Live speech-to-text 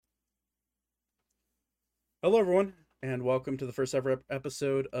Hello, everyone, and welcome to the first ever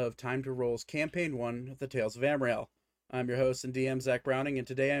episode of Time to Roll's Campaign 1 of the Tales of Ammriel. I'm your host and DM, Zach Browning, and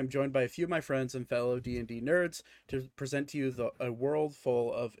today I am joined by a few of my friends and fellow D&D nerds to present to you a world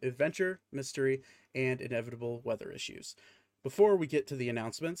full of adventure, mystery, and inevitable weather issues. Before we get to the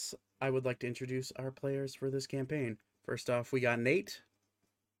announcements, I would like to introduce our players for this campaign. First off, we got Nate.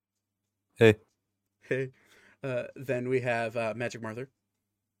 Hey. Hey. Then we have Magic Martha.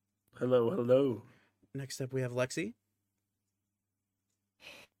 Hello, hello. Next up, we have Lexi.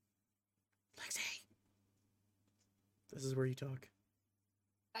 Lexi! This is where you talk.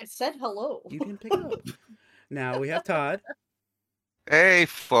 I said hello. You can pick up. Now we have Todd. Hey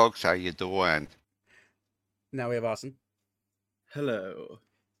folks, how you doing? Now we have Austin. Hello.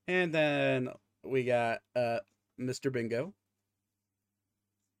 And then we got Mr. Bingo.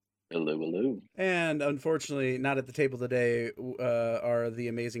 Hello, hello. And unfortunately, not at the table today are the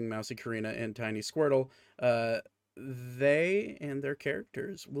amazing Mousy Karina and Tiny Squirtle. They and their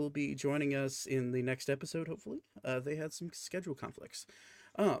characters will be joining us in the next episode, hopefully. They had some schedule conflicts.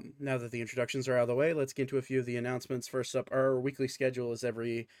 Now that the introductions are out of the way, let's get into a few of the announcements. First up, our weekly schedule is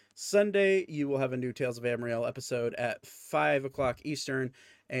every Sunday. You will have a new Tales of Ammriel episode at 5 o'clock Eastern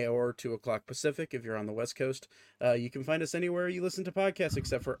or 2 o'clock Pacific if you're on the West Coast. You can find us anywhere you listen to podcasts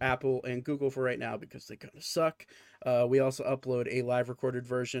except for Apple and Google for right now because they kind of suck. We also upload a live recorded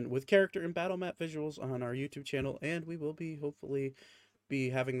version with character and battle map visuals on our YouTube channel, and we will be hopefully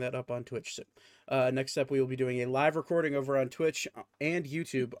having that up on Twitch soon. Next up, we will be doing a live recording over on Twitch and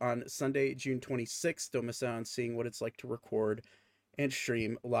YouTube on Sunday, June 26th. Don't miss out on seeing what it's like to record and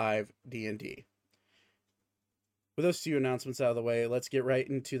stream live D&D. With those two announcements out of the way, let's get right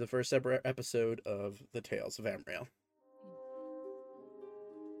into the first ever episode of The Tales of Ammriel.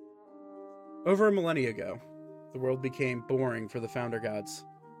 Over a millennia ago, the world became boring for the Founder Gods.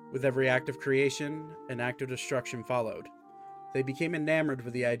 With every act of creation, an act of destruction followed. They became enamored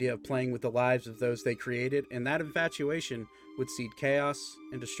with the idea of playing with the lives of those they created, and that infatuation would seed chaos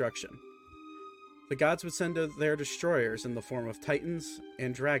and destruction. The gods would send their destroyers in the form of titans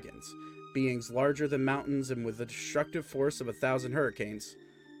and dragons, beings larger than mountains and with the destructive force of 1,000 hurricanes.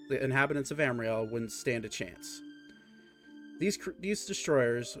 The inhabitants of Ammriel wouldn't stand a chance. These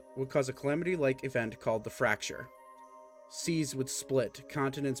destroyers would cause a calamity-like event called the Fracture. Seas would split,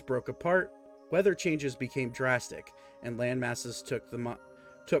 continents broke apart, weather changes became drastic, and land masses took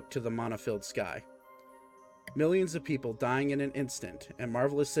to the mana-filled sky. Millions of people dying in an instant, and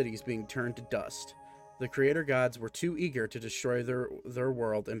marvelous cities being turned to dust. The creator gods were too eager to destroy their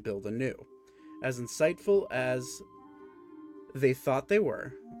world and build anew. As insightful as they thought they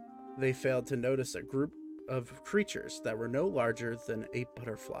were, they failed to notice a group of creatures that were no larger than a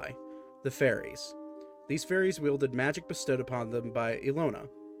butterfly, the fairies. These fairies wielded magic bestowed upon them by Ilona,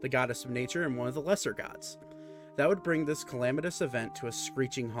 the goddess of nature and one of the lesser gods. That would bring this calamitous event to a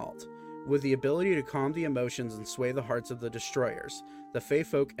screeching halt. With the ability to calm the emotions and sway the hearts of the destroyers, the Fey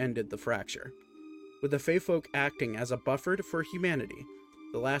Folk ended the fracture. With the Fey Folk acting as a buffer for humanity,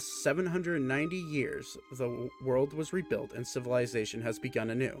 the last 790 years, the world was rebuilt and civilization has begun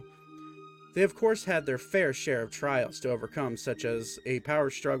anew. They of course had their fair share of trials to overcome, such as a power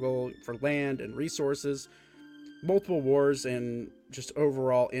struggle for land and resources, multiple wars, and just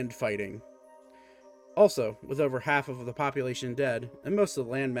overall infighting. Also, with over half of the population dead, and most of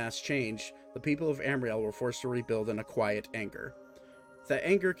the landmass changed, the people of Ammriel were forced to rebuild in a quiet anger. That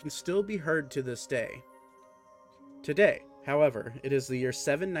anger can still be heard to this day. Today, however, it is the year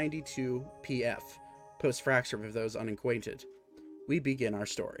 792 PF, post-fracture for those unacquainted. We begin our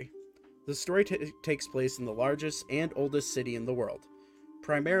story. The story takes place in the largest and oldest city in the world,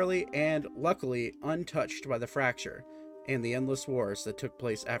 primarily and luckily untouched by the fracture and the endless wars that took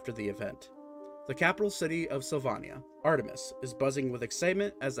place after the event. The capital city of Sylvania, Artemis, is buzzing with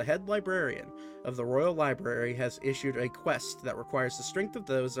excitement as the head librarian of the Royal Library has issued a quest that requires the strength of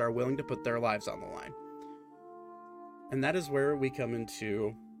those that are willing to put their lives on the line. And that is where we come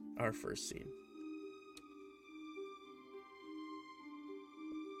into our first scene.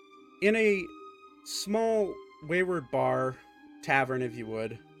 In a small wayward bar, tavern if you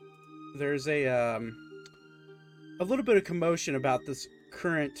would, there's a little bit of commotion about this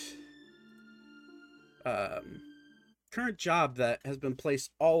current job that has been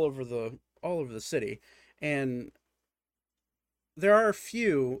placed all over the city, and there are a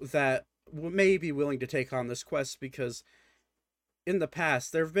few that may be willing to take on this quest because in the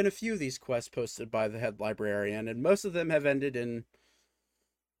past there have been a few of these quests posted by the head librarian, and most of them have ended in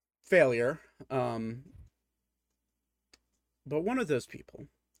failure. But one of those people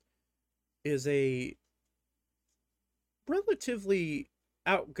is a relatively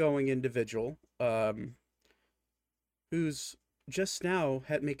outgoing individual who's just now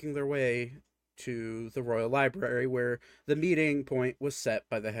making their way to the Royal Library where the meeting point was set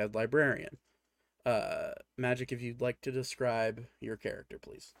by the head librarian. Magic, if you'd like to describe your character,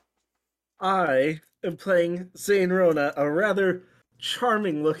 please. I am playing Zane Rona, a rather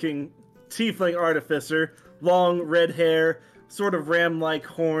charming-looking tiefling artificer, long red hair, sort of ram-like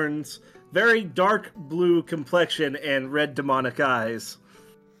horns, very dark blue complexion, and red demonic eyes.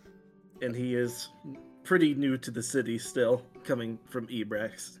 And he is pretty new to the city still, coming from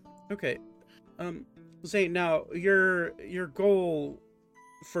Ebrax. Okay. Zane, now your goal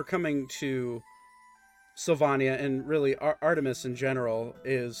for coming to Sylvania and really Artemis in general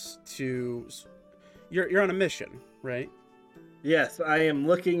is to you're on a mission, right? Yes, I am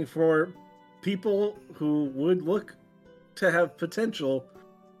looking for people who would look to have potential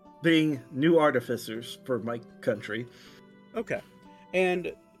being new artificers for my country. Okay.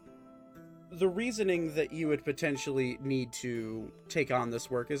 And the reasoning that you would potentially need to take on this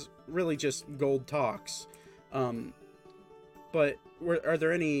work is really just gold talks. But are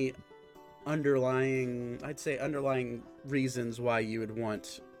there any underlying reasons why you would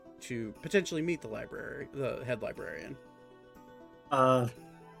want to potentially meet the head librarian? I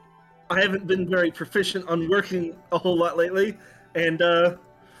haven't been very proficient on working a whole lot lately, and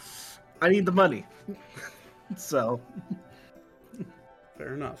I need the money. So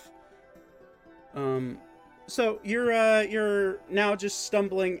fair enough. So you're now just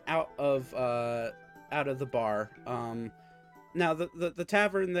stumbling out of the bar. Now the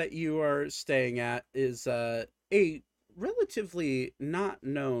tavern that you are staying at is a relatively not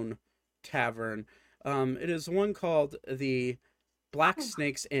known tavern. It is one called the Black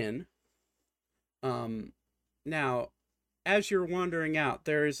Snake's Inn. Now, as you're wandering out,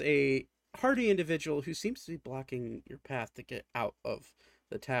 there's a hardy individual who seems to be blocking your path to get out of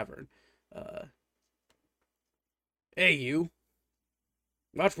the tavern. Hey, you.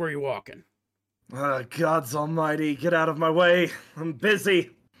 Watch where you're walking. Gods almighty, get out of my way. I'm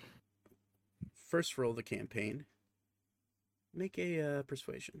busy. First roll the campaign. Make a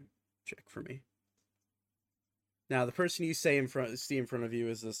persuasion check for me. Now, the person you see in front of you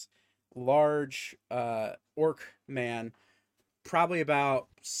is this large orc man, probably about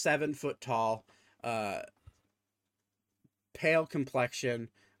 7 foot tall, pale complexion,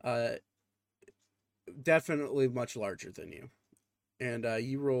 definitely much larger than you. And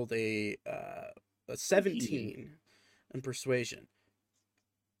you rolled a 17 in persuasion.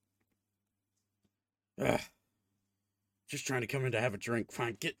 Just trying to come in to have a drink.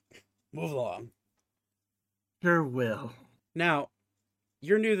 Fine, move along. Sure will. Now,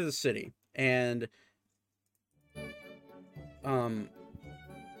 you're new to the city, and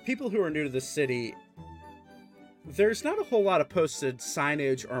people who are new to the city, there's not a whole lot of posted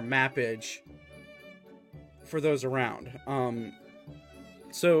signage or mappage for those around.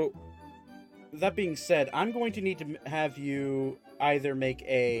 So, that being said, I'm going to need to have you either make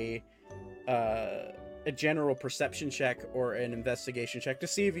a general perception check or an investigation check to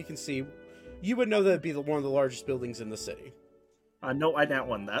see if you can see. You would know that it'd be one of the largest buildings in the city. No, I not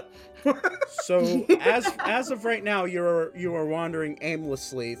won that. So, as of right now, you are wandering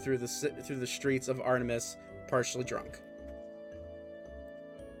aimlessly through the streets of Artemis, partially drunk.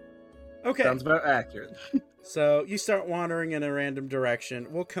 Okay. Sounds about accurate. So, you start wandering in a random direction.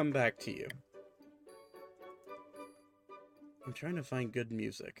 We'll come back to you. I'm trying to find good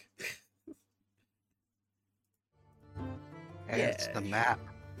music. Hey, it's the map.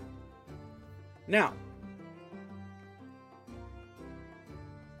 Now,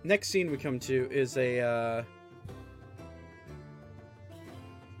 next scene we come to is a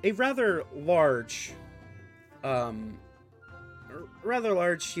rather large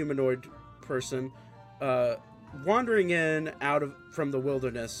humanoid person wandering from the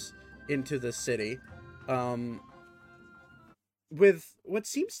wilderness into the city with what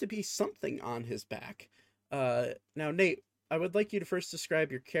seems to be something on his back. Now, Nate, I would like you to first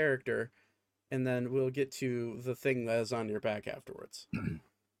describe your character, and then we'll get to the thing that is on your back afterwards. You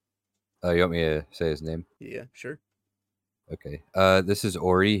want me to say his name? Yeah, sure. Okay. This is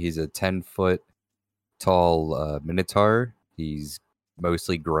Ori. He's a 10-foot tall minotaur. He's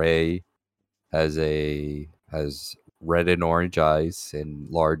mostly gray, has red and orange eyes and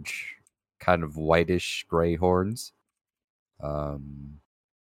large, kind of whitish gray horns.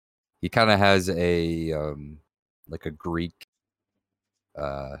 He kind of has a like a Greek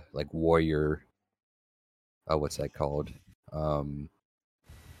like warrior. What's that called?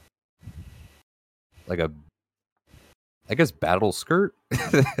 Like a, I guess, battle skirt.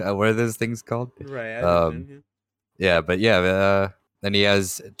 What are those things called? Right. I understand, Yeah, but yeah, and he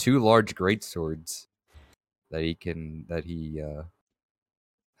has 2 large great swords he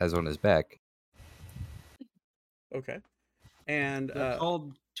has on his back. Okay. And They're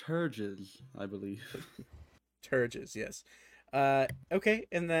called turges, I believe. Turges, yes. Okay,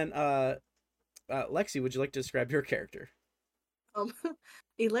 and then Lexi, would you like to describe your character? Um,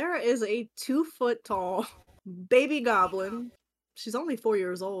 Elara is a 2-foot tall baby goblin. She's only 4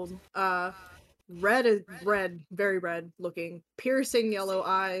 years old. Red, very red looking, piercing yellow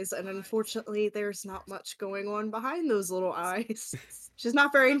eyes, and unfortunately, there's not much going on behind those little eyes. She's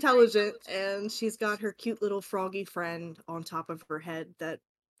not very intelligent, and she's got her cute little froggy friend on top of her head that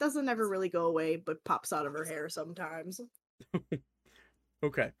doesn't ever really go away, but pops out of her hair sometimes.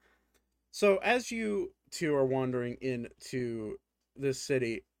 Okay. So as you two are wandering into this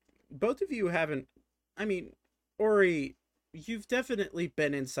city, both of you haven't. I mean, Ori, you've definitely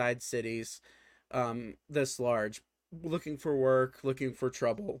been inside cities, this large, looking for work, looking for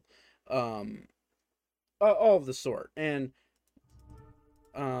trouble, um, all of the sort, and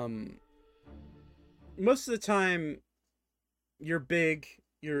um, most of the time, you're big,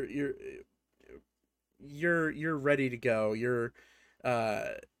 you're ready to go. You're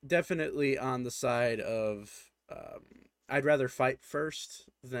definitely on the side of I'd rather fight first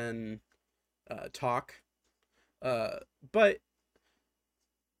than talk. But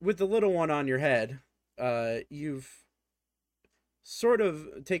with the little one on your head, you've sort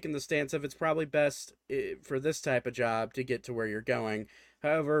of taken the stance of it's probably best for this type of job to get to where you're going.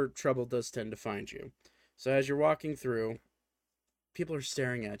 However, trouble does tend to find you. So as you're walking through, people are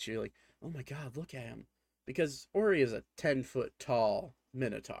staring at you like, "Oh my God, look at him!" Because Ori is a 10-foot tall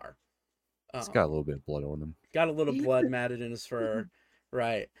minotaur. He's got a little bit of blood on him. Got a little blood matted in his fur,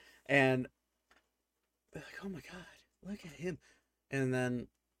 right? And they're like, "Oh my God, look at him!" And then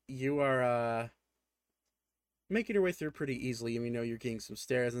you are making your way through pretty easily. You know, you're getting some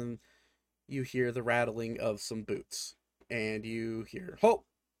stairs, and you hear the rattling of some boots, and you hear, "Halt!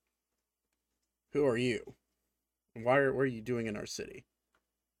 Who are you? And what are you doing in our city?"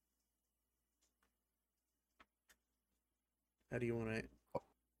 How do you want to?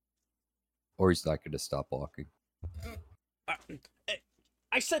 Or he's not going to stop walking.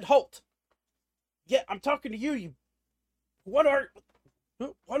 I said halt. Yeah, I'm talking to you. You. What are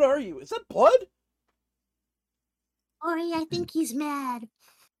you? Is that blood? Ori, I think he's mad.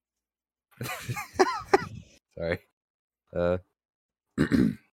 Sorry.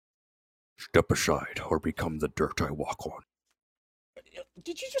 Step aside or become the dirt I walk on.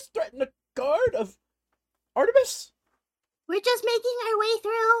 Did you just threaten a guard of Artemis? We're just making our way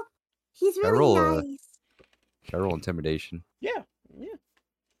through. He's I really roll, nice. Can I roll intimidation? Yeah.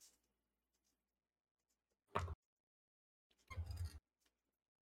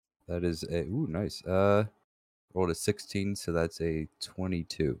 That is a nice. Rolled a 16, so that's a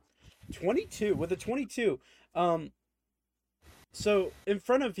 22. 22 with a 22. So in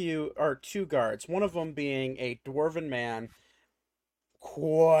front of you are two guards. One of them being a dwarven man,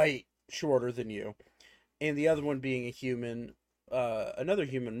 quite shorter than you, and the other one being a human, another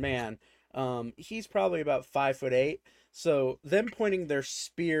human man. He's probably about 5'8". So them pointing their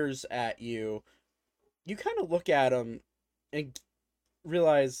spears at you, you kind of look at them and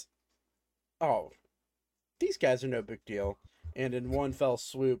realize, oh, these guys are no big deal. And in one fell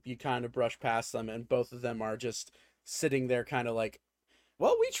swoop, you kind of brush past them, and both of them are just sitting there, kind of like,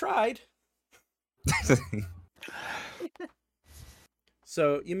 "Well, we tried."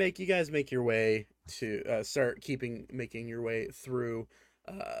 So you guys make your way to making your way through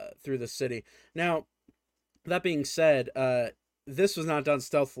the city. Now, that being said, this was not done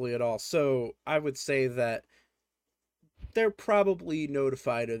stealthily at all. So I would say that they're probably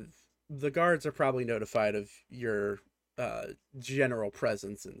notified of the guards are probably notified of your general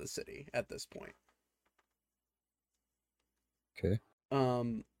presence in the city at this point. Okay.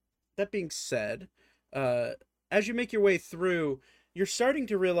 That being said, as you make your way through, you're starting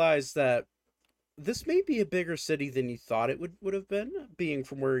to realize that this may be a bigger city than you thought it would have been, being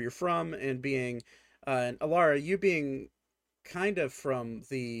from where you're from, and being, and Alara, you being kind of from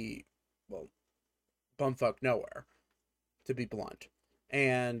the, well, bumfuck nowhere, to be blunt.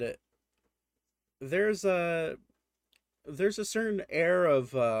 And there's a certain air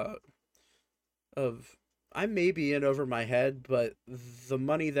of I may be in over my head, but the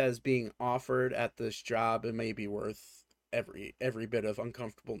money that is being offered at this job, it may be worth every bit of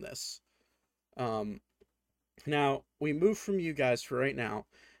uncomfortableness. Now we move from you guys for right now,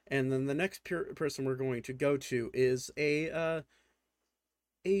 and then the next person we're going to go to is a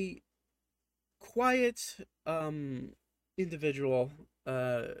quiet individual,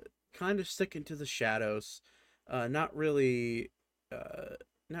 kind of sticking to the shadows, not really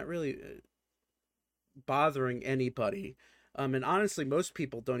bothering anybody. And honestly, most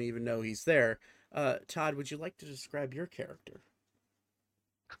people don't even know he's there. Todd, would you like to describe your character?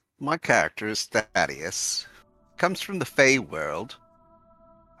 My character is Thaddeus. Comes from the Fey world,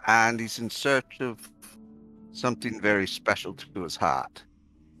 and he's in search of something very special to his heart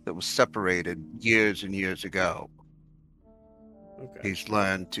that was separated years and years ago. Okay. He's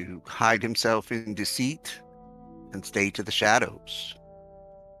learned to hide himself in deceit and stay to the shadows.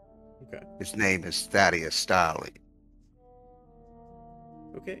 Okay. His name is Thaddeus Starley.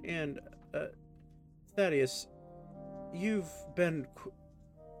 Okay, and Thaddeus, you've been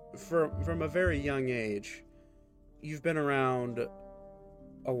from a very young age. You've been around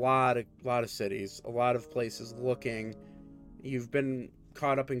a lot of cities, a lot of places looking. You've been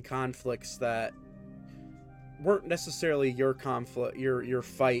caught up in conflicts that weren't necessarily your conflict, your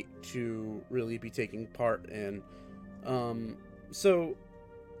fight to really be taking part in. So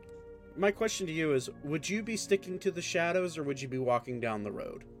my question to you is, would you be sticking to the shadows or would you be walking down the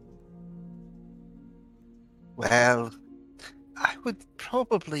road? Well, I would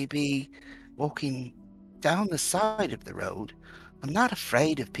probably be walking down the side of the road. I'm not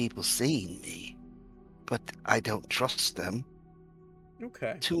afraid of people seeing me, but I don't trust them.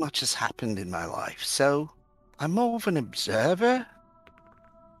 Okay. Too much has happened in my life, so I'm more of an observer.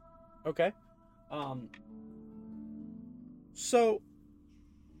 Okay. So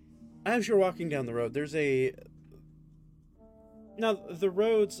as you're walking down the road, now the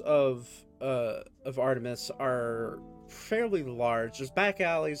roads of Artemis are fairly large. There's back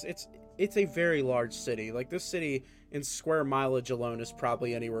alleys. It's a very large city. Like, this city in square mileage alone is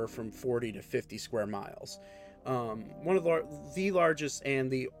probably anywhere from 40 to 50 square miles. One of the largest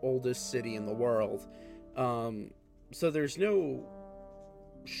and the oldest city in the world. So there's no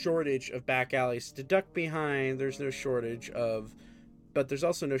shortage of back alleys to duck behind. There's no shortage of, but there's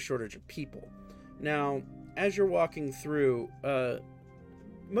also no shortage of people. Now, as you're walking through,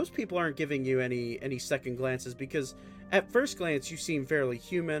 most people aren't giving you any second glances, because at first glance you seem fairly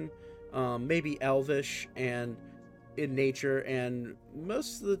human, maybe elvish and in nature, and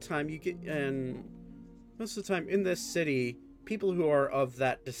most of the time in this city, people who are of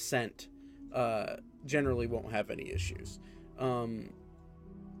that descent generally won't have any issues.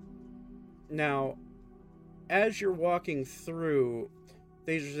 Now, as you're walking through,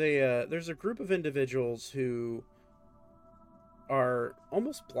 there's a group of individuals who are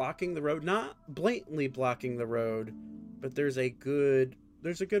almost blocking the road, not blatantly blocking the road, but there's a good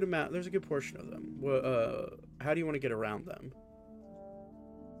portion of them. How do you want to get around them?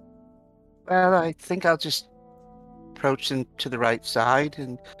 Well, I think I'll just approach them to the right side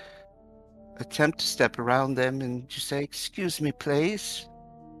and attempt to step around them and just say, "Excuse me, please.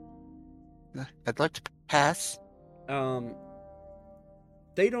 I'd like to pass."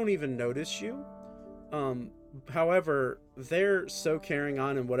 They don't even notice you. However, they're so carrying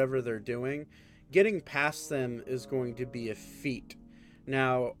on in whatever they're doing, getting past them is going to be a feat.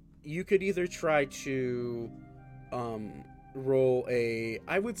 Now, you could either try to roll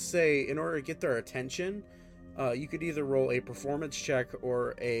I would say, in order to get their attention, you could either roll a performance check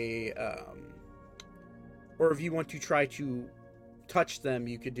or or if you want to try to touch them,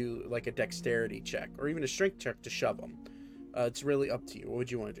 you could do like a dexterity check or even a strength check to shove them. It's really up to you. What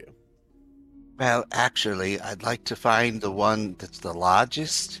would you want to do? Well, actually, I'd like to find the one that's the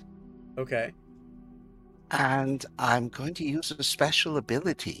largest. Okay. And I'm going to use a special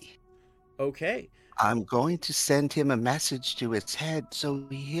ability. Okay. I'm going to send him a message to his head so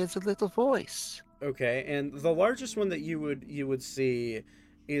he hears a little voice. Okay, and the largest one that you would see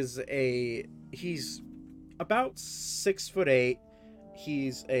is he's about 6'8".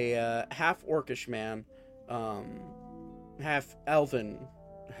 He's a half orcish man, half elven,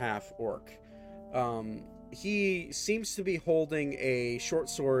 half orc. He seems to be holding a short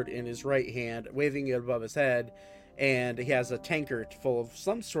sword in his right hand, waving it above his head, and he has a tankard full of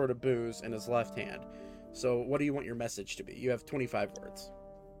some sort of booze in his left hand. So what do you want your message to be? You have 25 words.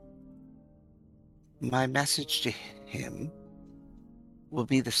 My message to him will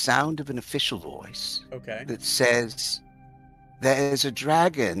be the sound of an official voice. Okay. That says, "There is a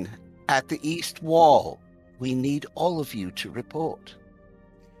dragon at the east wall. We need all of you to report."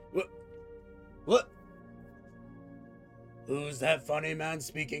 What? Who's that funny man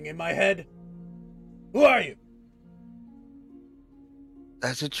speaking in my head? Who are you?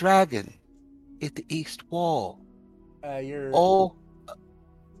 There's a dragon at the east wall. You're... All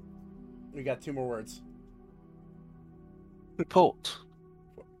We got 2 more words. report.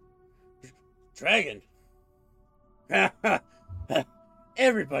 Dragon?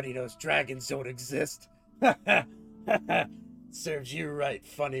 Everybody knows dragons don't exist. Serves you right,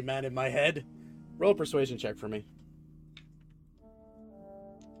 funny man in my head. Roll a persuasion check for me.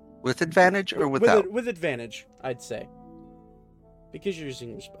 With advantage or without? With advantage, I'd say. Because you're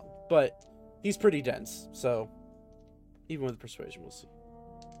using your spell. But he's pretty dense, so even with persuasion, we'll see.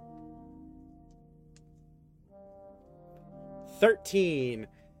 13.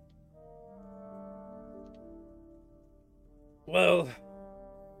 Well,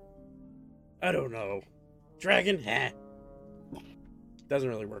 I don't know. Dragon? Doesn't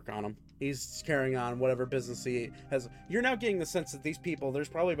really work on him. He's carrying on whatever business he has. You're now getting the sense that these people, there's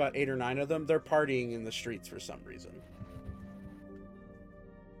probably about 8 or 9 of them, they're partying in the streets for some reason.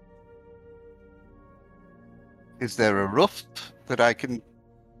 Is there a roof that I can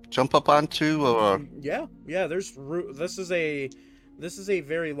jump up onto, or? Yeah. This is a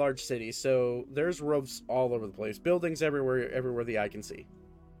very large city, so there's roofs all over the place. Buildings everywhere the eye can see.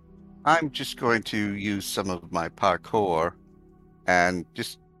 I'm just going to use some of my parkour and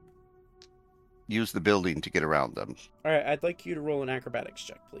just use the building to get around them. All right, I'd like you to roll an acrobatics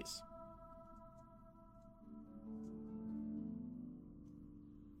check, please.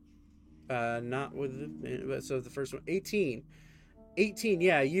 Not with so the first one, 18. 18,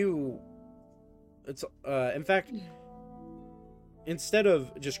 yeah, it's in fact, instead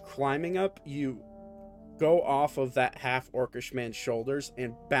of just climbing up, you go off of that half orcish man's shoulders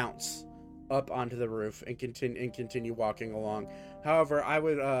and bounce up onto the roof and continue walking along. However, I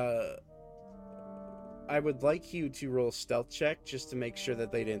would like you to roll a stealth check just to make sure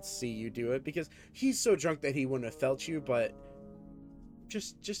that they didn't see you do it, because he's so drunk that he wouldn't have felt you, but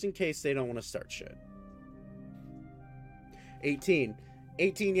just in case they don't want to start shit. 18,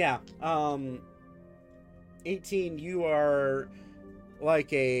 yeah. 18, you are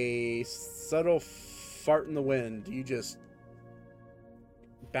like a subtle fart in the wind. You just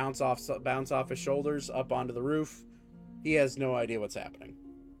bounce off his shoulders up onto the roof. He has no idea what's happening.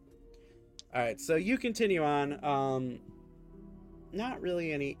 All right, so you continue on. Not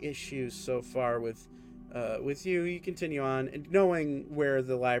really any issues so far with you. You continue on, and knowing where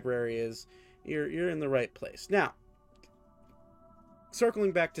the library is, you're in the right place. Now,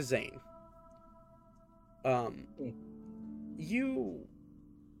 circling back to Zane. You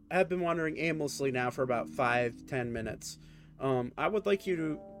have been wandering aimlessly now for about 5-10 minutes. I would like you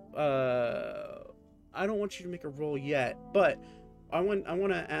to I don't want you to make a roll yet, but I want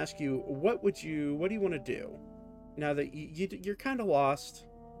to ask you, what do you want to do now that you're kind of lost?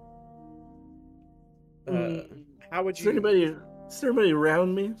 How would you? Is there anybody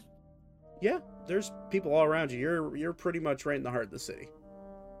around me? Yeah, there's people all around you. You're pretty much right in the heart of the city.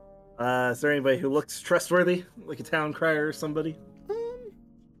 Is there anybody who looks trustworthy, like a town crier or somebody?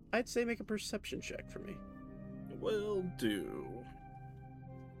 I'd say make a perception check for me. Will do.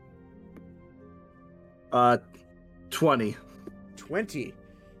 20. 20.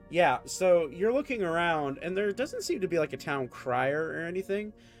 Yeah, so you're looking around, and there doesn't seem to be like a town crier or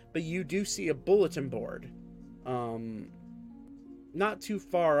anything, but you do see a bulletin board, not too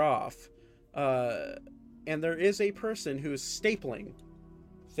far off, and there is a person who is stapling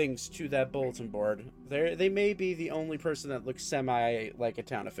things to that bulletin board. They may be the only person that looks semi like a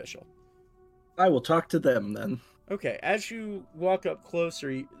town official. I will talk to them then. Okay, as you walk up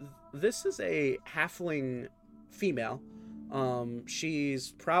closer, this is a halfling female.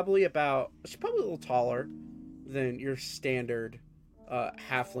 She's probably a little taller than your standard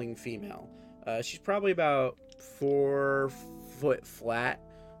halfling female. She's probably about 4 foot flat,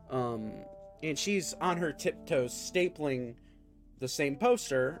 and she's on her tiptoes stapling the same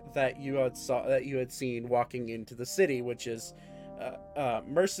poster that you had seen walking into the city, which is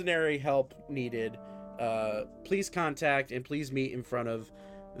mercenary help needed. Please contact and please meet in front of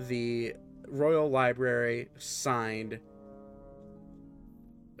the Royal Library, signed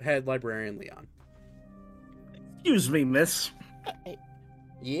Head Librarian Leon. Excuse me, miss.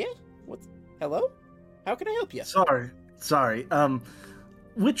 Yeah? What? Hello? How can I help you? Sorry.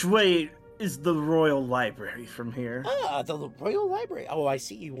 Which way is the Royal Library from here? The Royal Library. Oh, I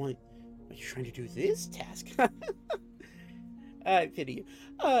see you want... Are you trying to do this task? I pity you.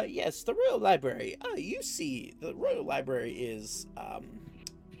 Yes, the Royal Library. You see, the Royal Library is,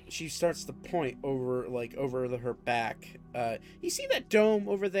 she starts to point over her back. You see that dome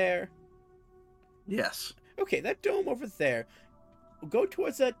over there? Yes. Okay, that dome over there. Go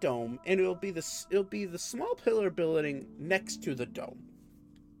towards that dome, and it'll be the small pillar building next to the dome.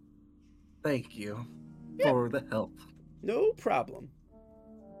 Thank you for the help. No problem.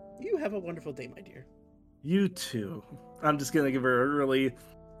 You have a wonderful day, my dear. You too. I'm just gonna give her a really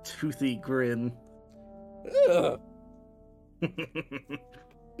toothy grin. Ugh.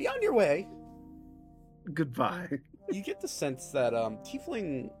 Be on your way. Goodbye. You get the sense that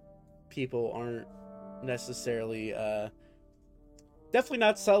Tiefling people aren't necessarily, definitely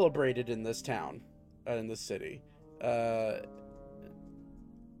not celebrated in this town, in this city.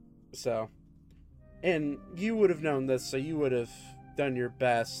 So, and you would have known this, so you would have done your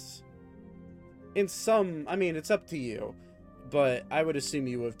best. In some, I mean, it's up to you, but I would assume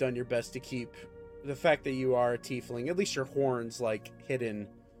you would have done your best to keep the fact that you are a tiefling, at least your horns, like, hidden.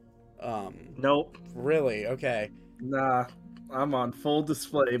 Nope. Really? Okay. Nah, I'm on full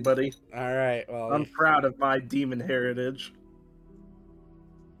display, buddy. All right. Well, I'm proud of my demon heritage.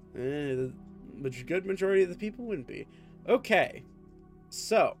 the good majority of the people wouldn't be. Okay.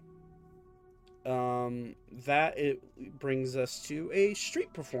 So, that it brings us to a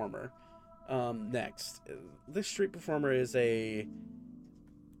street performer. Next, this street performer is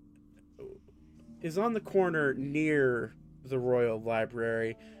on the corner near the Royal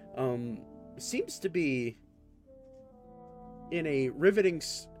Library. Seems to be in a riveting,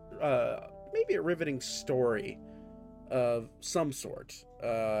 maybe a riveting story of some sort.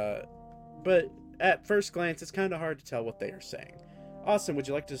 But at first glance, it's kind of hard to tell what they are saying. Austin, would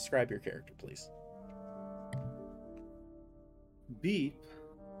you like to describe your character, please? Beep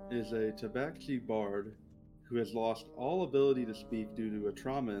is a tabaxi bard who has lost all ability to speak due to a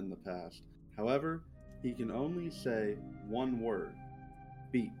trauma in the past. However, he can only say one word: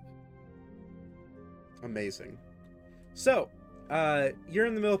 beep. Amazing. So, you're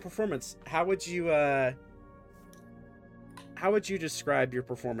in the middle of performance. How would you describe your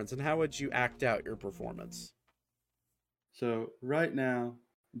performance, and how would you act out your performance? So right now,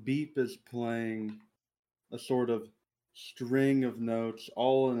 Beep is playing a sort of string of notes,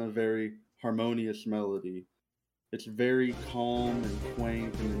 all in a very harmonious melody. It's very calm and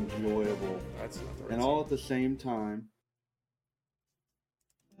quaint and enjoyable. That's not the right And all at the same time,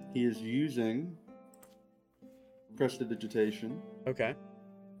 he is using prestidigitation. Okay.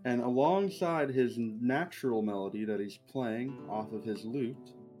 And alongside his natural melody that he's playing off of his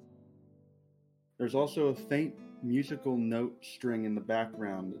lute, there's also a faint musical note string in the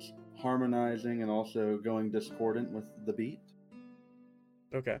background that's harmonizing and also going discordant with the beat.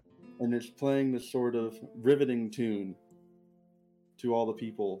 Okay. And it's playing this sort of riveting tune to all the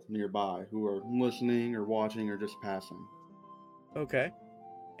people nearby who are listening or watching or just passing. Okay.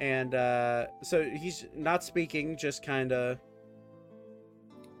 And so he's not speaking, just kind of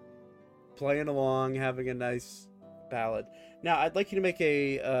playing along, having a nice ballad. Now, I'd like you to make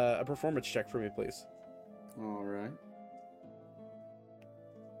a performance check for me, please. All right.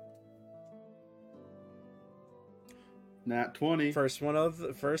 Nat 20. First one of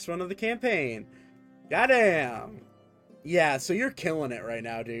the campaign. Goddamn. Yeah, so you're killing it right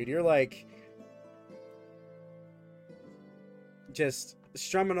now, dude. You're like just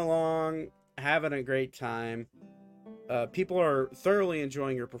strumming along, having a great time. People are thoroughly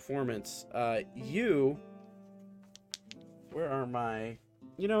enjoying your performance. Where are my?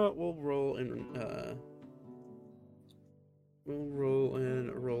 You know what? We'll roll in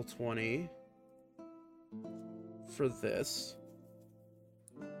roll 20 for this.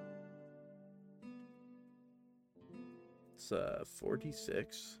 It's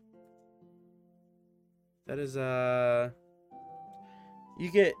 46. That is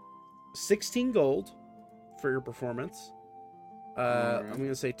you get 16 gold for your performance. Alright. I'm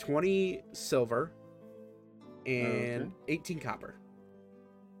gonna say 20 silver and Okay. 18 copper.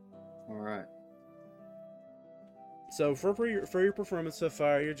 All right. So for your performance so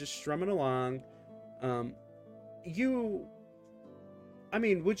far, you're just strumming along.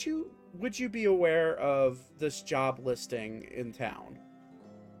 Would you be aware of this job listing in town,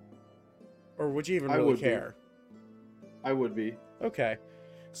 or would you even I really would be. care? I would be. Okay,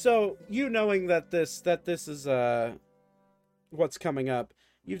 so you knowing that this is what's coming up,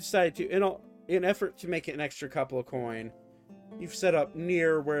 you decided to in effort to make it an extra couple of coin, you've set up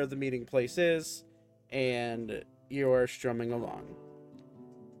near where the meeting place is, and you are strumming along.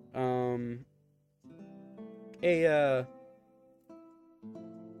 A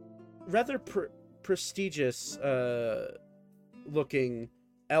rather prestigious looking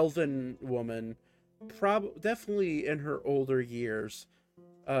elven woman, definitely in her older years,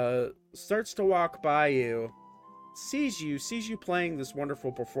 starts to walk by you, sees you playing this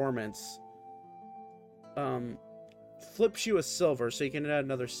wonderful performance, flips you a silver so you can add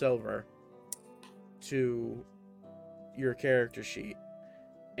another silver to your character sheet,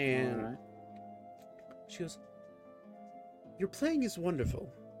 and Alright. she goes, "Your playing is wonderful,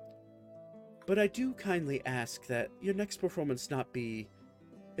 but I do kindly ask that your next performance not be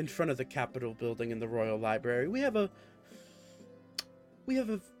in front of the Capitol building in the Royal Library. We have a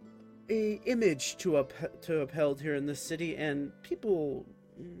image to uphold here in this city, and people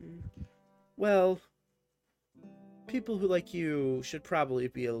well, people who like you should probably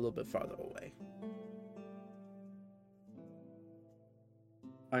be a little bit farther away.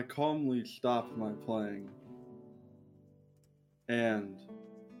 I calmly stop my playing and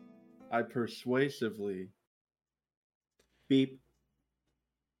I persuasively beep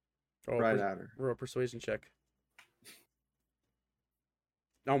right at her. Roll a persuasion check.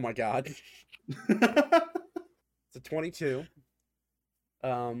 Oh my god. It's a 22.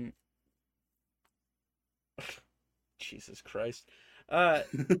 Jesus Christ.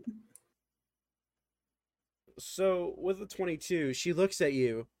 So with the 22, she looks at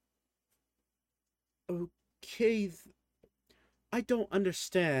you. Okay, I don't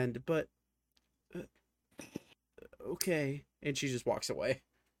understand, but okay, and she just walks away.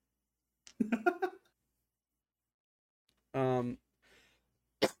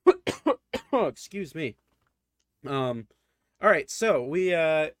 Oh, excuse me. All right, so we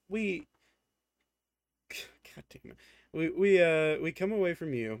God damn it. We come away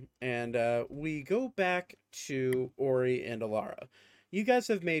from you and we go back to Ori and Alara. You guys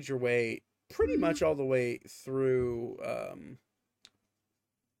have made your way pretty much all the way through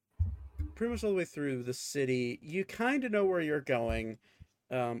the city. You kind of know where you're going.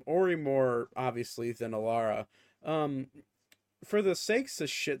 Ori more obviously than Alara. For the sakes of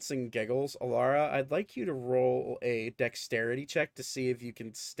shits and giggles, Alara, I'd like you to roll a dexterity check to see if you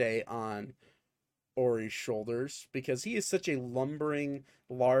can stay on Ori's shoulders, because he is such a lumbering,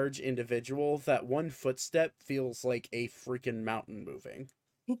 large individual that one footstep feels like a freaking mountain moving.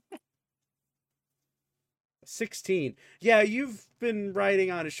 16. Yeah, you've been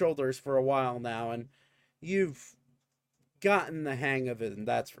riding on his shoulders for a while now, and you've gotten the hang of it, and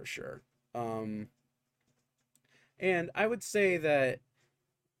that's for sure. And I would say that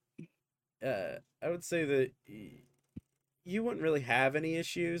you wouldn't really have any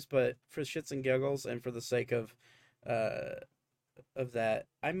issues, but for shits and giggles and for the sake of that,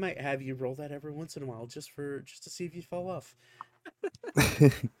 I might have you roll that every once in a while just to see if you fall off.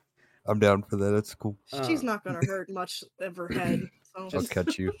 I'm down for that. That's cool. She's not gonna hurt much of her head. So. I'll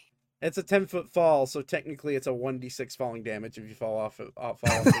catch you. It's a 10-foot fall, so technically it's a 1d6 falling damage if you fall off your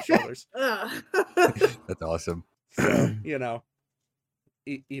shoulders. That's awesome. So, you know,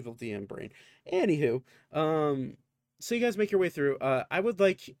 evil DM brain. Anywho, so you guys make your way through. I would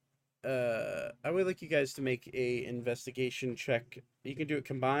like you guys to make a investigation check. You can do it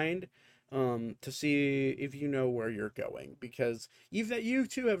combined, to see if you know where you're going, because you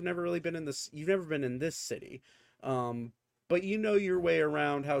two have never really been in this. You've never been in this city, but you know your way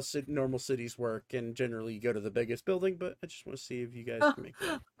around how normal cities work, and generally you go to the biggest building. But I just want to see if you guys can make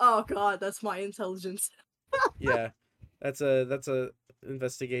that. Oh god, that's my intelligence. Yeah, that's a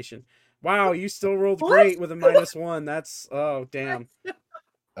investigation. Wow, you still rolled great with a -1. That's damn.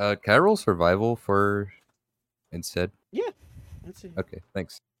 Can I roll survival for instead? Yeah, that's it. Okay,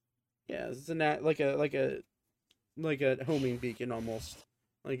 thanks. Yeah, it's like a homing beacon almost,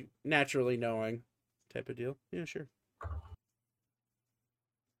 like naturally knowing type of deal. Yeah, sure.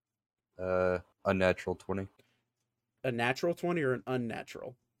 Unnatural 20. A natural 20 or an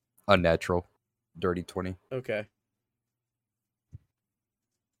unnatural? Unnatural. Dirty 20. Okay.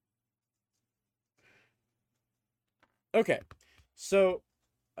 Okay. So,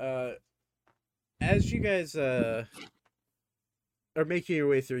 as you guys are making your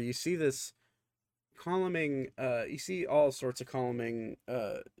way through, you see this columning, you see all sorts of columning,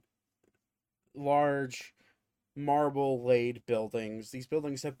 large marble laid buildings. These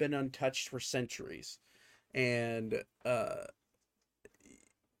buildings have been untouched for centuries. And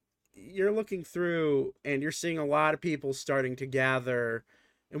you're looking through and you're seeing a lot of people starting to gather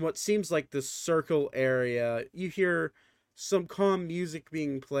in what seems like the circle area. You hear some calm music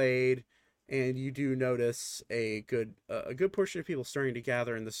being played, and you do notice a good portion of people starting to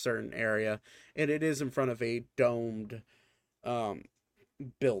gather in this certain area, and it is in front of a domed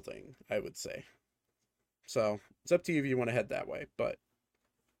building, I would say. So it's up to you if you want to head that way, but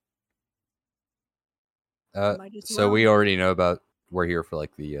so we already know about, we're here for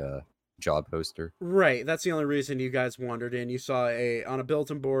like the job poster. Right, that's the only reason you guys wandered in. You saw on a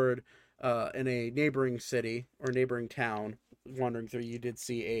bulletin board in a neighboring city or neighboring town. Wandering through, you did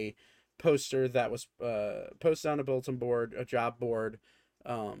see a poster that was posted on a bulletin board, a job board,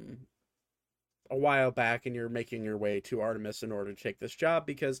 a while back, and you're making your way to Artemis in order to take this job,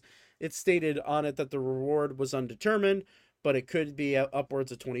 because it stated on it that the reward was undetermined, but it could be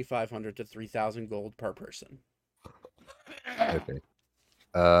upwards of 2,500 to 3,000 gold per person. Okay.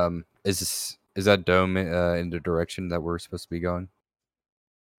 Is that dome in the direction that we're supposed to be going?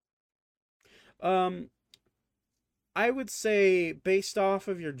 I would say, based off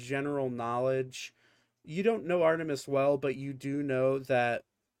of your general knowledge, you don't know Artemis well, but you do know that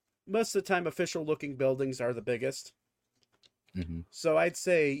most of the time official looking buildings are the biggest. Hmm. So I'd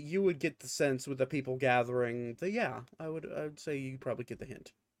say you would get the sense with the people gathering that yeah, I would say you probably get the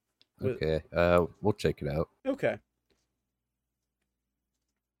hint. Okay. We'll check it out. Okay.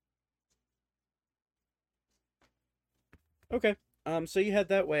 Okay. So you head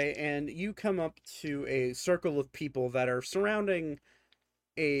that way and you come up to a circle of people that are surrounding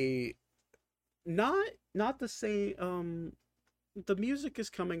a not the same the music is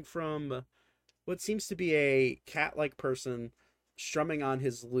coming from what seems to be a cat-like person strumming on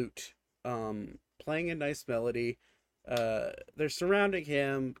his lute, playing a nice melody. They're surrounding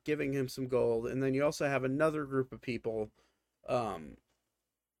him, giving him some gold, and then you also have another group of people, um,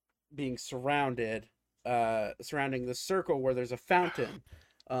 being surrounding the circle where there's a fountain,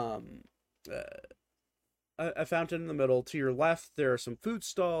 um, uh, a fountain in the middle. To your left, there are some food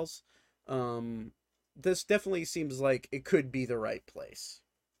stalls. Um, this definitely seems like it could be the right place.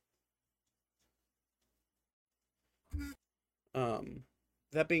 Um,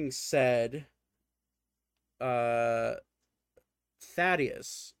 that being said, uh,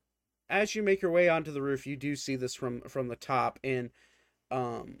 Thaddeus, as you make your way onto the roof, you do see this from the top, and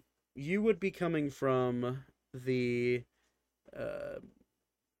um, you would be coming from the uh,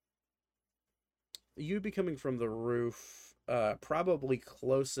 you'd be coming from the roof, probably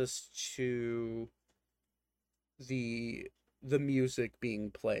closest to the the music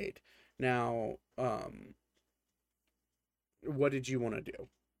being played. Now, what did you want to do?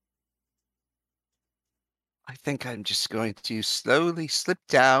 I think I'm just going to slowly slip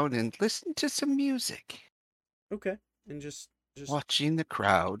down and listen to some music, Okay, and just watching the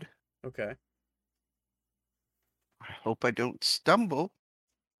crowd. okay. I hope I don't stumble.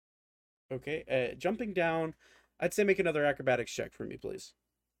 Okay, jumping down, I'd say make another acrobatics check for me, please.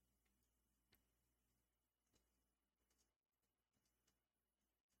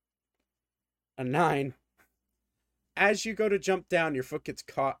 A 9. As you go to jump down, your foot gets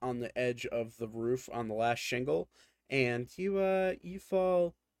caught on the edge of the roof on the last shingle, and you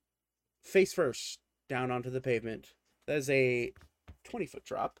fall face first down onto the pavement. That is a 20-foot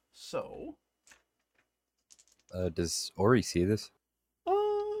drop. So, Does Ori see this?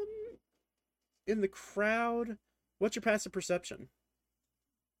 um, in the crowd, what's your passive perception?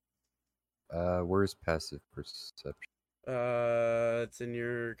 Where's passive perception? It's in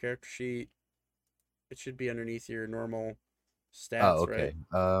your character sheet. It should be underneath your normal Oh, stats, okay.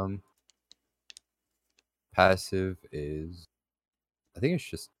 right? Passive is, I think it's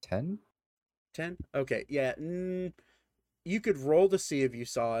just 10. 10? Okay, yeah. You could roll to see if you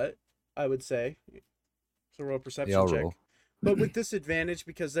saw it, I would say. So roll a Yeah, perception I'll check. roll. But with disadvantage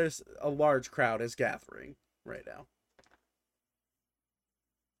because there's a large crowd is gathering right now.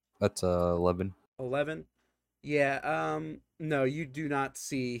 That's 11. 11? Yeah, no, you do not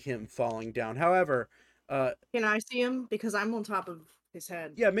see him falling down. However, Can I see him? Because I'm on top of his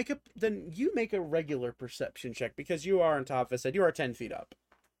head. yeah, then you make a regular perception check because you are on top of his head. You are 10 feet up.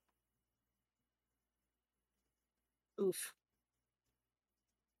 Oof.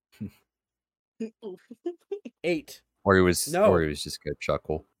 Oof. 8. Ori was No. just gonna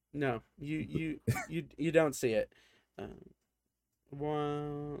chuckle. No, you don't see it.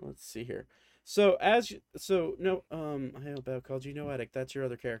 Well, let's see here. So no, I hope I called you noetic. That's your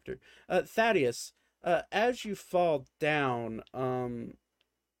other character. Thaddeus. As you fall down,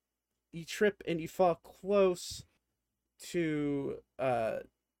 you trip and you fall close to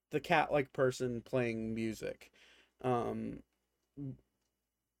the cat-like person playing music. Um,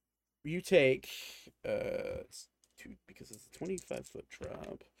 you take it's two because it's a 25-foot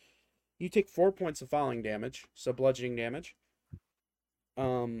drop. You take 4 points of falling damage, so bludgeoning damage.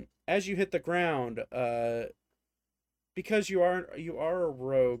 As you hit the ground, because you are a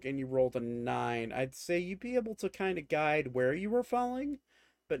rogue and you rolled a 9, I'd say you'd be able to kind of guide where you were falling,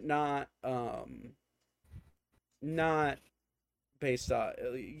 but not based on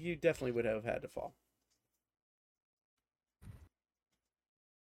you definitely would have had to fall.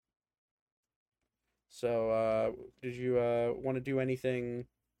 So, did you want to do anything?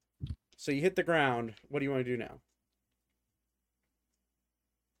 So you hit the ground. What do you want to do now?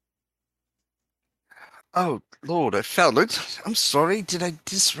 Oh, Lord, I fell. I'm sorry. Did I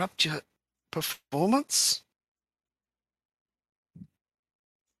disrupt your performance?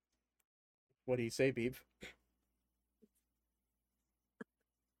 What do you say, Beep?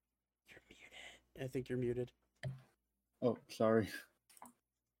 You're muted. I think you're muted. Oh, sorry.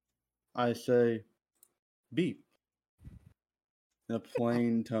 I say beep in a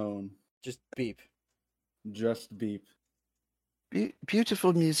plain tone. Just beep. Just beep.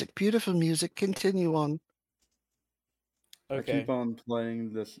 Beautiful music, beautiful music. Continue on. I Okay. keep on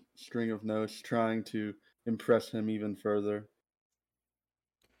playing this string of notes, trying to impress him even further.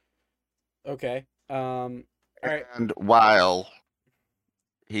 Okay. All right. And while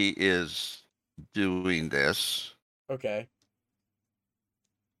he is doing this, Okay.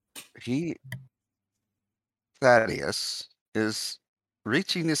 Thaddeus, is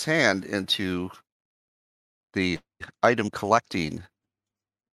reaching his hand into the item collecting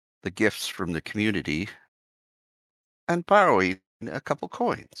the gifts from the community and borrowing a couple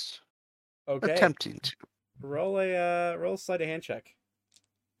coins. Okay. Attempting to. Roll a sleight of hand check.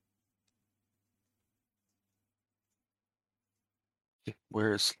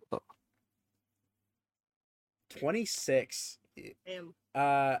 Where's 26. Damn.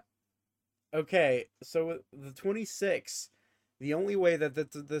 Okay, so with the 26, the only way that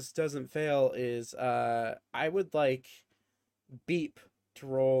this doesn't fail is I would like Beep to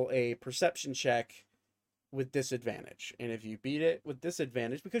roll a perception check with disadvantage. And if you beat it with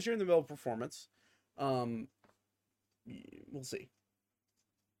disadvantage, because you're in the middle of performance, we'll see.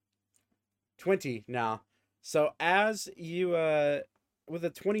 20 now. So as you with a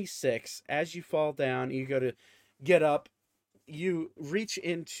 26, as you fall down, you go to get up, you reach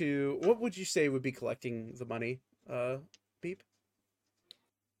into, what would you say would be collecting the money, Beep?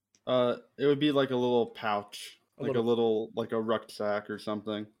 It would be like a little pouch, A like like a rucksack or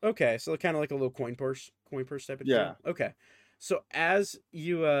something. Okay, so kind of like a little coin purse type of Yeah. deal. Okay, so as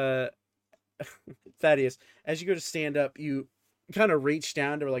you Thaddeus, as you go to stand up, you kind of reach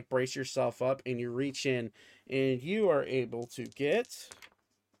down to like brace yourself up, and you reach in, and you are able to get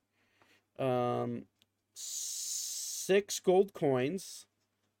 6 gold coins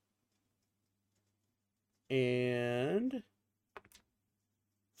and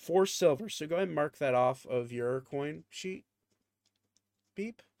 4 silver. So go ahead and mark that off of your coin sheet,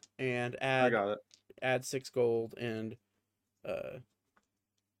 Beep, and I got it. add 6 gold and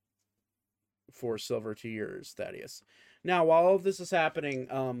 4 silver to yours, Thaddeus. Now, while all of this is happening,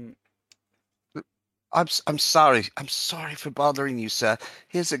 I'm sorry. I'm sorry for bothering you, sir.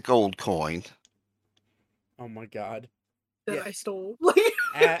 Here's a gold coin. oh my god. That Yeah. I stole.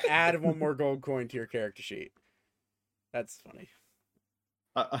 Add 1 more gold coin to your character sheet. That's funny.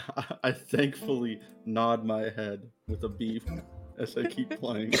 I thankfully nod my head with a beep as I keep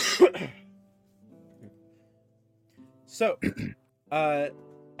playing. So,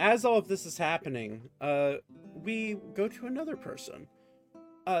 as all of this is happening, we go to another person.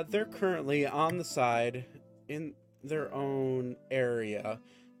 They're currently on the side in their own area.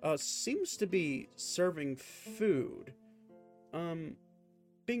 Seems to be serving food.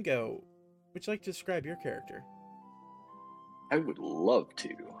 Bingo, would you like to describe your character? I would love to.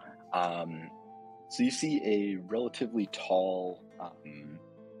 So you see a relatively tall,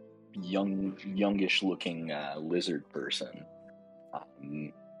 youngish-looking lizard person,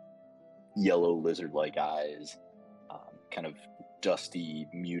 yellow lizard-like eyes, kind of dusty,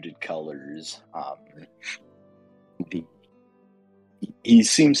 muted colors. He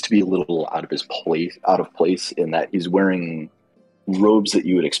seems to be a little out of place in that he's wearing robes that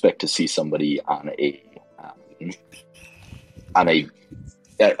you would expect to see somebody out of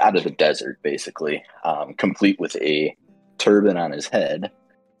the desert, basically, complete with a turban on his head,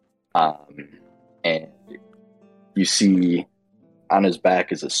 and you see on his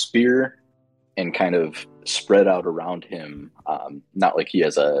back is a spear, and kind of spread out around him, not like he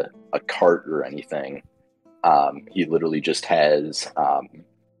has a cart or anything. He literally just has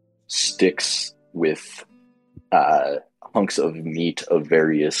sticks with hunks of meat of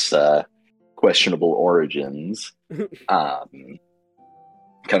various questionable origins, kind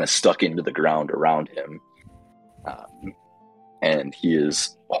of stuck into the ground around him. And he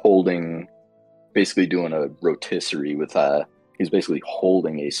is basically doing a rotisserie with he's basically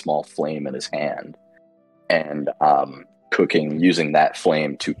holding a small flame in his hand and using that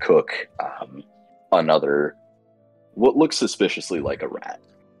flame to cook what looks suspiciously like a rat.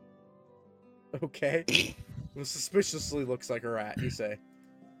 Okay. Well, suspiciously looks like a rat, you say.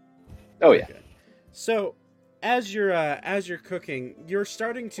 Oh yeah. Okay. So, as you're cooking, you're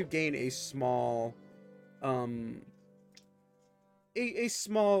starting to gain a small a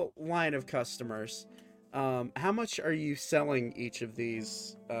small line of customers. How much are you selling each of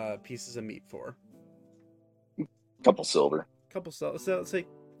these pieces of meat for? Couple silver. So let's say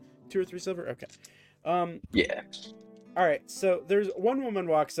 2 or 3 silver. Okay. Yeah. All right. So there's one woman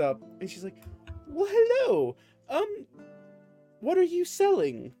walks up and she's like, "Well, hello. What are you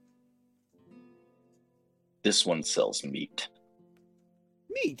selling?" This one sells meat.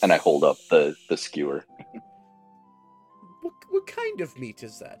 Meat. And I hold up the skewer. What kind of meat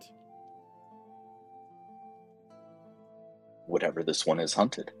is that? Whatever this one is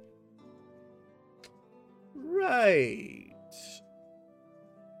hunted. Right.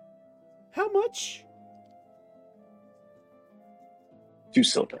 How much? 2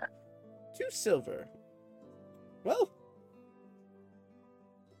 silver. 2 silver. Well,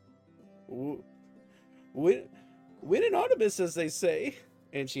 win anonymous, as they say.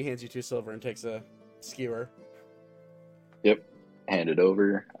 And she hands you 2 silver and takes a skewer. Yep. Hand it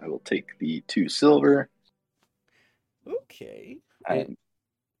over. I will take the 2 silver. Okay. And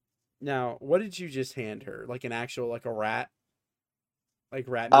now, what did you just hand her? Like an actual, like a rat? Like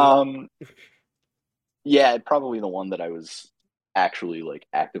rat meat? Yeah, probably the one that I was actually like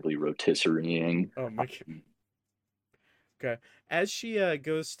actively rotisserieing. Oh my god. Okay. As she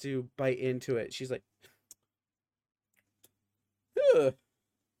goes to bite into it, she's like, a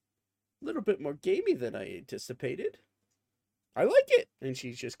little bit more gamey than I anticipated. I like it. And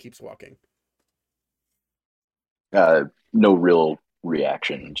she just keeps walking. No real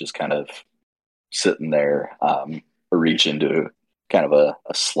reaction, just kind of sitting there. Reach into kind of a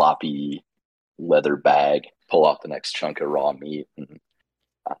sloppy leather bag, pull off the next chunk of raw meat, and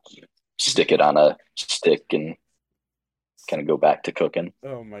stick it on a stick and kind of go back to cooking.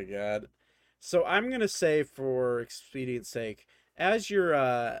 Oh my god. So I'm gonna say, for expedience sake, as you're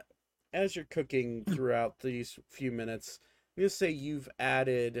cooking throughout these few minutes, I'm gonna say you've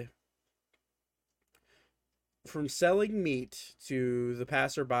added, from selling meat to the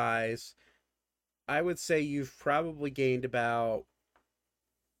passerbys, I would say you've probably gained about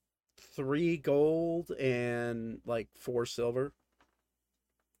 3 gold and like 4 silver.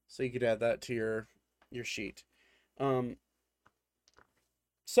 So you could add that to your sheet.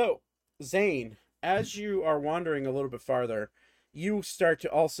 So, Zane, as you are wandering a little bit farther, you start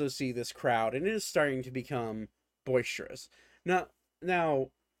to also see this crowd, and it is starting to become boisterous. Now,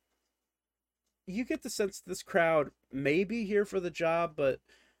 you get the sense this crowd may be here for the job, but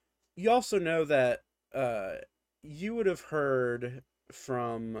you also know that you would have heard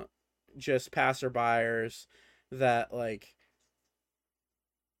from just passerbyers that, like,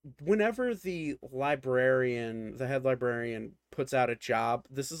 whenever the head librarian puts out a job,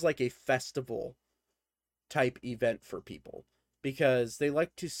 this is like a festival type event for people, because they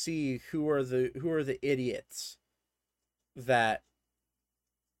like to see who are the idiots that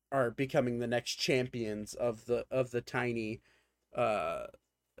are becoming the next champions of the tiny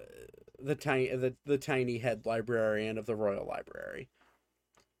the tiny head librarian of the Royal Library.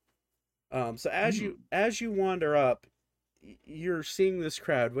 So as you wander up, you're seeing this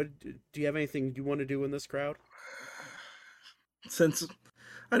crowd. What do you have anything you want to do in this crowd? Since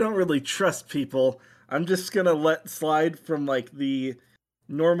I don't really trust people, I'm just gonna let slide from like the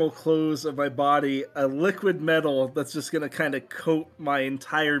normal clothes of my body a liquid metal that's just gonna kind of coat my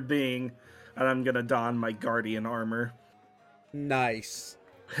entire being, and I'm gonna don my guardian armor. Nice.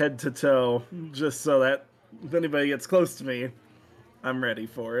 Head to toe, just so that if anybody gets close to me, I'm ready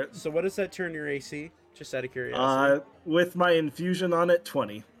for it. So what does that turn your AC? Just out of curiosity. With my infusion on it,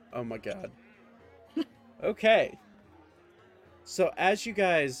 20. Oh my god. Okay. So as you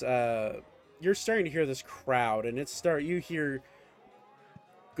guys, you're starting to hear this crowd, and you hear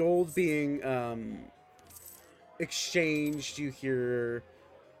gold being exchanged. You hear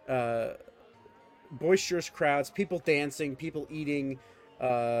boisterous crowds, people dancing, people eating,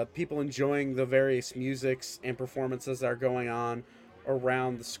 people enjoying the various musics and performances that are going on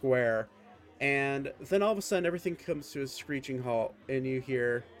around the square. And then all of a sudden, everything comes to a screeching halt, and you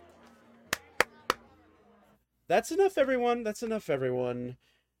hear, "That's enough, everyone. That's enough, everyone.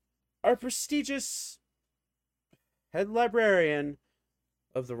 Our prestigious head librarian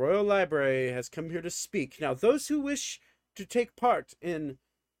of the Royal Library has come here to speak. Now, those who wish to take part in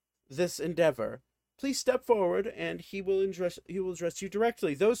this endeavor, please step forward, and he will address you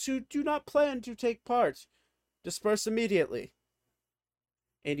directly. Those who do not plan to take part, disperse immediately."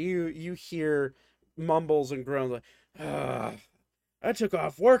 And you hear mumbles and groans like, I took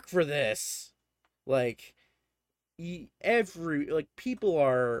off work for this. Like, people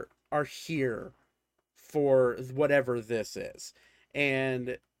are here for whatever this is.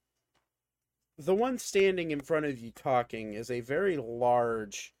 And the one standing in front of you talking is a very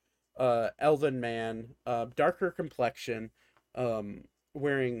large elven man, darker complexion,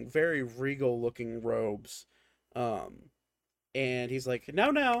 wearing very regal looking robes. And he's like,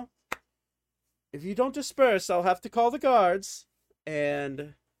 now, if you don't disperse, I'll have to call the guards.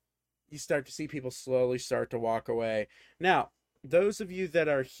 And you start to see people slowly start to walk away. Now, those of you that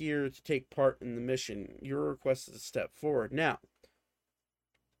are here to take part in the mission, you're requested to step forward. Now,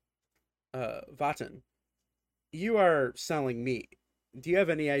 Vaten, you are selling meat. Do you have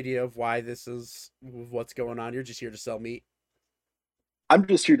any idea of why this is what's going on? You're just here to sell meat. I'm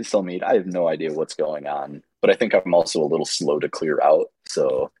just here to sell meat. I have no idea what's going on, but I think I'm also a little slow to clear out.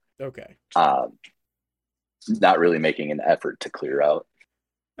 So, Okay. not really making an effort to clear out.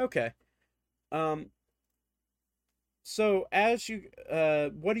 Okay. Um. So as you,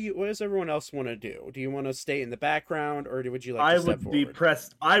 what does everyone else want to do? Do you want to stay in the background, or would you like to step forward?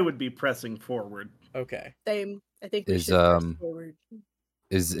 I would be pressing forward. Okay. Same. I think we Is should press forward.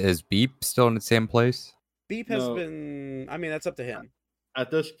 is Beep still in the same place? Beep has No. been. I mean, that's up to him. At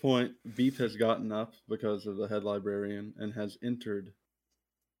this point, Beep has gotten up because of the head librarian and has entered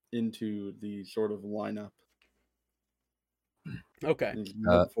into the sort of lineup. Okay. He's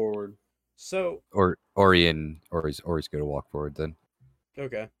moved forward. So Ori's going to walk forward then.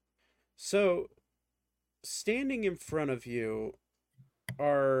 okay. So standing in front of you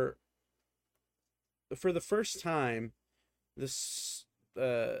are, for the first time, this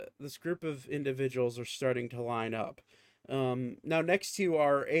group of individuals are starting to line up. Now next to you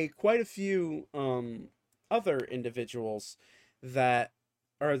are quite a few other individuals that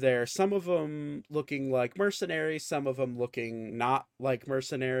are there. Some of them looking like mercenaries, some of them looking not like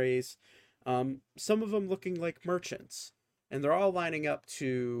mercenaries, some of them looking like merchants, and they're all lining up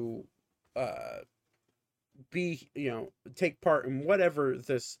to take part in whatever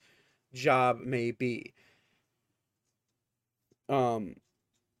this job may be.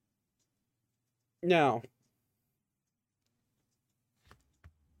 Now,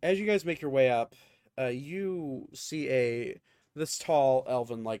 as you guys make your way up, you see this tall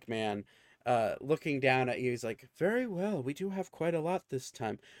elven-like man looking down at you. He's like, "Very well, we do have quite a lot this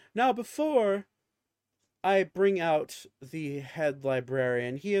time. Now, before I bring out the head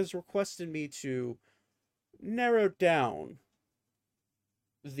librarian, he has requested me to narrow down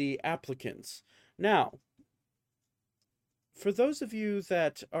the applicants. Now, for those of you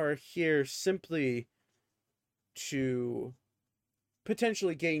that are here simply to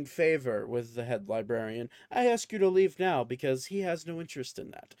potentially gain favor with the head librarian, I ask you to leave now because he has no interest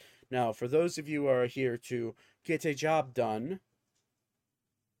in that. Now, for those of you who are here to get a job done,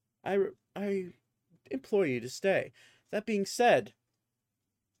 I implore you to stay. That being said,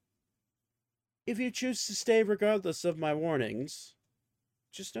 if you choose to stay regardless of my warnings,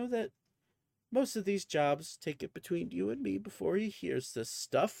 just know that most of these jobs take it between you and me before he hears this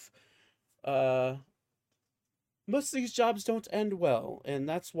stuff. Most of these jobs don't end well, and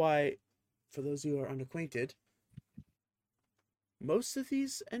that's why, for those who are unacquainted, most of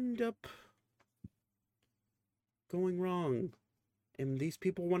these end up going wrong. And these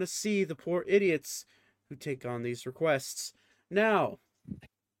people want to see the poor idiots who take on these requests. Now,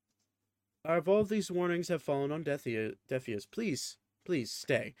 if all of these warnings have fallen on deaf ears, please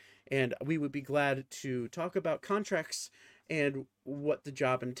stay. And we would be glad to talk about contracts and what the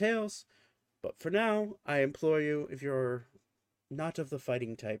job entails. But for now, I implore you, if you're not of the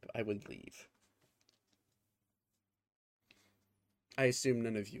fighting type, I would leave. I assume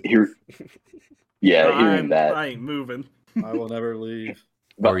none of you leave. Hearing that. I ain't moving. I will never leave.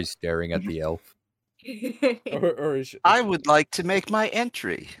 Or he's staring at the elf. I would like to make my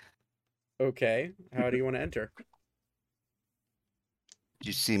entry. Okay. How do you want to enter? Do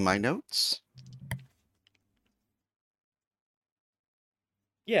you see my notes?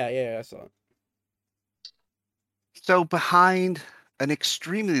 Yeah, I saw it. So behind an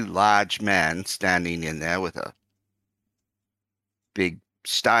extremely large man standing in there with a big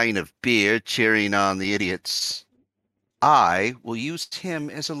stein of beer cheering on the idiots, I will use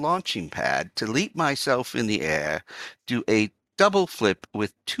him as a launching pad to leap myself in the air, do a double flip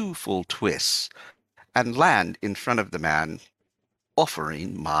with 2 full twists, and land in front of the man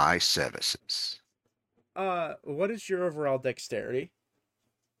offering my services. What is your overall dexterity?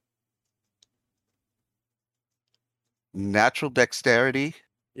 Natural dexterity?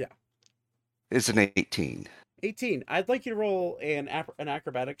 Yeah. Is an 18. 18. I'd like you to roll an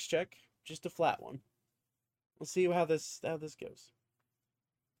acrobatics check, just a flat one. We'll see how this goes.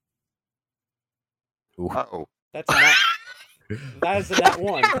 Uh-oh. That is a nat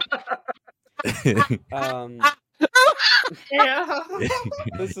 1. Yeah.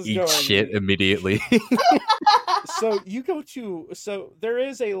 This is Eat going shit immediately. So there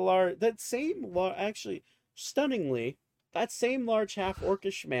is a large, actually, stunningly, that same large half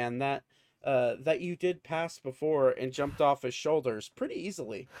orcish man that you did pass before and jumped off his shoulders pretty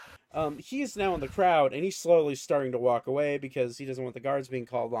easily. He is now in the crowd and he's slowly starting to walk away because he doesn't want the guards being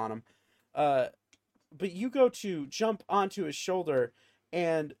called on him. But you go to jump onto his shoulder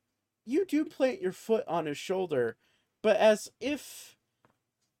and you do plant your foot on his shoulder, but as if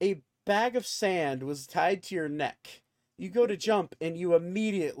a bag of sand was tied to your neck. You go to jump, and you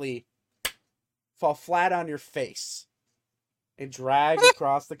immediately fall flat on your face and drag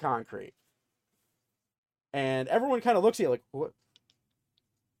across the concrete. And everyone kind of looks at you like, what's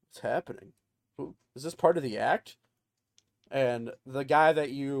happening? Is this part of the act? And the guy that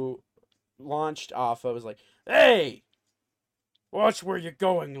you launched off of is like, hey, watch where you're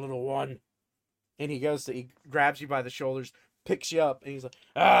going, little one. And he grabs you by the shoulders, picks you up, and he's like,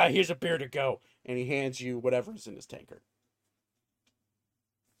 here's a beer to go. And he hands you whatever's in his tankard.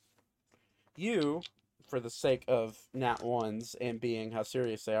 You, for the sake of nat ones and being how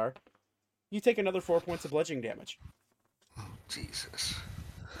serious they are, you take another 4 points of bludgeoning damage. Jesus.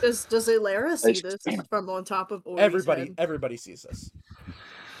 Does Ilara see this from on top of Ori's head? Everybody sees this.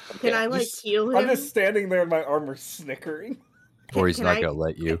 Can I heal him? I'm just standing there in my armor snickering. Ori's not gonna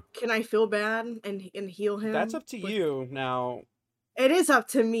let you. Can I feel bad and heal him? That's up to you now. It is up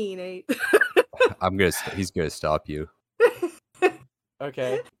to me, Nate. He's gonna stop you.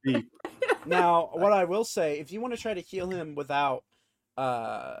 Okay. Now, what I will say, if you want to try to heal him without,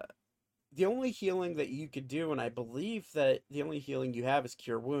 the only healing that you could do, and I believe that the only healing you have is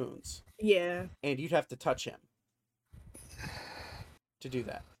Cure Wounds. Yeah. And you'd have to touch him to do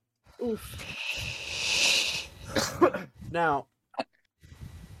that. Oof. Now,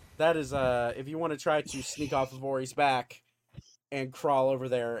 that is, if you want to try to sneak off of Ori's back and crawl over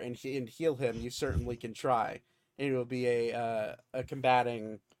there and heal him, you certainly can try. It will be a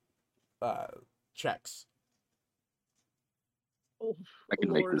combating checks. I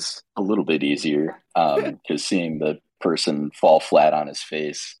can make this a little bit easier, because seeing the person fall flat on his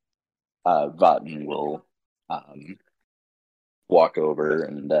face, Vatten will walk over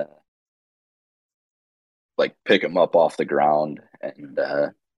and pick him up off the ground and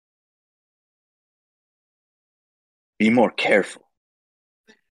be more careful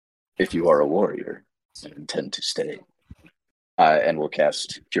if you are a warrior and intend to stay. And we'll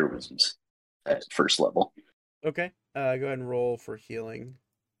cast Cure Wounds at first level. Okay. Go ahead and roll for healing.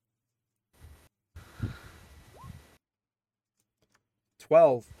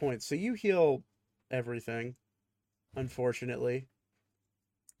 12 points. So you heal everything, unfortunately.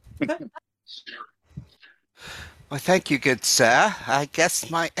 Well, thank you, good sir. I guess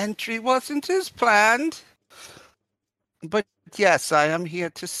my entry wasn't as planned. But yes, I am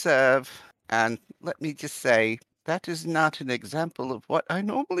here to serve. And let me just say, that is not an example of what I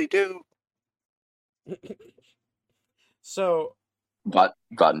normally do. So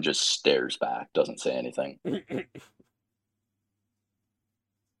Vatten just stares back, doesn't say anything.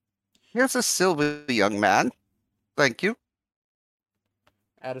 Here's a silver, young man. Thank you.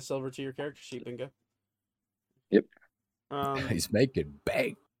 Add a silver to your character sheet, bingo. Yep. He's making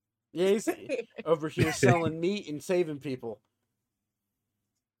bank. Yeah, he's over here selling meat and saving people.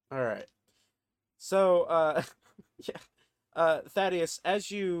 All right. So, Thaddeus, as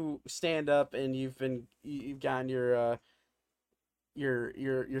you stand up and you've gotten your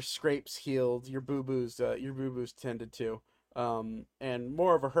scrapes healed, your boo-boos tended to, and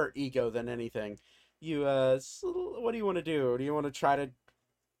more of a hurt ego than anything. You what do you want to do? Do you want to try to?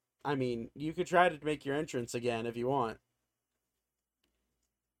 I mean, you could try to make your entrance again if you want.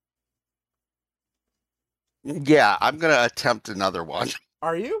 Yeah, I'm gonna attempt another one.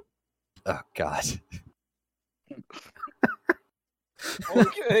 Are you? Oh God.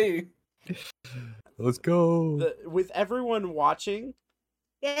 Okay. Let's go. With everyone watching,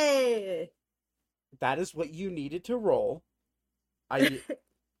 Yay! that is what you needed to roll.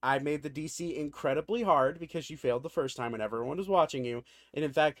 I made the DC incredibly hard because you failed the first time and everyone was watching you. And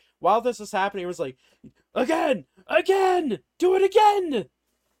in fact, while this was happening, it was like, again, do it again.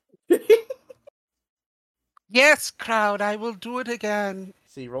 Yes, crowd, I will do it again.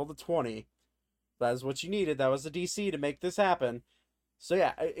 So you rolled a 20. That is what you needed. That was the DC to make this happen. So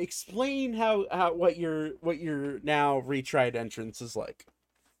yeah, explain how what your now retried entrance is like.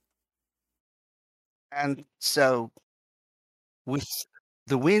 And so, with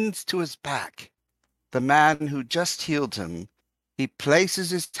the winds to his back, the man who just healed him, he places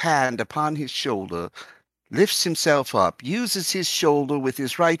his hand upon his shoulder, lifts himself up, uses his shoulder with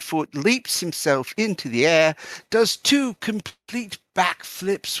his right foot, leaps himself into the air, does 2 complete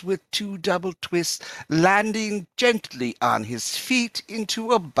backflips with 2 double twists, landing gently on his feet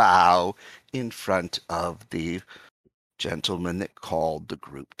into a bow in front of the gentleman that called the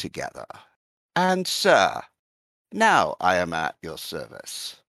group together. And, sir, now I am at your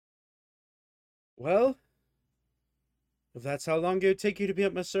service. Well, if that's how long it would take you to be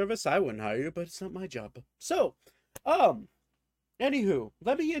at my service, I wouldn't hire you, but it's not my job. So, anywho,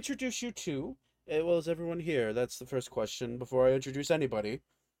 let me introduce you to, well, is everyone here? That's the first question before I introduce anybody.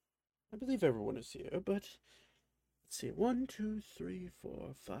 I believe everyone is here, but let's see. 1, 2, 3,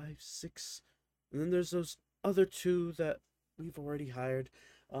 4, 5, 6. And then there's those other 2 that we've already hired.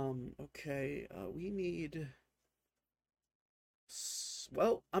 Okay, we need.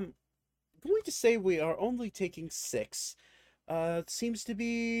 Well, I'm going to say we are only taking 6. It seems to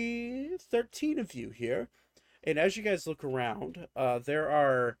be 13 of you here. And as you guys look around, there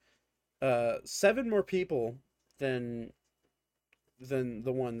are 7 more people than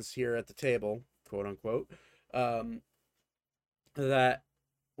the ones here at the table, quote unquote. That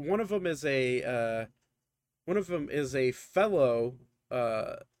one of them is a fellow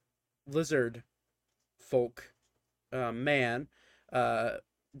lizard folk man,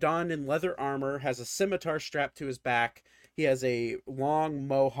 donned in leather armor, has a scimitar strapped to his back. He has a long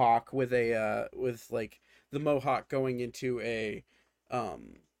mohawk with like the mohawk going into a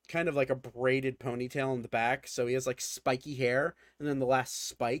kind of like a braided ponytail in the back. So he has like spiky hair, and then the last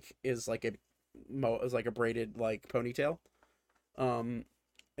spike is like a braided like ponytail. Um,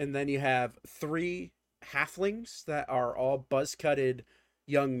 and then you have 3 halflings that are all buzz-cutted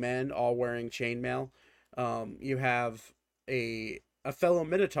young men, all wearing chainmail. You have a fellow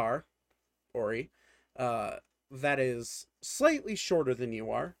Minotaur, Ori, that is slightly shorter than you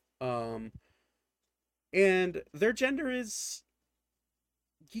are. And their gender is,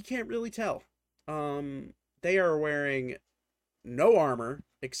 you can't really tell. They are wearing no armor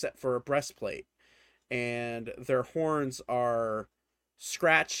except for a breastplate, and their horns are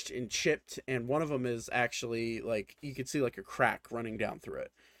scratched and chipped, and one of them is actually like you can see like a crack running down through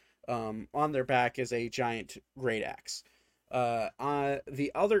it. On their back is a giant great axe.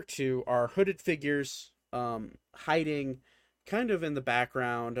 The other 2 are hooded figures, hiding kind of in the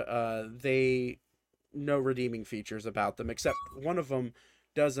background. They no redeeming features about them, except one of them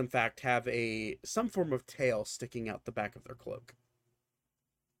does in fact have some form of tail sticking out the back of their cloak.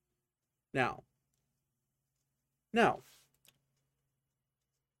 Now,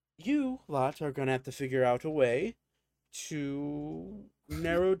 you lot are gonna have to figure out a way to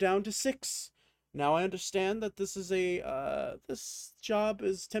narrow down to 6. Now I understand that this is this job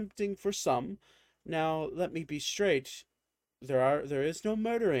is tempting for some. Now let me be straight. There is no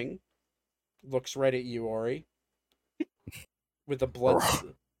murdering. Looks right at you, Ori, with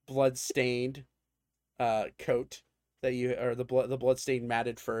a blood stained coat that you, or the blood stained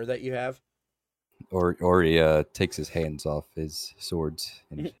matted fur that you have. Or he takes his hands off his swords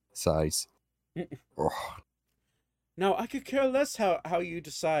and sighs. Now I could care less how you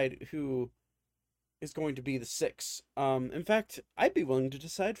decide who is going to be the 6. In fact, I'd be willing to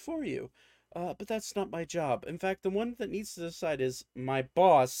decide for you. But that's not my job. In fact, the one that needs to decide is my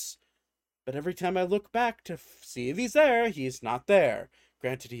boss. But every time I look back to see if he's there, he's not there.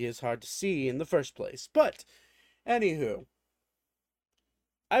 Granted, he is hard to see in the first place. But, anywho,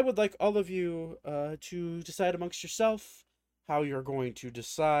 I would like all of you to decide amongst yourself how you're going to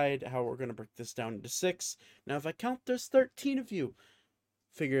decide how we're going to break this down into 6. Now, if I count, there's 13 of you.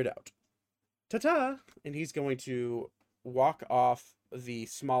 Figure it out. Ta-ta! And he's going to walk off the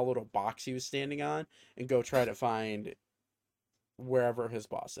small little box he was standing on and go try to find wherever his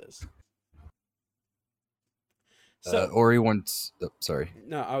boss is. So Ori wants. Oh, sorry.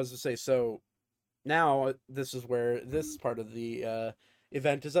 No, I was to say, so now this is where this part of the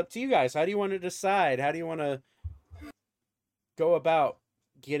event is up to you guys. How do you want to decide? How do you want to go about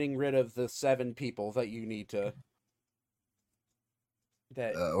getting rid of the 7 people that you need to?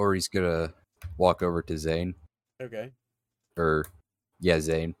 Ori's gonna walk over to Zane. Okay.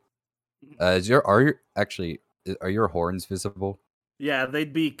 Zane. Are your horns visible? Yeah,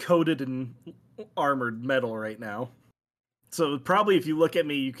 they'd be coated in armored metal right now. So probably if you look at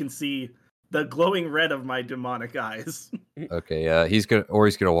me, you can see the glowing red of my demonic eyes. Okay,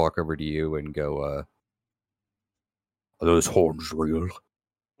 Ori's gonna walk over to you and go, Are those horns real?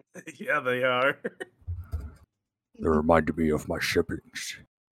 Yeah, they are. They reminded me of my siblings.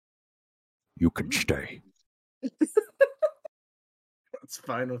 You can stay. That's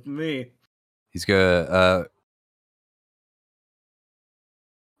fine with me. he's gonna,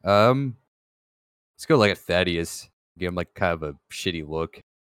 let's go like at Thaddeus. Give him like kind of a shitty look.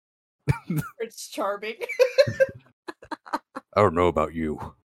 It's charming. I don't know about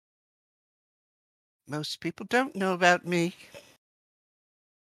you. Most people don't know about me.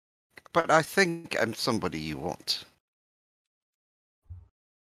 But I think I'm somebody you want.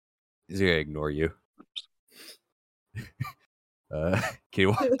 He's gonna ignore you. Can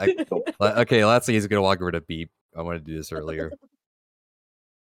you, okay, lastly, he's gonna walk over to Beep. I wanted to do this earlier.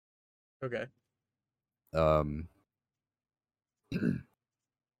 Okay.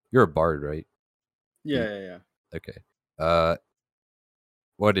 You're a bard, right? Yeah. Okay.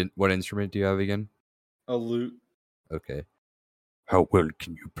 What instrument do you have again? A lute. Okay. How well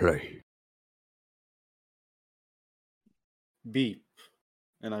can you play? Beep.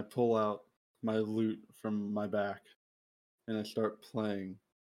 And I pull out my lute from my back, and I start playing.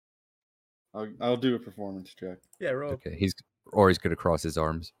 I'll do a performance check. Yeah, roll Okay. He's gonna cross his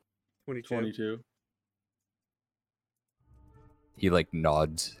arms. 22. 22. He like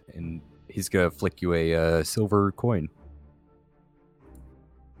nods, and he's gonna flick you a silver coin.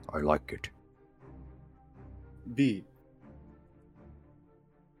 I like it. Beep.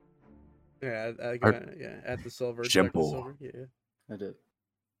 Yeah, add the silver. Simple. Deduct the silver. Yeah. I did.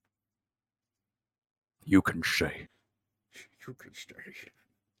 You can say. You can stay.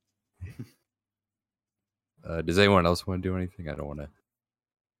 Does anyone else want to do anything? I don't want to.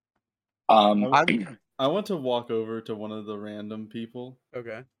 I want to walk over to one of the random people,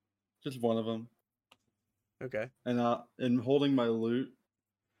 Okay. just one of them, Okay. and in holding my lute,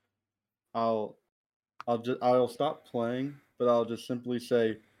 I'll stop playing, but I'll just simply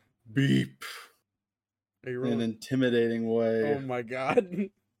say, "Beep," Are you in an rolling? intimidating way. Oh my god.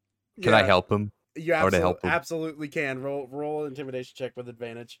 Can I help him? You I wanna help him. absolutely can. Roll an intimidation check with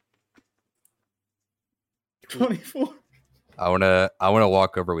advantage. 24. I wanna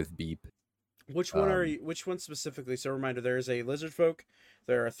walk over with Beep. Which one are you? Which one specifically? So, reminder: there is a lizard folk,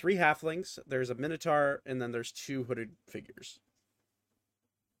 there are 3 halflings, there's a minotaur, and then there's 2 hooded figures.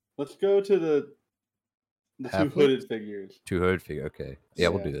 Let's go to the 2 Halfling? hooded figures. 2 hooded figure. Okay. Yeah,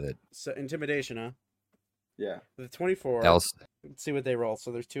 we'll Yeah. do that. So, intimidation, huh? Yeah. The 24. Else, Let's see what they roll.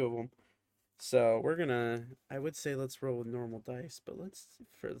 So, there's 2 of them. So we're gonna. I would say let's roll with normal dice, but let's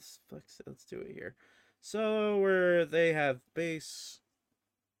do it here. So they have base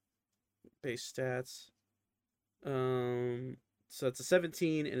stats. So it's a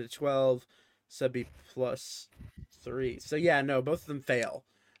 17 and a 12. So it'd be plus 3. So yeah, no, both of them fail.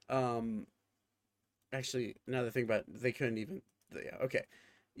 Actually, now that I think about it, they couldn't even. Yeah, okay.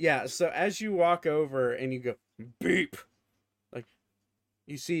 Yeah. So as you walk over and you go beep, like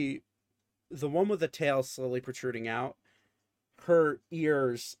you see the one with the tail slowly protruding out, her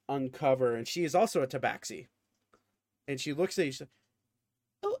ears uncover, and she is also a tabaxi. And she looks at you. She's like,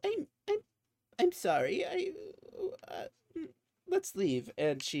 "Oh, I'm sorry. Let's leave."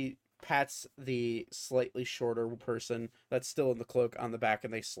 And she pats the slightly shorter person that's still in the cloak on the back,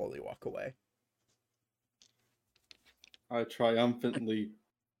 and they slowly walk away. I triumphantly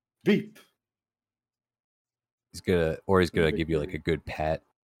beep. he's gonna give you like a good pat,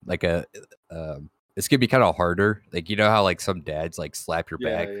 like a. It's gonna be kind of harder. Like you know how like some dads like slap your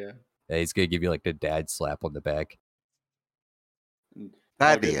back. Yeah. Yeah, he's gonna give you like the dad slap on the back.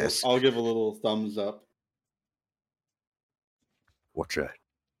 Thaddeus, I'll give a little thumbs up. What's that?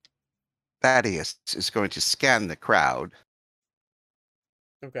 Thaddeus is going to scan the crowd.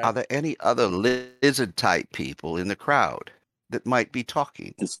 Okay. Are there any other lizard type people in the crowd that might be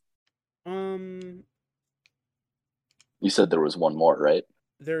talking? You said there was one more, right?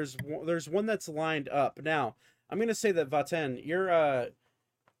 There's one that's lined up. Now, I'm gonna say that Vaten,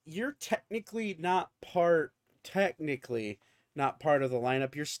 you're technically not part of the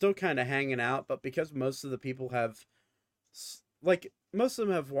lineup. You're still kind of hanging out, but because most of the people have, like, most of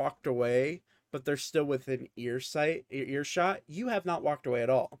them have walked away, but they're still within earshot. You have not walked away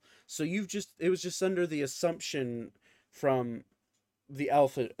at all. So it was just under the assumption from the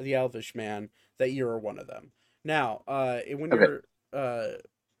elvish man that you're one of them. Now,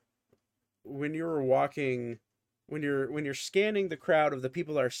 when you're walking, when you're scanning the crowd of the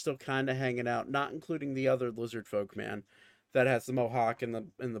people that are still kind of hanging out, not including the other lizard folk man that has the mohawk and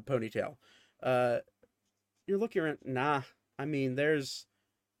the ponytail, you're looking around. Nah, I mean, there's,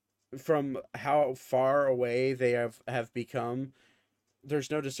 from how far away they have become,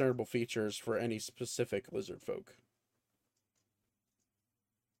 there's no discernible features for any specific lizard folk.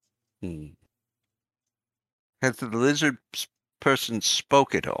 Has the lizard person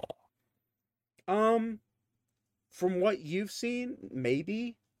spoke at all? From what you've seen,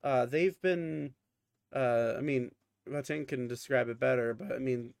 maybe. They've been, I mean, Vatin can describe it better, but I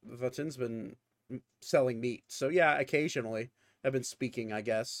mean, Vatin's been selling meat. So yeah, occasionally I've been speaking, I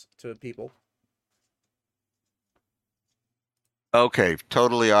guess, to people. Okay,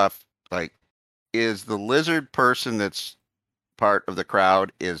 totally off. Like, is the lizard person that's part of the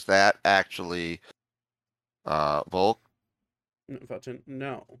crowd, is that actually Volk? Vatin,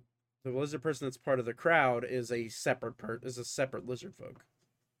 no. The lizard person that's part of the crowd is a separate separate lizard folk.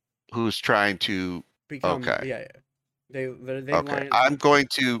 Who's trying to Become, okay. Yeah. They okay. I'm going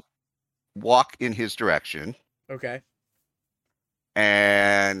to walk in his direction. Okay.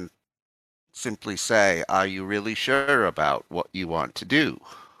 And simply say, "Are you really sure about what you want to do?"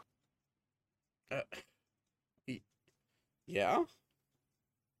 Uh, yeah.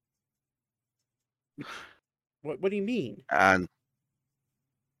 What do you mean? And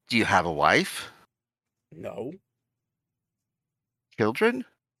do you have a wife? No. Children?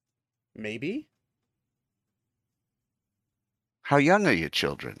 Maybe. How young are your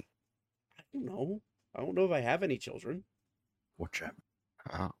children? I don't know. I don't know if I have any children. Watch out.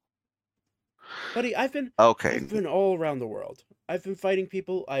 Oh, Buddy, okay. I've been all around the world. I've been fighting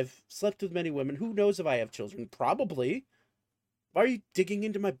people. I've slept with many women. Who knows if I have children? Probably. Why are you digging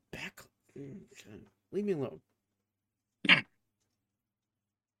into my back? Leave me alone.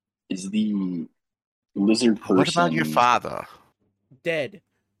 Is the lizard person? What about your father? Dead.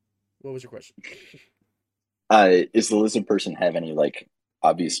 What was your question? Is the lizard person have any like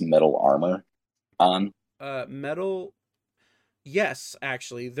obvious metal armor on? Metal. Yes,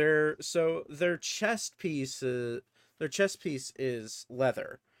 actually, their chest piece is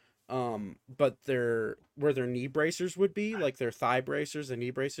leather, but where their knee bracers would be, like their thigh bracers and knee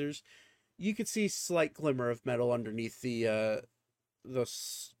bracers, you could see slight glimmer of metal underneath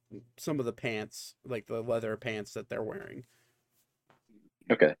some of the pants, like the leather pants that they're wearing,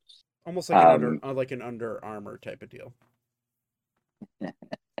 Okay. almost like an Under Armour type of deal.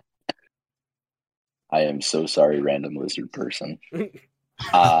 I am so sorry, random lizard person.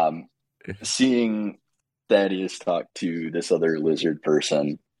 Seeing Thaddeus talk to this other lizard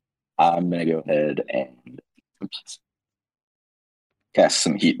person, I'm gonna go ahead and cast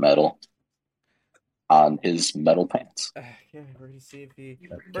some heat metal on his metal pants. Yeah, we're gonna see if he.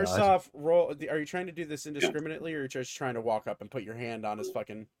 Oh, First God. off, roll. Are you trying to do this indiscriminately, or are you just trying to walk up and put your hand on his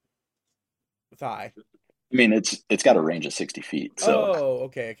fucking thigh? I mean, it's got a range of 60 feet, so Oh,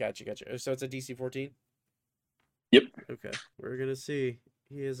 okay, I got you. So it's a DC 14. Yep. Okay, we're gonna see.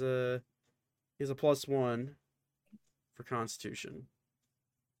 He has a +1 for Constitution.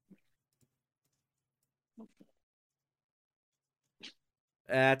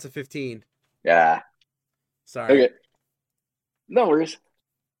 That's a 15. Yeah. Sorry. Okay. No worries.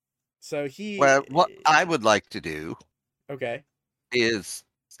 So he. Well, what I would like to do Okay. is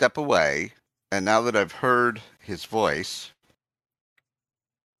step away, and now that I've heard his voice,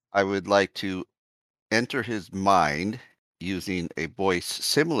 I would like to enter his mind using a voice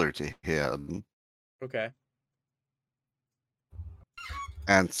similar to him Okay.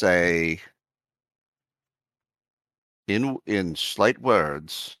 and say, in slight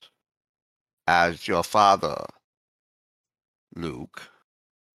words, "As your father, Luke,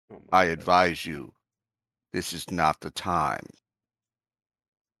 Oh I God. advise you, this is not the time.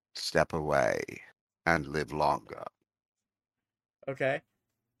 Step away and live longer." Okay.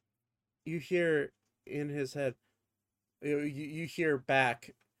 You hear in his head. You hear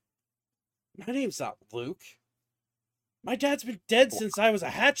back. My name's not Luke. My dad's been dead since I was a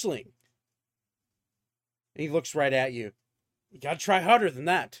hatchling. And he looks right at you. You gotta try harder than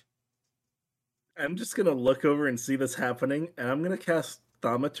that. I'm just gonna look over and see this happening, and I'm gonna cast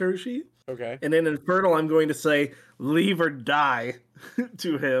Thaumaturgy. Okay. And in Infernal, I'm going to say, "Leave or die,"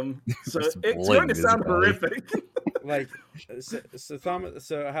 to him. So Just it's bling going to his sound body. horrific. Like, so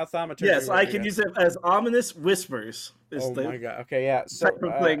how thaumaturgy? Yes, I works can again? use it as ominous whispers. Is Oh the my god. Okay, yeah. So type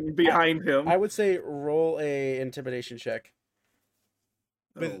of thing behind him. I would say roll a intimidation check.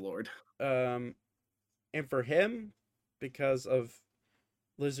 Oh with- lord. And for him, because of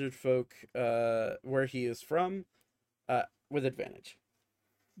lizard folk, where he is from, with advantage.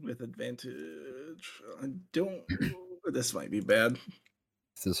 With advantage. I don't. This might be bad. If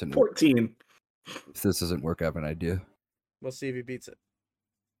this doesn't, 14. if this doesn't work, I have an idea. We'll see if he beats it.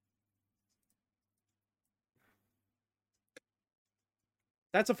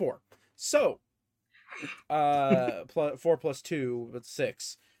 That's a 4. So, 4 plus 2, but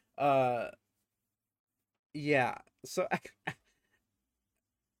 6. Yeah. So,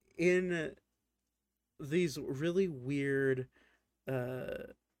 in these really weird,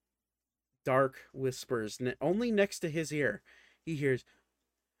 dark whispers, only next to his ear, he hears,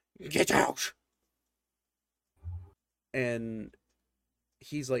 "Get out!" And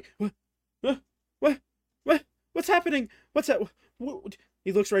he's like, "What? What's happening? What's that? What?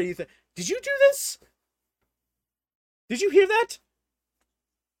 He looks right at you. Did you do this? Did you hear that?"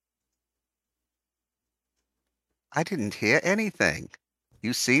 I didn't hear anything.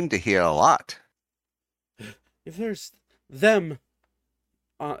 You seem to hear a lot. If there's them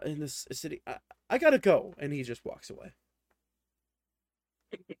in this city, I gotta go. And he just walks away.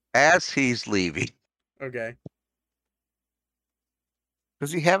 As he's leaving, Okay.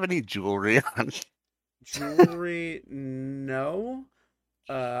 does he have any jewelry on? Jewelry, no.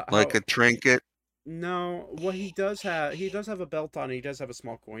 Like a trinket? No, what he does have a belt on. And he does have a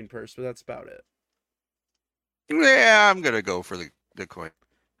small coin purse, but that's about it. Yeah, I'm gonna go for the coin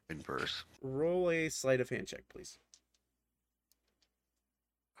purse. Roll a sleight of hand check, please.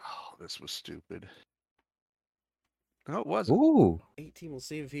 Oh, this was stupid. No, it wasn't. Ooh. 18. We'll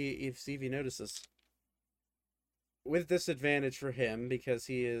see if he notices. With disadvantage for him because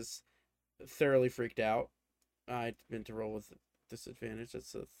he is thoroughly freaked out. I meant to roll with disadvantage.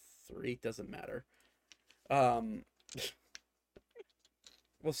 That's a 3. Doesn't matter. We'll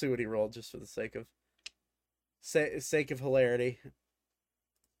see what he rolled just for the sake of hilarity.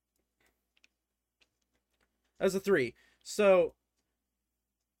 That's a 3. So,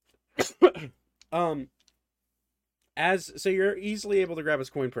 so you're easily able to grab his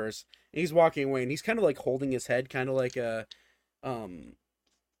coin purse. And he's walking away, and he's kind of like holding his head, kind of like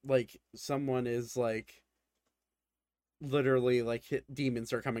like someone is like literally like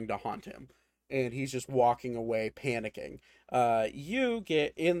demons are coming to haunt him, and he's just walking away, panicking. You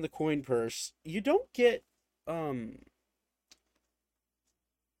get in the coin purse. You don't get a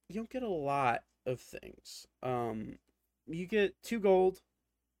lot of things. You get 2 gold,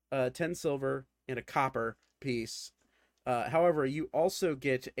 10 silver, and a copper piece. However, you also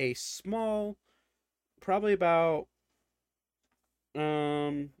get a small, probably about,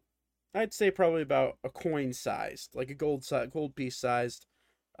 I'd say probably about a coin sized, like a gold piece sized,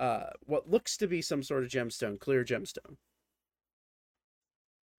 what looks to be some sort of gemstone, clear gemstone.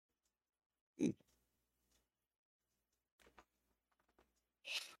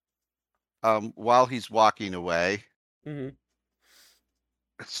 While he's walking away,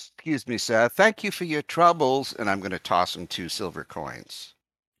 excuse me, sir. Thank you for your troubles, and I'm going to toss him 2 silver coins.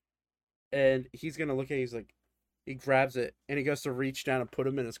 And he's gonna look at it, he's like, he grabs it and he goes to reach down and put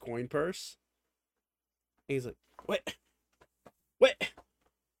him in his coin purse. And he's like, wait,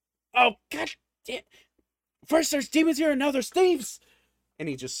 oh god damn! First there's demons here, and now there's thieves. And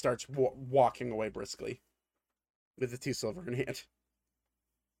he just starts walking away briskly with the 2 silver in hand.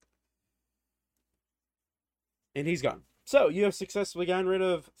 And he's gone. So you have successfully gotten rid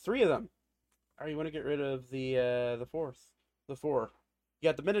of 3 of them. Or you want to get rid of the 4th? The 4. You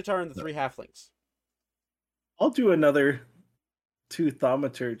got the Minotaur and the 3 halflings. I'll do another 2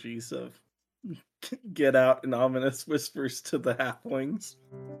 thaumaturgies of get out and ominous whispers to the halflings.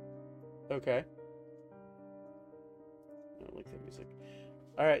 Okay. I don't like that music.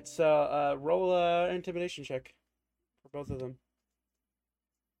 Alright, so roll an intimidation check for both of them.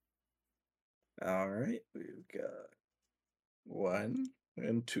 Alright, we've got 1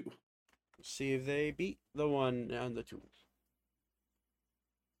 and 2. See if they beat the 1 and the 2.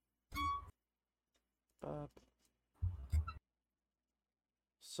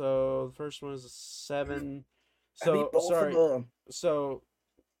 So the first one is a 7. So sorry. So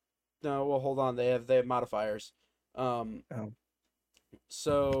no, well hold on. They have modifiers.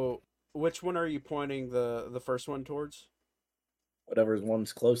 So which one are you pointing the first one towards? Whatever's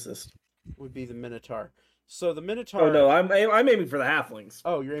one's closest would be the Minotaur. So the Minotaur. Oh no, I'm aiming for the halflings.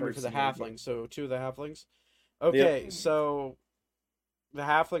 Oh, you're aiming for the halflings. So 2 of the halflings. Okay, yep. So the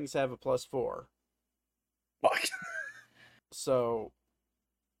halflings have a +4. Fuck. So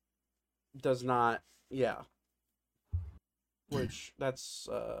does not, yeah. Which that's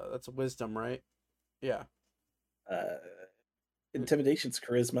a wisdom, right? Yeah. Intimidation's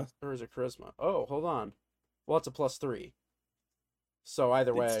charisma. Or is it charisma? Oh, hold on. Well, it's a +3. So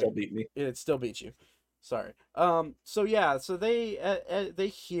either way, it still beat me. It still beats you. Sorry. So yeah. So they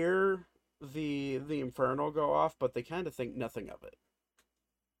hear the infernal go off, but they kind of think nothing of it.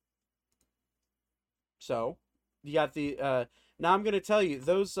 So you got the now I'm gonna tell you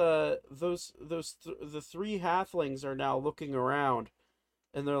the 3 halflings are now looking around,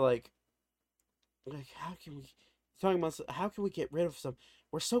 and they're like how can we get rid of some?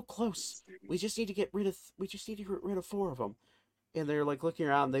 We're so close. We just need to get rid of 4 of them. And they're like looking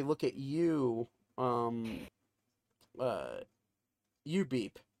around. They look at you, you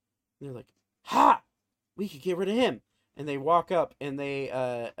Beep. And they're like, ha! We could get rid of him. And they walk up and they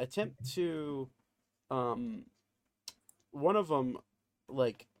attempt to, one of them,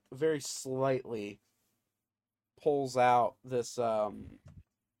 like very slightly pulls out this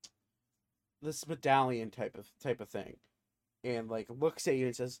this medallion type of thing, and like looks at you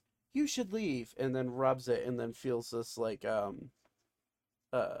and says, "You should leave," and then rubs it, and then feels this like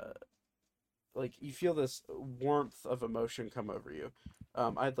you feel this warmth of emotion come over you.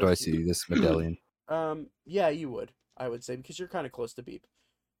 Do I see this medallion? Yeah, you would. I would say, because you're kind of close to Beep.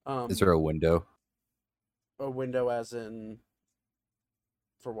 Is there a window? A window, as in,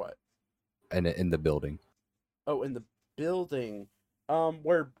 for what? And in the building. Oh, in the building.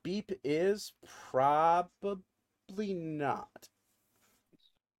 Where Beep is, probably not.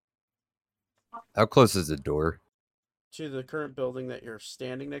 How close is the door? To the current building that you're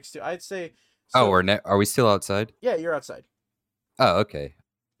standing next to, I'd say. Oh, So, are we still outside? yeah, you're outside. Oh, okay.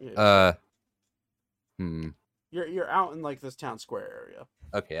 Yeah, Hmm. you're out in like this town square area.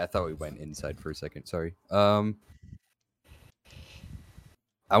 Okay, I thought we went inside for a second. Sorry. I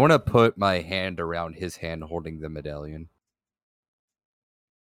want to put my hand around his hand holding the medallion.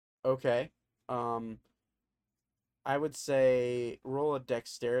 Okay. I would say roll a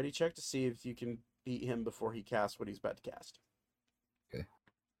dexterity check to see if you can beat him before he casts what he's about to cast. Okay.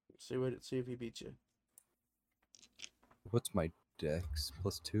 See if he beats you. What's my dex?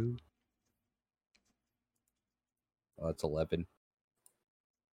 +2? Oh, it's 11.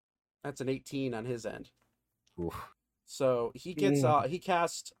 That's an 18 on his end. Oof. So he gets he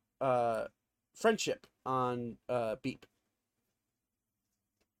casts friendship on Beep.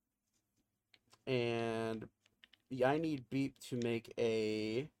 And I need Beep to make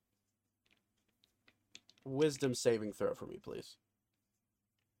a wisdom saving throw for me, please.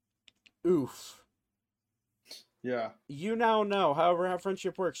 Oof. Yeah. You now know, however, how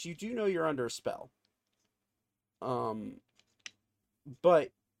friendship works. You do know you're under a spell.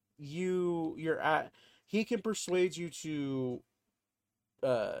 But he can persuade you to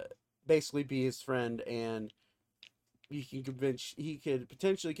basically be his friend, and he could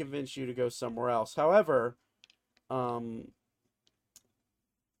potentially convince you to go somewhere else. However,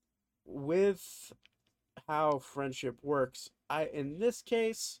 with how friendship works, in this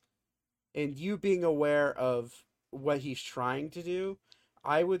case, and you being aware of what he's trying to do,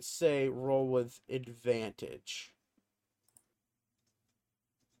 I would say roll with advantage.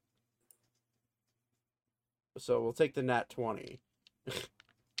 So we'll take the nat 20.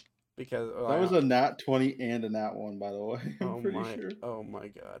 Because That was a nat 20 and a nat 1, by the way. I'm pretty sure. Oh my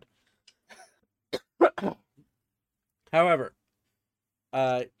god. However,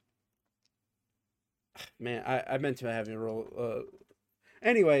 man, I meant to have you roll.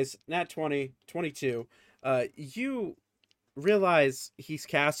 Anyways, nat 20, 22. You realize he's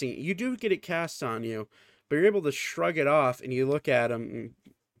casting. You do get it cast on you, but you're able to shrug it off, and you look at him.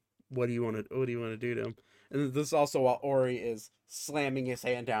 What do you want to do to him? And this is also while Ori is slamming his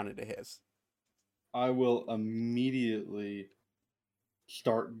hand down into his. I will immediately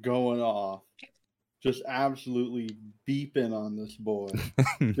start going off, just absolutely beeping on this boy.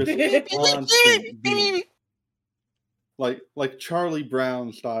 Just constant beep. Like Charlie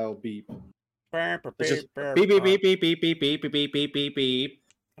Brown style beep. It's just beep, beep, beep, beep, beep, beep, beep, beep, beep, beep, beep, beep.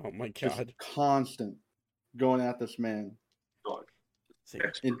 Oh my god. Just constant going at this man.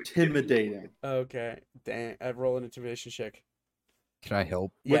 Intimidating. Okay. Dang. I roll an intimidation check. Can I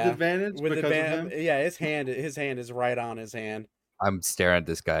help? With advantage? With because advantage. of him? Yeah, his hand is right on his hand. I'm staring at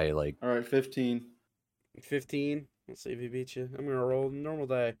this guy like. All right, 15. 15. Let's see if he beats you. I'm gonna roll normal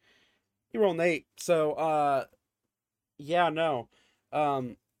die. You roll an 8. So yeah, no.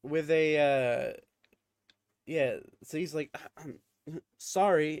 With a yeah, so he's like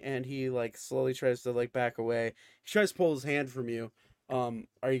sorry, and he like slowly tries to like back away. He tries to pull his hand from you.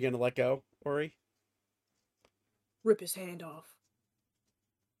 Are you gonna let go, Ori? Rip his hand off.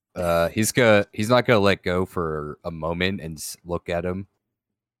 He's not gonna let go for a moment and look at him.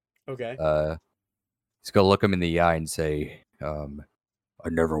 Okay. He's gonna look him in the eye and say, "I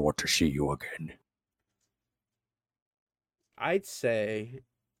never want to see you again." I'd say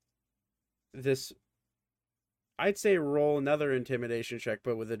roll another intimidation check,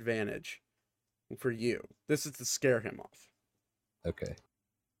 but with advantage for you. This is to scare him off. Okay.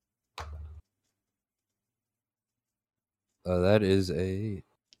 That is a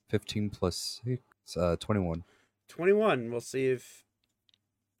 15 plus 6, 21. 21. We'll see if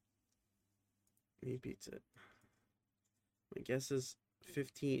he beats it. My guess is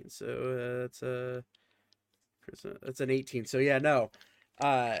 15. So that's an 18. So yeah, no.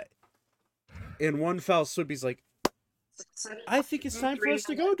 In one fell swoop, he's like, I think it's time for us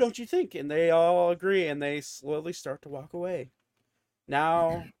to go, don't you think? And they all agree, and they slowly start to walk away.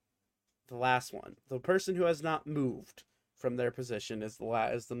 Now, the last one. The person who has not moved from their position is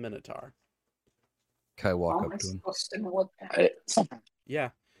the Minotaur. Can I walk up to him? Yeah.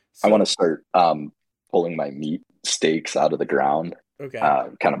 I want to start pulling my meat steaks out of the ground. Okay.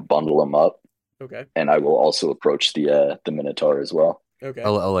 Kind of bundle them up. Okay. And I will also approach the Minotaur as well. Okay.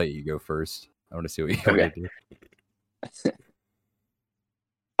 I'll let you go first. I want to see what you want to do.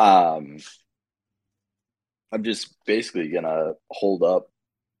 I'm just basically gonna hold up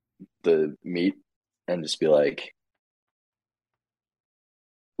the meat and just be like,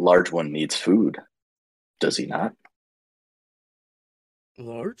 large one needs food, does he not? A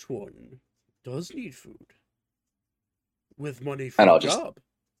large one does need food. With money for And a I'll just job.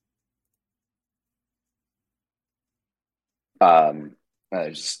 I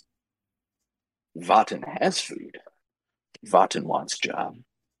just Vaten has food. Vaten wants job.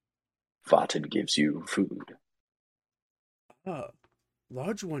 Vaten gives you food.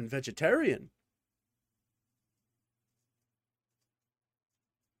 Large one vegetarian.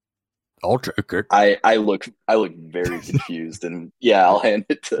 I'll take it. I look very confused, and yeah, I'll hand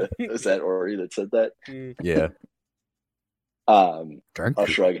it to. Is that Ori that said that? Yeah. Thank I'll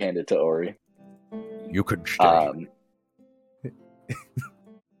you. shrug, hand it to Ori. You can stay.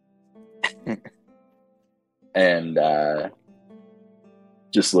 And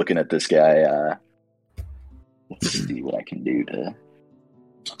just looking at this guy, let's see what I can do to.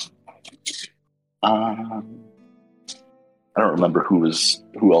 I don't remember who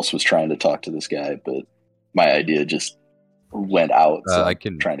else was trying to talk to this guy, but my idea just went out. So I I'm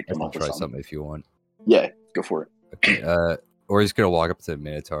can trying to come up with try something. if you want. Yeah, go for it. Okay. Ori's gonna walk up to the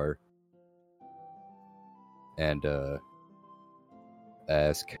Minotaur and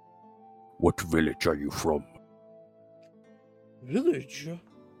ask, What village are you from? Village?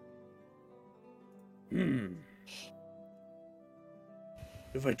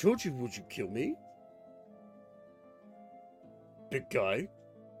 If I told you, would you kill me? Big guy?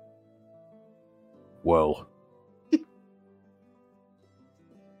 Well,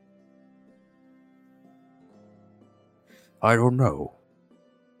 I don't know.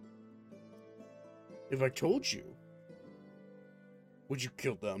 If I told you, would you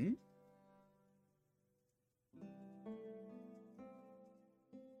kill them?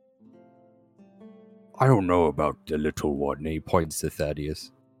 I don't know about the little one, and he points to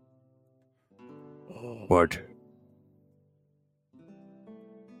Thaddeus. Oh, but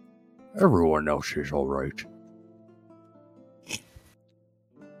everyone else is alright.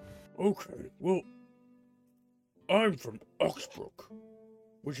 okay. Well, I'm from Oxbrook,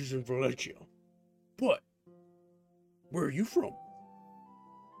 which is in Valencia. But where are you from?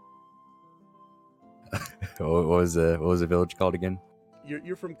 What was the village called again?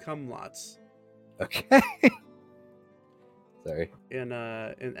 You're from Cumlots Okay. Sorry. in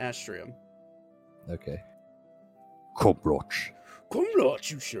Astrium. Okay. Cumlots.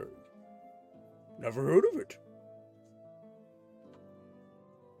 Cumlots, you say? Never heard of it.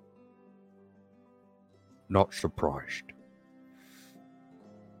 Not surprised.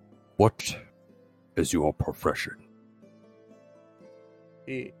 What is your profession?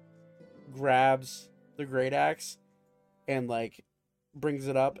 He grabs the great axe and like brings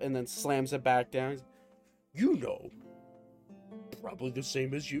it up and then slams it back down. You know, probably the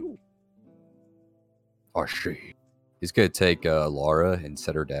same as you. I see. He's gonna take Laura and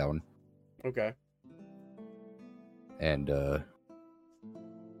set her down, Okay. and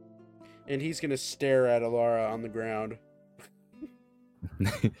And he's gonna stare at Alara on the ground.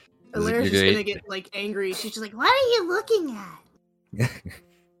 Alara's just gonna get like angry. She's just like, What are you looking at?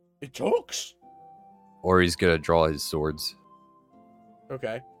 It talks. or he's gonna draw his swords.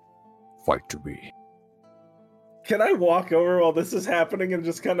 Okay. Fight to me. Can I walk over while this is happening and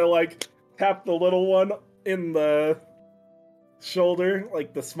just kind of like tap the little one in the shoulder,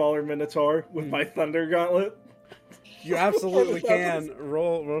 like the smaller Minotaur, with my Thunder Gauntlet? You absolutely can.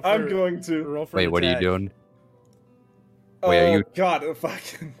 Roll for, I'm going to. roll for Wait, an what are you attack. doing? Wait, are you? God, if I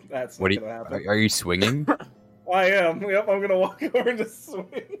can, that's What not are you? gonna happen. Are you swinging? I am. Yep, I'm gonna walk over and just swing.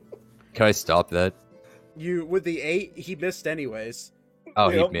 Can I stop that? You with the 8, he missed anyways. Oh,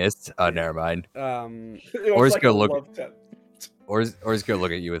 Yep. he missed. Oh, never mind. It Or was he's like gonna a look- love tap. Or he's gonna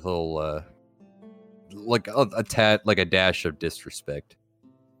look at you with a little, like a tad, like a dash of disrespect.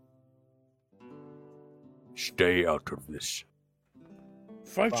 Stay out of this.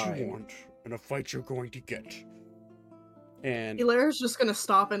 Fight Fine. you want, and a fight you're going to get. And Ilara's just gonna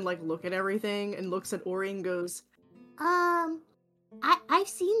stop and like look at everything and looks at Ori and goes, I've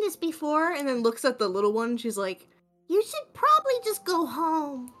seen this before. and then looks at the little one. She's like, You should probably just go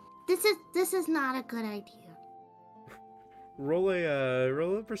home. This is not a good idea. roll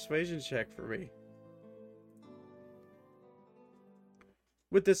a persuasion check for me.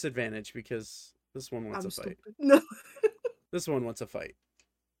 With disadvantage because this one wants I'm a fight. stupid. No. This one wants a fight.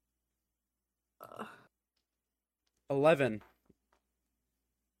 Uh, 11.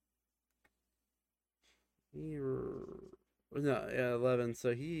 No, yeah, 11.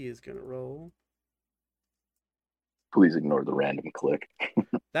 So he is gonna roll. Please ignore the random click.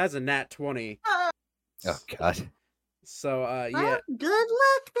 That's a nat 20. Oh God. So yeah, Well, good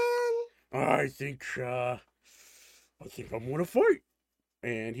luck then. I think I'm gonna fight.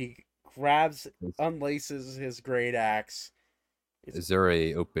 And he grabs, unlaces his great axe, Is there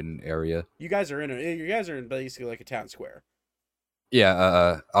a open area? You guys are in basically like a town square.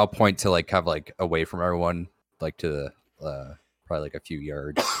 Yeah, I'll point to like kind of like away from everyone, like to the probably like a few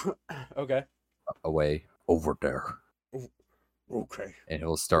yards Okay. away, Over there. Okay. and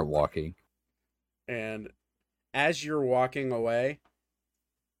he'll start walking. And as you're walking away,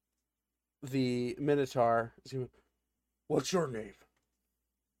 the Minotaur is going, "What's your name?"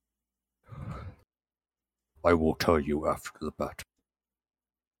 I will tell you after the battle.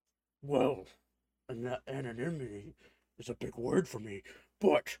 Well, anonymity is a big word for me,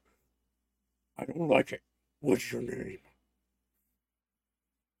 but I don't like it. What's your name?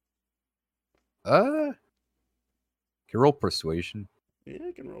 Can roll persuasion. Yeah,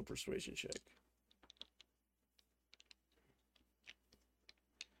 I can roll a persuasion check.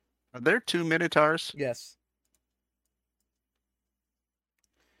 Are there 2 Minotaurs? Yes.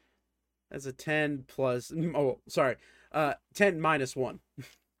 That's a 10 plus. Oh, sorry. 10 minus 1.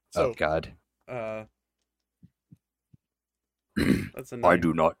 Oh God. That's a 9. I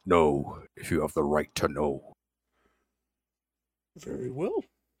do not know if you have the right to know. Very well.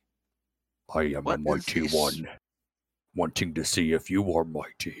 I am What a is mighty this? one, wanting to see if you are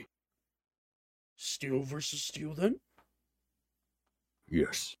mighty. Steel versus steel, then.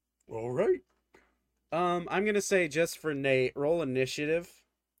 Yes. All right. I'm gonna say just for Nate, roll initiative.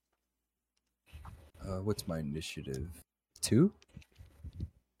 What's my initiative? 2?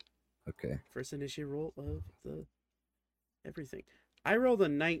 Okay. First initiative roll of the everything. I rolled a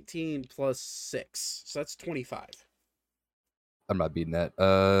 19 plus 6, so that's 25. I'm not beating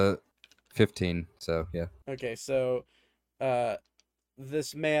that. 15. So yeah. Okay, so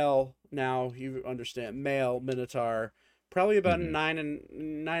this male, now you understand, male Minotaur, probably about Mhm.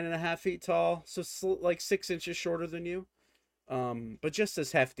 9.5 feet tall, so like 6 inches shorter than you, but just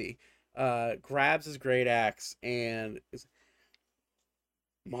as hefty. Grabs his great axe and is,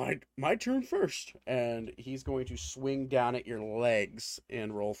 my turn first, and he's going to swing down at your legs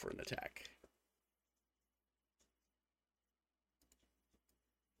and roll for an attack.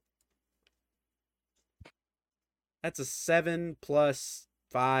 That's a 7 plus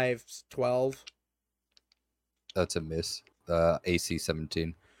 5, 12. That's a miss. AC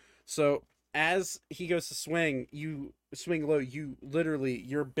 17. So as he goes to swing, you swing low. You literally,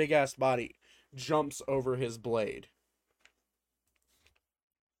 your big ass body jumps over his blade.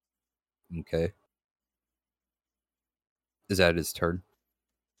 Okay. Is that his turn?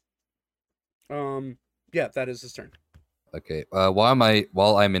 Yeah, that is his turn. Okay.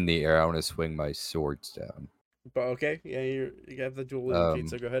 While I'm in the air, I want to swing my swords down. But okay, yeah, you have the dual feat,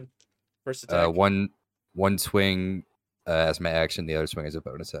 so go ahead. First attack. One swing as my action, the other swing as a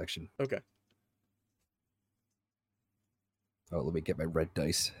bonus action. Okay. Oh, let me get my red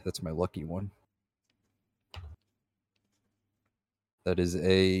dice. That's my lucky one. That is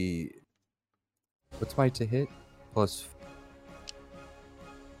a... What's my to hit? Plus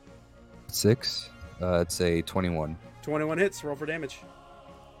 6? It's a 21. 21 hits. Roll for damage.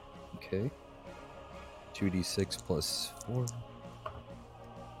 Okay. 2d6 plus 4.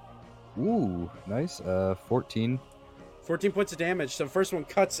 Ooh, nice. 14. 14 points of damage. So first one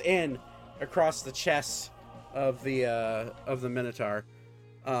cuts in across the chest of the Minotaur.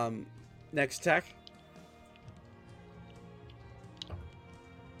 Next attack.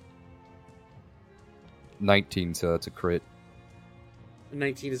 $19, so that's a crit.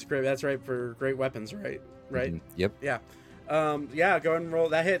 19 is great. That's right for great weapons, right? Right. Mhm, yep. Yeah. Yeah. Go ahead and roll.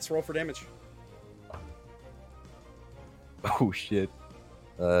 That hits. Roll for damage. Oh shit.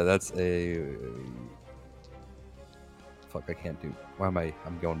 That's a... Fuck, I can't do... Why am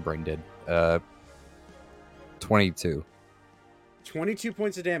I'm going brain dead. 22. 22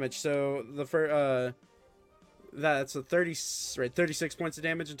 points of damage. So the first, that's a 36 points of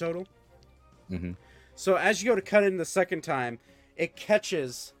damage in total. Mm-hmm. So as you go to cut in the second time, it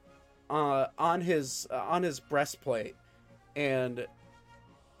catches on his breastplate and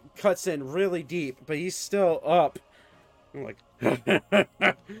cuts in really deep, but he's still up. I'm like,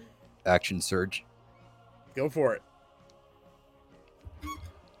 Action surge. go for it.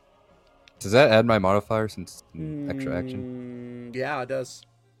 Does that add my modifier since it's an extra action? Yeah, it does.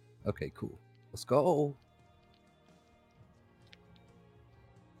 Okay, cool. Let's go.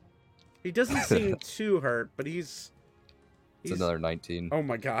 He doesn't seem too hurt, but he's It's another 19. Oh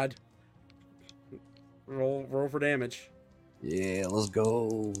my god. Roll for damage. Yeah, let's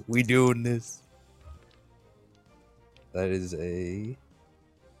go. We doing this. That is a...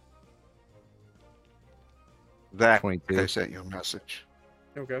 That 22. I sent you a message.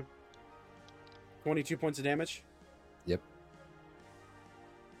 Okay. 22 points of damage. Yep.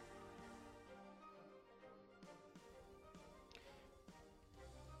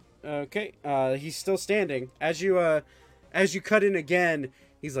 Okay. He's still standing. As you cut in again,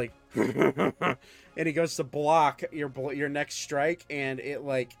 he's like, and he goes to block your next strike, and it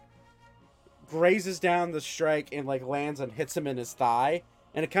like grazes down the strike and like lands and hits him in his thigh,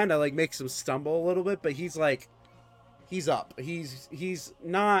 and it kind of like makes him stumble a little bit, but he's like, he's up. He's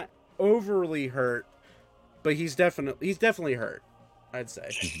not overly hurt, but he's definitely hurt, I'd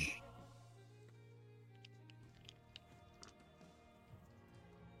say.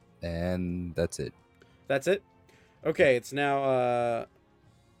 And that's it. That's it. Okay, it's now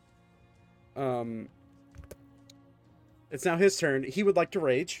it's now his turn. He would like to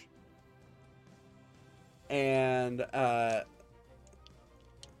rage. And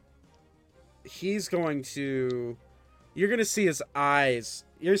he's going to, you're going to see his eyes,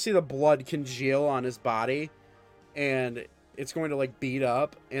 you're going to see the blood congeal on his body, and it's going to like beat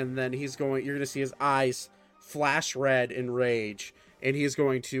up, and then you're going to see his eyes flash red in rage, and he's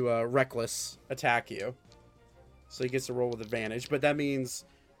going to reckless attack you. So he gets to roll with advantage, but that means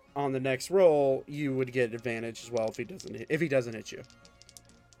on the next roll you would get advantage as well if he doesn't hit you.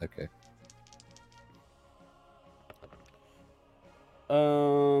 Okay.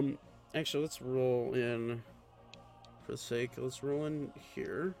 Actually, let's roll in for the sake. Let's roll in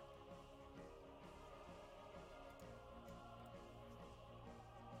here.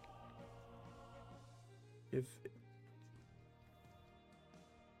 If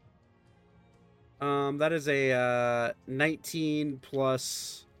that is a 19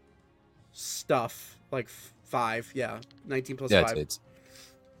 plus stuff, like 5. Yeah, 19 plus 5. It's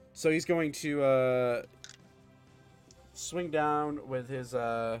So he's going to swing down with his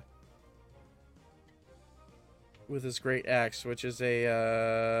great axe, which is it's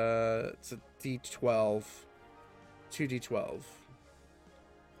a D12, 2d12.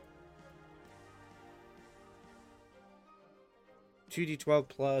 $2d12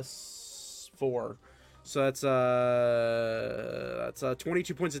 plus 4, so that's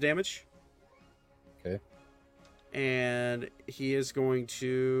 22 points of damage. Okay. And he is going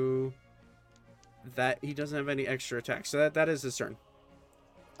to, that he doesn't have any extra attacks, so that is his turn.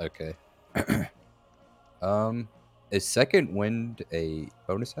 Okay. Is second wind a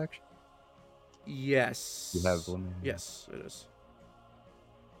bonus action? Yes. You have one? Yes, it is.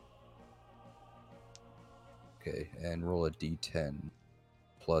 Okay, and roll a d10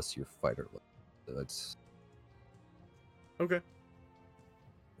 plus your fighter level. So that's... Okay.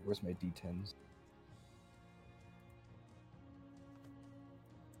 Where's my d10s?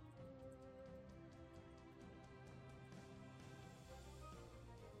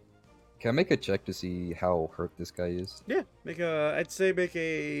 Can I make a check to see how hurt this guy is? Yeah, I'd say make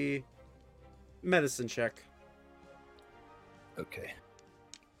a medicine check. Okay.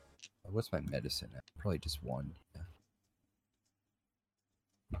 What's my medicine at? Probably just 1.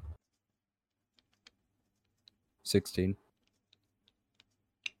 Yeah. 16.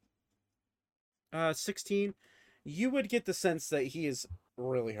 16. You would get the sense that he is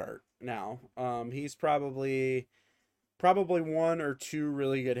really hurt now. He's probably 1 or 2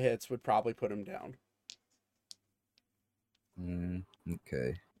 really good hits would probably put him down.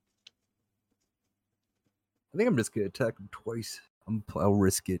 Okay. I think I'm just gonna attack him twice. I'll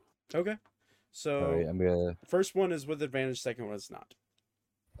risk it. Okay. So Alright, I'm gonna... first one is with advantage, second one is not.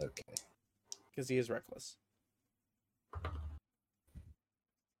 Okay. Because he is reckless.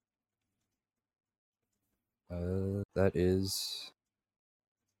 That is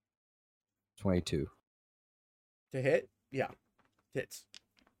 22. To hit? Yeah. Hits.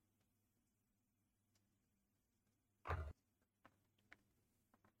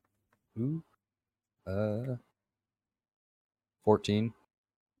 Ooh. 14.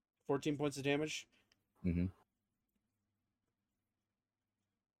 14 points of damage. Mm-hmm.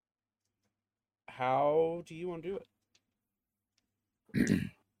 How do you want to do it?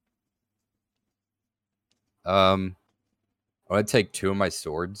 I want to take 2 of my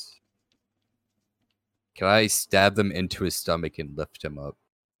swords. Can I stab them into his stomach and lift him up?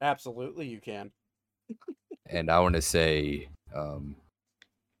 Absolutely, you can. And I want to say,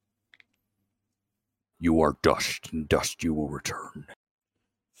 You are dust, and dust you will return.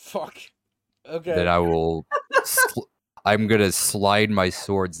 Fuck. Okay. then I will... I'm going to slide my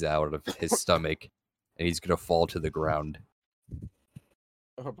swords out of his stomach, and he's going to fall to the ground.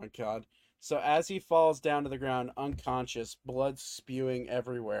 Oh my god. So as he falls down to the ground, unconscious, blood spewing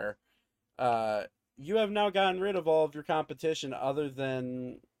everywhere, you have now gotten rid of all of your competition other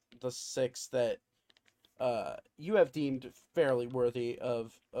than the 6 that you have deemed fairly worthy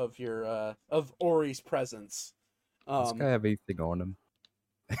of your of Ori's presence. Does this guy have anything on him?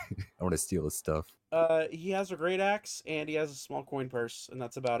 I want to steal his stuff. He has a great axe and he has a small coin purse, and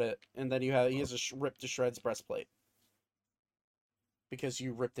that's about it. And then he has a ripped to shreds breastplate because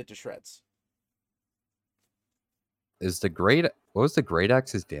you ripped it to shreds. Is the great what was the great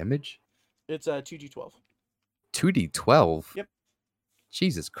axe's damage? It's a 2d12. 2d12. Yep.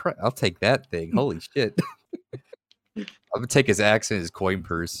 Jesus Christ! I'll take that thing. Holy shit! I'm gonna take his axe and his coin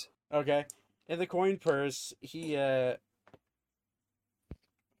purse. Okay. In the coin purse, he what's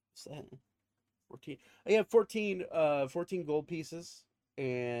that? 14. I have 14 gold pieces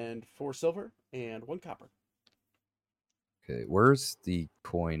and 4 silver and 1 copper. Okay, where's the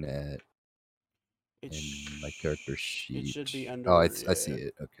coin at It in my character sheet? It should be under. Oh, I see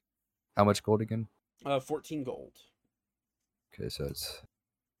it. Okay. How much gold again? 14 gold. Okay, so it's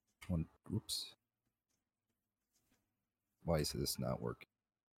one. Oops. Why is this not working?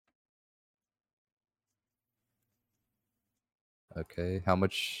 Okay, how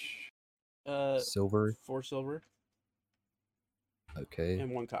much silver? 4 silver Okay.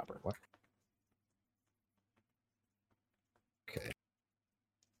 and 1 copper. What? Okay.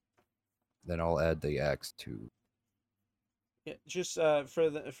 Then I'll add the axe to. Yeah, just for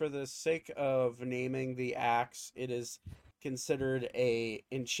the sake of naming the axe, it is considered a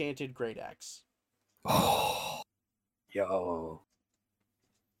enchanted great axe. Oh, yo.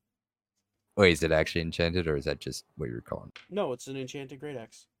 Wait, is it actually enchanted, or is that just what you're calling? No, it's an enchanted great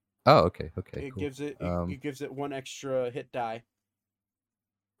axe. Oh, okay, okay, It cool. gives it gives it 1 extra hit die.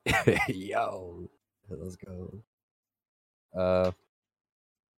 Yo, let's go.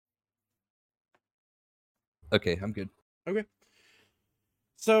 Okay, I'm good. Okay.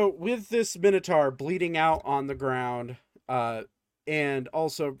 So with this Minotaur bleeding out on the ground, and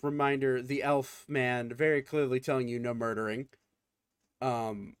also reminder, the elf man very clearly telling you no murdering.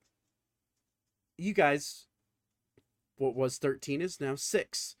 You guys, what was 13 is now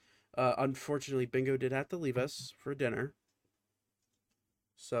 6. Unfortunately, Bingo did have to leave us for dinner.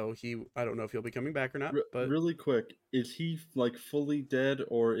 So I don't know if he'll be coming back or not. But really quick, is he like fully dead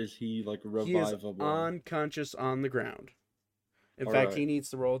or is he like revivable? he is unconscious on the ground. In All fact, right. he needs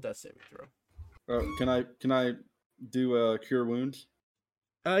to roll a death saving throw. Can I do cure wounds?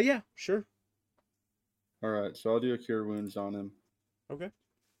 Yeah, sure. All right, so I'll do a cure wounds on him. Okay.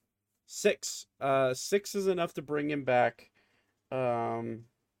 6. 6 is enough to bring him back to 1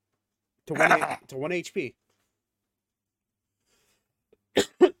 HP.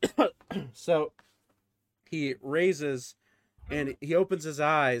 So he raises and he opens his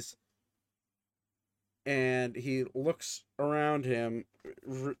eyes and he looks around him,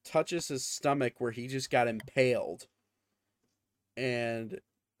 touches his stomach where he just got impaled, and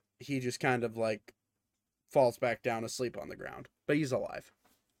he just kind of like falls back down asleep on the ground, but he's alive.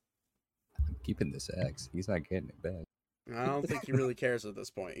 I'm keeping this axe. He's not getting it back. I don't think he really cares at this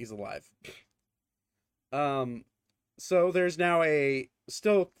point. He's alive. So there's now a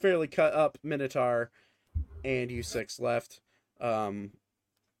still fairly cut up Minotaur and you 6 left.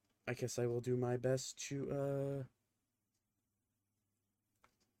 I guess I will do my best to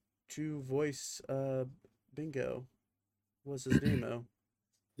voice Bingo. What's his name though?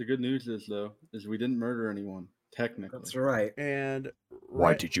 The good news is though, is we didn't murder anyone, technically. That's right. And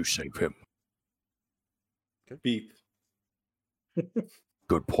Why did you save him? Beep.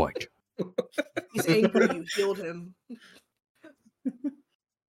 Good point. He's angry you healed him.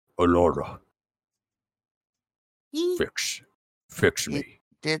 Alora, He, fix me.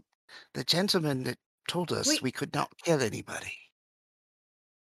 Did the gentleman that told us Wait. we could not kill anybody?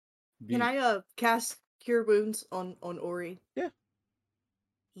 Beep. Can I cast Cure Wounds on Ori? Yeah.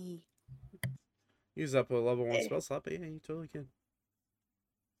 He. Use up a level 1 spell slot, but yeah, you totally can.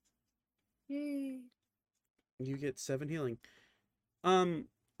 Yay. You get 7 healing.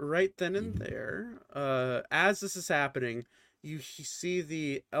 Right then and there, as this is happening, you see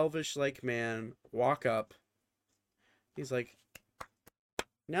the elvish like man walk up. He's like,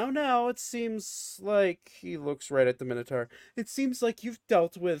 now it seems like, he looks right at the Minotaur. It seems like you've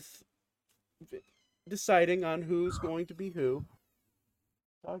dealt with deciding on who's going to be who.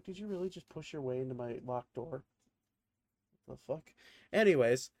 Dog, did you really just push your way into my locked door? What the fuck?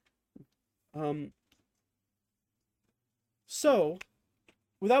 Anyways, so,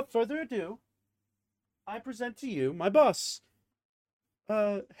 without further ado, I present to you my boss,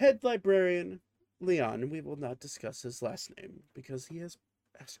 head librarian Leon. We will not discuss his last name because he has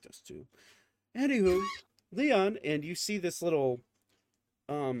asked us to. Anywho, Leon, and you see this little,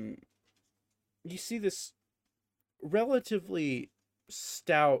 you see this relatively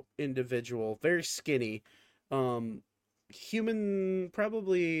stout individual, very skinny, human,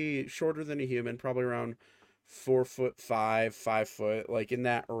 probably shorter than a human, probably around 4'5", 5 foot, like in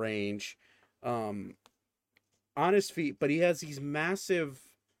that range, on his feet. But he has these massive,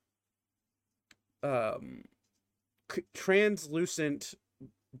 translucent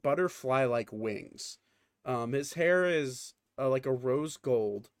butterfly-like wings. His hair is like a rose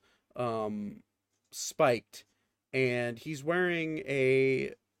gold, spiked, and he's wearing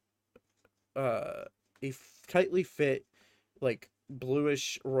tightly fit, like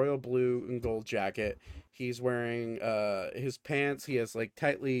bluish royal blue and gold jacket. He's wearing his pants. He has like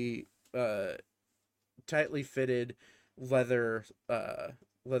tightly fitted leather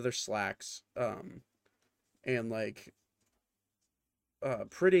leather slacks, and like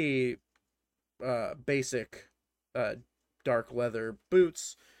pretty basic dark leather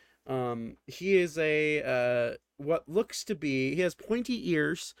boots. He is a what looks to be, he has pointy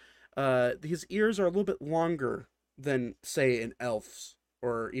ears. His ears are a little bit longer than, say, an elf's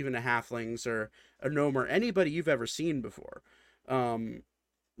or even a halfling's or a gnome or anybody you've ever seen before.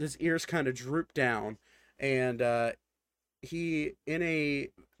 His ears kind of droop down, and he, in a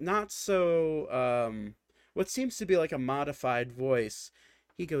not so what seems to be like a modified voice,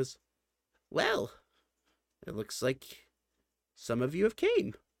 he goes, "Well, it looks like some of you have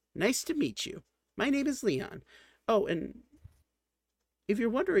came. Nice to meet you. My name is Leon. Oh, and if you're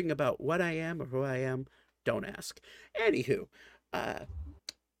wondering about what I am or who I am, don't ask. Anywho,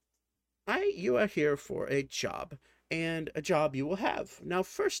 you are here for a job, and a job you will have. Now,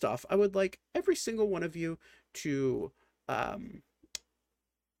 first off, I would like every single one of you to, well,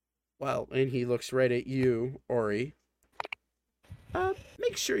 and he looks right at you, Ori.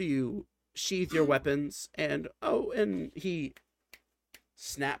 Make sure you sheathe your weapons, and he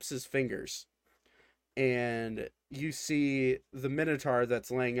snaps his fingers, and you see the Minotaur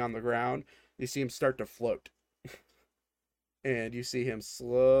that's laying on the ground. You see him start to float, and you see him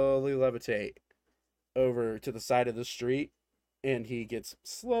slowly levitate over to the side of the street, and he gets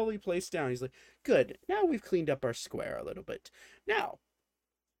slowly placed down. He's like, "Good, now we've cleaned up our square a little bit. Now,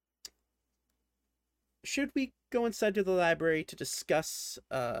 should we go inside to the library to discuss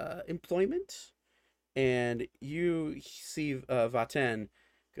employment?" And you see Vaten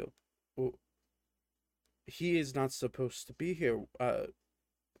go, "Well, he is not supposed to be here.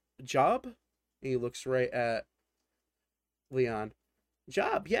 Job?" And he looks right at Leon.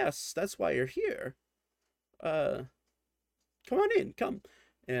 "Job, yes, that's why you're here. Come on in, come."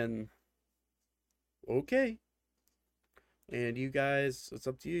 And okay. And you guys, it's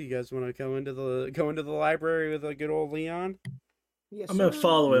up to you. You guys want to go into the library with a good old Leon? Yes, I'm gonna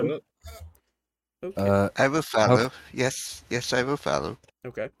follow him. Okay. I will follow. Yes, I will follow.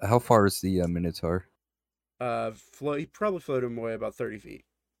 Okay. How far is the Minotaur? He probably floated him away about 30 feet.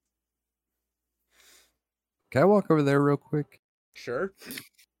 Can I walk over there real quick? Sure.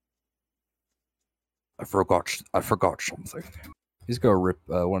 I forgot something. He's gonna rip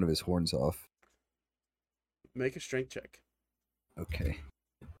one of his horns off. Make a strength check. Okay.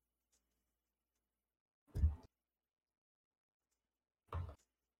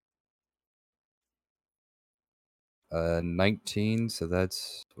 Uh, 19. So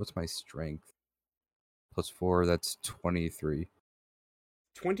that's, what's my strength? +4. That's 23.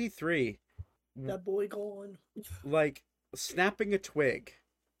 23. That boy gone. Like snapping a twig.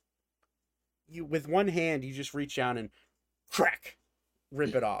 You, with one hand, you just reach down and crack,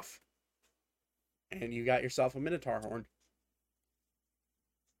 rip it off, and you got yourself a Minotaur horn.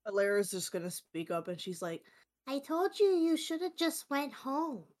 Alara's just gonna speak up, and she's like, I told you you should have just went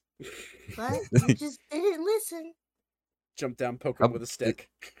home, but you just didn't listen. Jump down, poke him with a stick.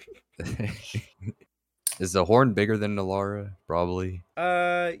 Is the horn bigger than Alara? Probably.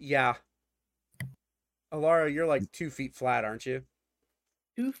 Yeah. Alara, you're like 2 feet flat, aren't you?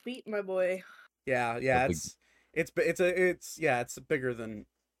 2 feet, my boy. Yeah, it's bigger than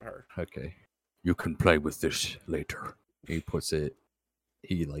her. Okay. You can play with this later. He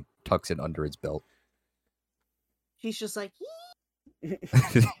like tucks it under his belt. She's just like, Alright,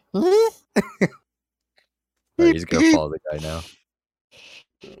 he's gonna follow the guy now.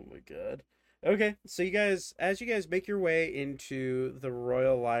 Oh my god. Okay, so as you guys make your way into the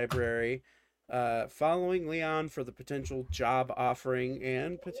Royal Library, following Leon for the potential job offering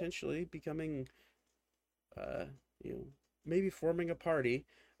and potentially becoming, maybe forming a party,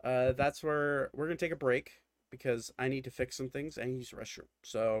 that's where we're gonna take a break because I need to fix some things and use the restroom.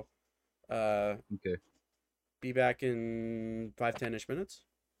 So, Okay. be back in 5-10ish minutes.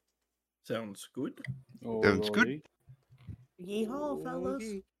 Sounds good. Sounds good. Alrighty. yeehaw, fellas.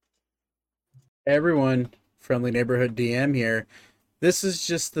 Okay. Hey everyone, friendly neighborhood DM here. This is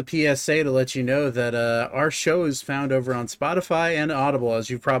just the PSA to let you know that our show is found over on Spotify and Audible,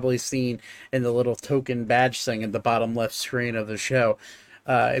 as you've probably seen in the little token badge thing at the bottom left screen of the show.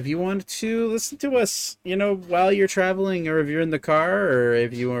 If you want to listen to us, while you're traveling, or if you're in the car, or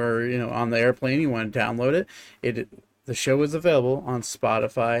if you are, on the airplane, you want to download it. The show is available on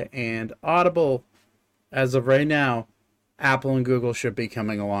Spotify and Audible. As of right now, Apple and Google should be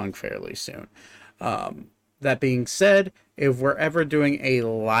coming along fairly soon. That being said, if we're ever doing a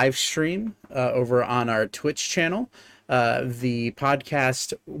live stream over on our Twitch channel, the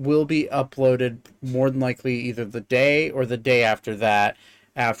podcast will be uploaded more than likely either the day or the day after that,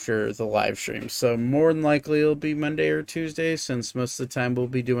 after the live stream. So more than likely it'll be Monday or Tuesday, since most of the time we'll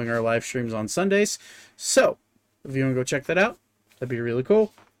be doing our live streams on Sundays. So if you want to go check that out, that'd be really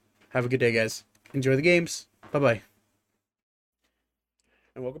cool. Have a good day, guys. Enjoy the games. Bye-bye.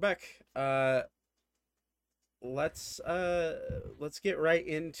 And welcome back. Let's get right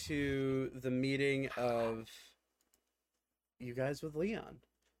into the meeting of you guys with Leon.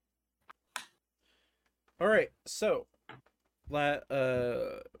 All right, so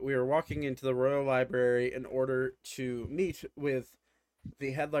we are walking into the Royal Library in order to meet with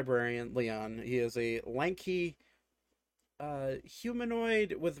the head librarian, Leon. He is a lanky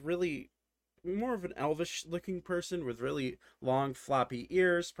humanoid with really more of an elvish looking person with really long floppy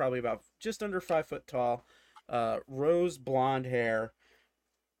ears, probably about just under 5 foot tall. Rose blonde hair,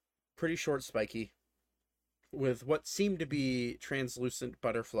 pretty short, spiky, with what seemed to be translucent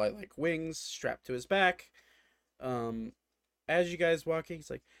butterfly-like wings strapped to his back. As you guys walking, he's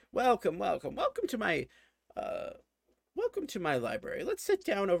like, "Welcome to my, welcome to my library. Let's sit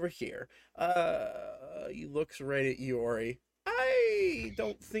down over here." He looks right at you, Ori. "I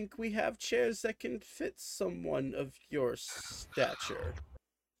don't think we have chairs that can fit someone of your stature."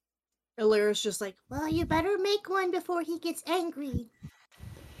 Illyra's just like, Well, you better make one before he gets angry.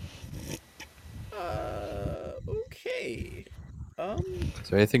 Okay. Is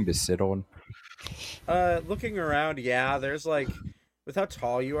there anything to sit on? Looking around, yeah, there's like, with how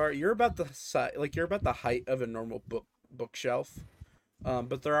tall you are, you're about the size, like you're about the height of a normal bookshelf.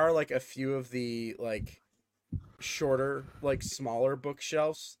 But there are like a few of the like shorter, like smaller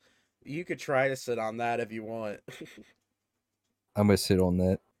bookshelves. You could try to sit on that if you want. I'm gonna sit on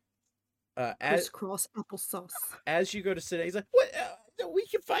that. crisscross applesauce. As you go to sit, he's like, "What? We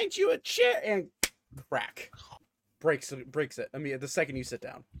can find you a chair," and crack, breaks it. I mean, the second you sit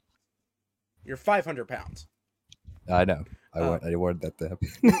down, you're 500 pounds. I know. I wanted that to happen.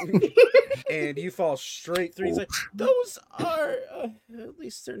 And you fall straight through. He's like, "Those are, at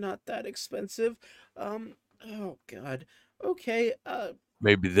least they're not that expensive." Oh God. Okay.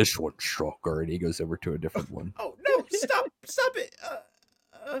 Maybe this one's stronger, and he goes over to a different one. Oh no! Stop it.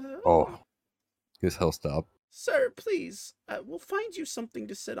 Oh, Because he'll stop. Sir, please. We'll find you something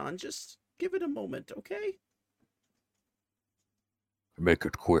to sit on. Just give it a moment, okay? make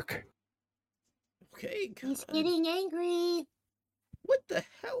it quick. Okay, God. He's getting angry. What the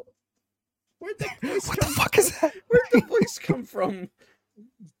hell? Where'd the voice What come the fuck is that? Where'd the voice come from?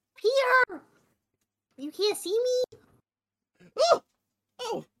 Peter! You can't see me?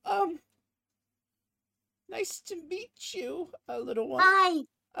 Oh, nice to meet you, little one. Hi.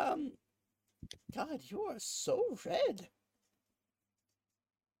 God, you are so red.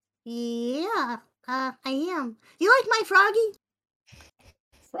 Yeah, I am. You like my froggy?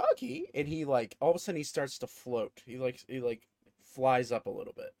 Froggy? And he like all of a sudden he starts to float. He flies up a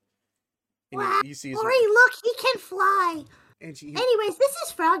little bit. And Wow. you see Ori, look, he can fly. and Anyways, this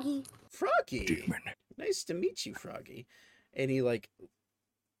is Froggy. Froggy. Demon. Nice to meet you, Froggy. And he like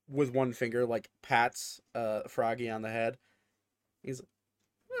with one finger like pats Froggy on the head. He's like,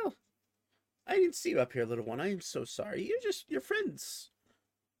 "Well, I didn't see you up here, little one. I am so sorry. You're friends."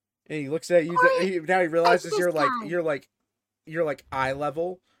 And he looks at you. Now he realizes you're like eye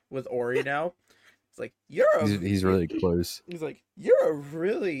level with Ori now. It's like He's really close. He's like, "You're a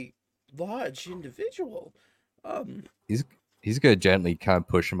really large individual." He's gonna gently kind of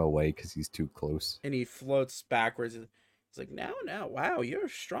push him away because he's too close. And he floats backwards. He's like, now, wow, you're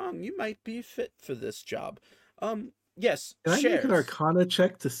strong. You might be fit for this job. Yes, Can I make an shares. Arcana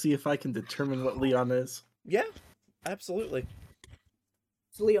check to see if I can determine what Leon is? Yeah, absolutely.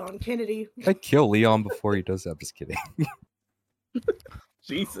 It's Leon Kennedy. I'd kill Leon before he does that. I'm just kidding.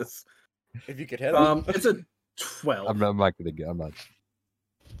 Jesus. If you could hit him. It's a 12. I'm not gonna get. I'm not.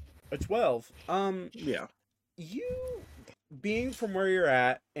 A 12. Yeah. You, being from where you're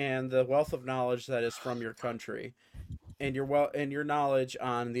at, and the wealth of knowledge that is from your country, and your knowledge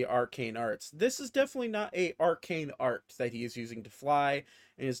on the arcane arts, this is definitely not a arcane art that he is using to fly,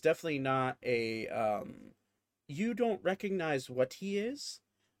 and it's definitely not a You don't recognize what he is,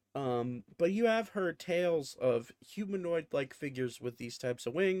 but you have heard tales of humanoid-like figures with these types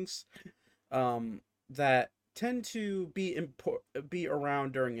of wings, that tend to be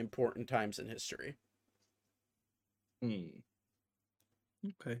around during important times in history.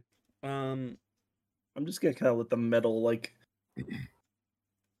 Okay. Um, I'm just gonna kind of let the metal like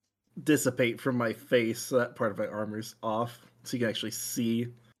dissipate from my face, so that part of my armor's off, so you can actually see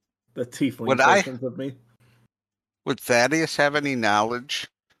the tiefling portions of me. Would Thaddeus have any knowledge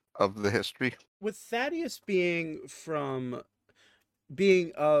of the history? with Thaddeus being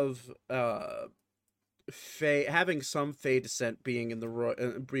of Fey, having some Fey descent, being in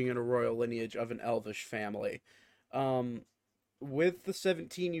being in a royal lineage of an elvish family, with the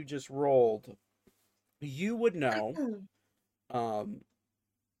 17 you just rolled, you would know,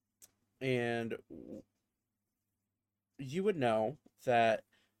 and you would know that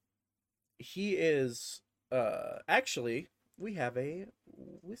he is actually, we have a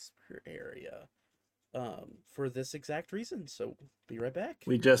whisper area for this exact reason, so be right back.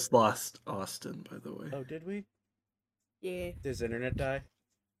 We just lost Austin, by the way. Oh, did we? Yeah. Does internet die?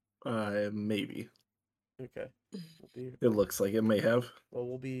 Maybe. Okay. It looks like it may have. Well,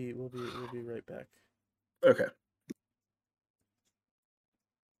 we'll be right back. Okay.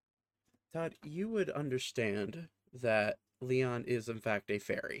 Todd, you would understand that Leon is in fact a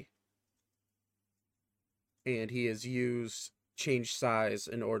fairy. And he has changed size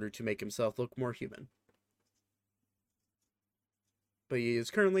in order to make himself look more human. But he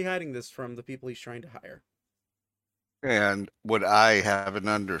is currently hiding this from the people he's trying to hire. And would I have an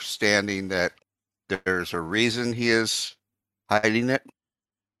understanding that there's a reason he is hiding it?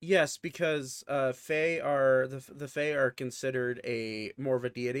 Yes, because Fae are the Fae are considered more of a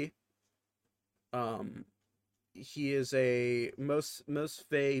deity. He is most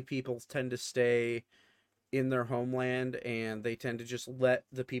Fae people tend to stay in their homeland, and they tend to just let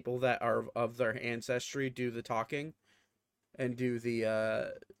the people that are of their ancestry do the talking and do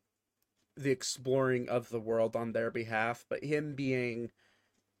the exploring of the world on their behalf. But him being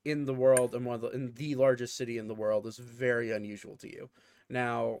in the world and in the largest city in the world is very unusual to you.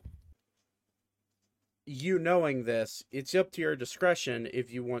 Now, you knowing this, it's up to your discretion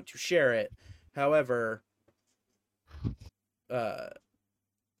if you want to share it. However,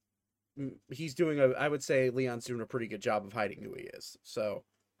 he's doing I would say Leon's doing a pretty good job of hiding who he is. So.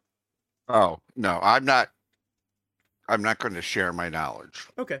 Oh, no, I'm not going to share my knowledge.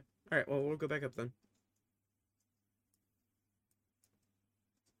 Okay. All right. Well, we'll go back up then.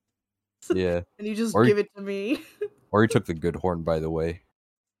 Yeah. And you just Or- give it to me. Or he took the good horn, by the way.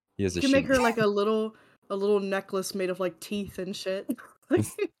 He has a You can make her shield. like a little necklace made of like teeth and shit. What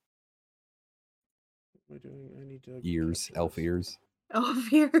am I doing? I need to Ears, capture elf this. ears.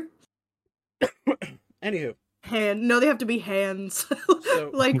 Elf ear. Anywho, No, they have to be hands.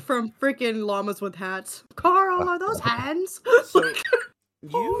 So- like from freaking llamas with hats. Carl, are those hands? so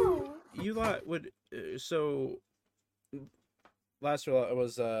you lot would so last roll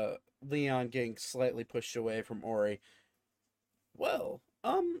was Leon getting slightly pushed away from Ori. Well,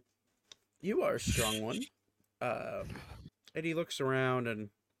 you are a strong one. And he looks around and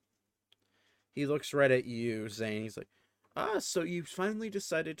he looks right at you, Zane. He's like, so you finally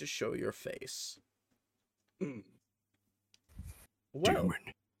decided to show your face. Well,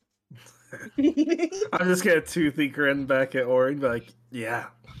 I'm just gonna toothy grin back at Ori and be like, yeah.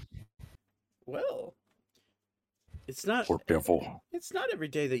 well, it's not Poor devil. it's not every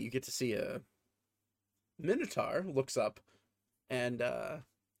day that you get to see a Minotaur looks up and a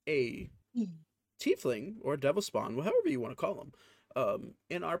tiefling or devil spawn, however you want to call them,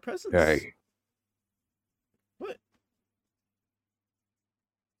 in our presence. Hey, What?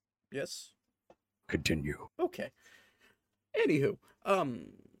 Yes. continue. Okay. Anywho,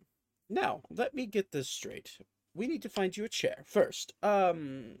 now let me get this straight. We need to find you a chair first.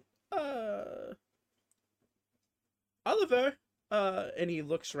 Oliver, and he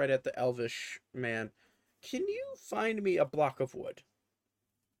looks right at the elvish man. Can you find me a block of wood,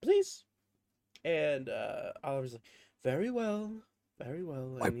 please? And Oliver's like, very well, very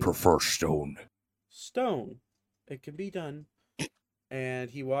well. I And he- prefer stone. stone. It can be done. And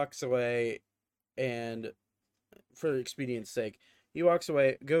he walks away, and for expedience sake, he walks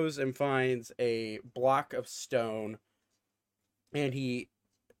away, goes and finds a block of stone, and he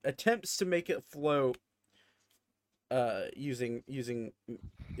attempts to make it float using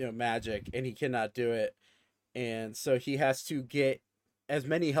magic, and he cannot do it. And so he has to get as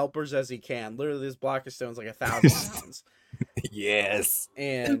many helpers as he can. Literally, this block of stone is like 1,000 pounds. Yes.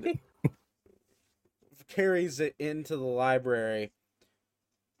 And carries it into the library.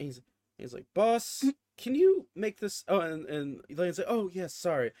 He's like, boss, can you make this? Oh, and Elaine's like, oh yes,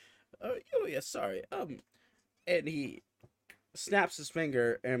 sorry. Oh yes, sorry. And he snaps his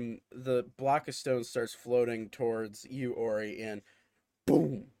finger, and the block of stone starts floating towards you, Ori, and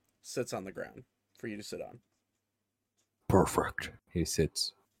boom, sits on the ground for you to sit on. Perfect. He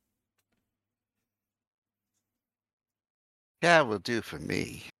sits. Yeah, will do for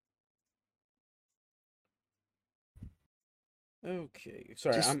me. Okay,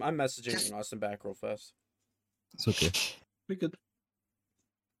 sorry, Just- I'm messaging just- Austin back real fast. It's okay. We could.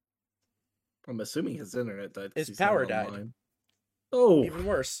 I'm assuming his internet died. 'cause His he's not power died. online. Oh, Even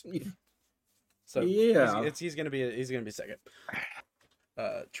worse. So Yeah. he's gonna be second.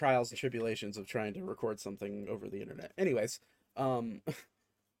 Trials and tribulations of trying to record something over the internet. Anyways,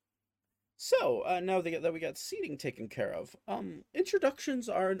 so now that we got seating taken care of, introductions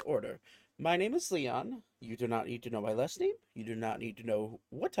are in order. My name is Leon. You do not need to know my last name. You do not need to know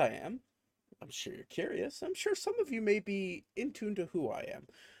what I am. I'm sure you're curious. I'm sure some of you may be in tune to who I am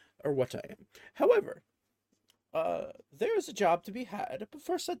or what I am. However, there is a job to be had, but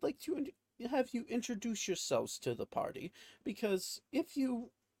first I'd like to have you introduce yourselves to the party, because if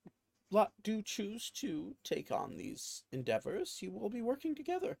you lot do choose to take on these endeavors, you will be working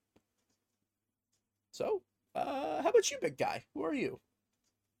together. So, how about you, big guy? Who are you?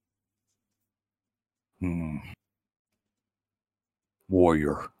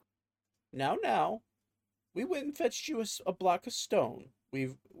 Warrior. Now, we went and fetched you a block of stone.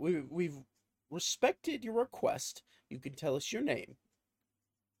 We've respected your request. You can tell us your name.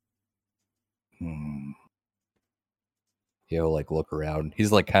 He'll like look around.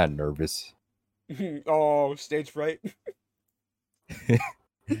 He's like kind of nervous. Oh, stage fright.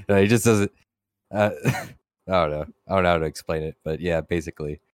 No, he just doesn't. I don't know. I don't know how to explain it, but yeah,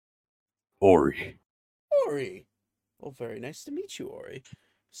 basically. Ori. Ori. Well, very nice to meet you, Ori.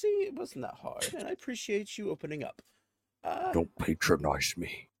 See, it wasn't that hard, and I appreciate you opening up. Don't patronize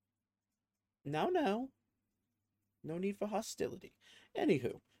me. Now. No need for hostility.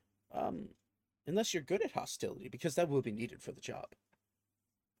 Anywho, unless you're good at hostility, because that will be needed for the job.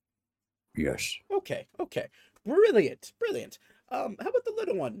 Yes. Okay. Brilliant. How about the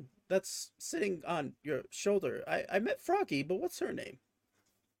little one that's sitting on your shoulder? I met Froggy, but what's her name?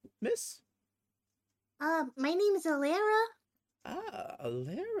 Miss? My name is Alara. Ah,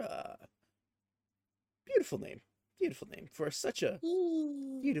 Alara. Beautiful name for such a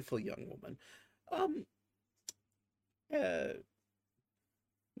beautiful young woman.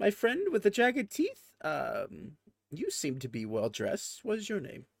 My friend with the jagged teeth, you seem to be well dressed. What is your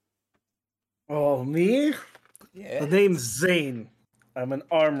name? Oh, me? Yeah. The name's Zane. I'm an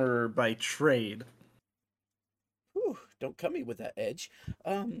armorer by trade. Whew, don't come me with that edge.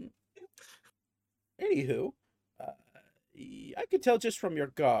 Anywho, I could tell just from your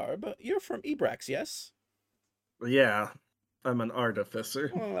garb, you're from Ebrax, yes? Yeah, I'm an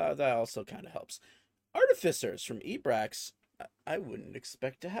artificer. Well, that also kind of helps. Artificers from Ebrax, I wouldn't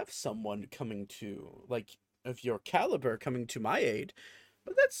expect to have someone coming to, like, of your caliber coming to my aid,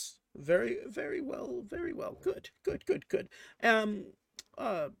 but that's very, very well. Good.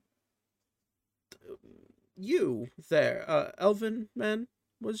 You there, Elvin man,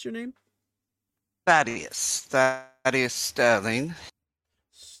 what's your name? Thaddeus Sterling.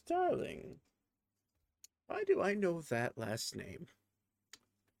 Starling. Why do I know that last name?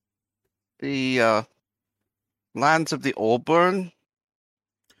 The lands of the Auburn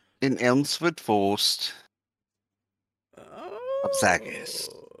in Elmsford Forest of Zagreus.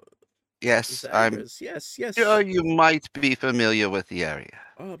 Yes, I'm Zagreus, yes. sure you might be familiar with the area.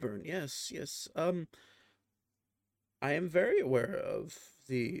 Auburn, yes. I am very aware of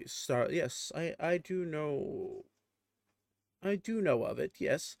the star. Yes, I do know. I do know of it.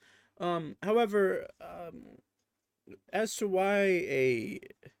 Yes. However, as to why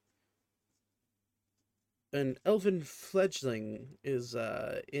an elven fledgling is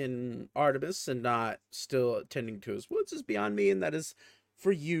in Artemis and not still tending to his woods is beyond me, and that is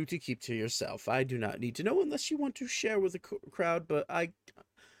for you to keep to yourself. I do not need to know unless you want to share with the crowd, but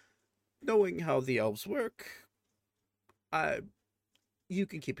knowing how the elves work, you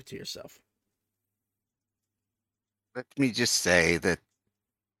can keep it to yourself. Let me just say that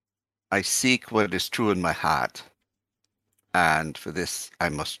I seek what is true in my heart, and for this I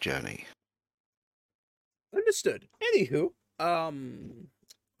must journey. Understood. Anywho,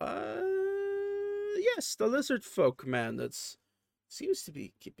 yes, the lizard folk man that's seems to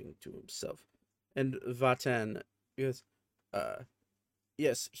be keeping to himself. And Vatan, yes,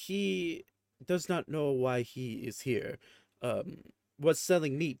 yes, he does not know why he is here. Was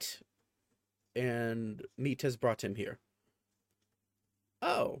selling meat, and meat has brought him here.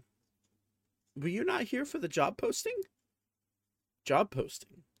 Oh. were you not here for the job posting? Job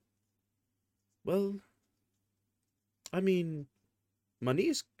posting? Well, I mean, money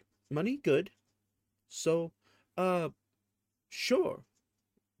is money good. So, uh, sure.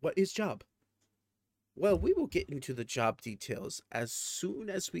 What is job? Well, we will get into the job details as soon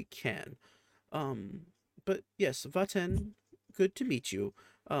as we can. Um, but yes, Vaten, good to meet you.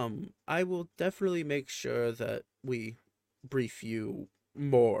 I will definitely make sure that we brief you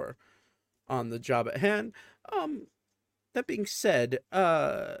more on the job at hand. That being said,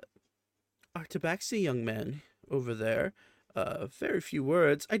 our Tabaxi young man over there, very few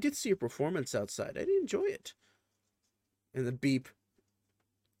words. I did see a performance outside. I did enjoy it. And the beep,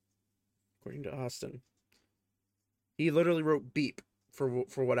 according to Austin. He literally wrote beep for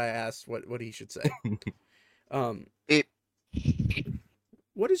what I asked what he should say. Um, It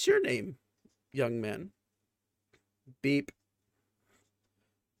what is your name, young man? Beep.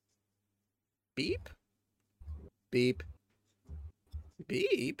 Beep? Beep.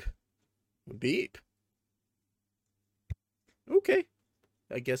 Beep? Beep. Okay.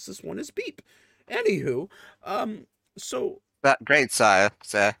 I guess this one is beep. Anywho, so that great, sire,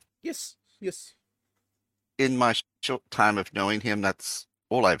 sir. yes. In my short time of knowing him, that's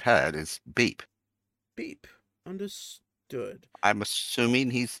all I've heard is beep. Beep. Understood. I'm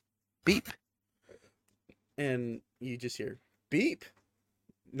assuming he's beep. And you just hear beep,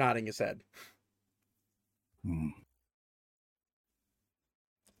 nodding his head. Hmm.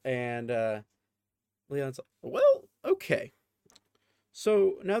 And Leon's like, well, okay.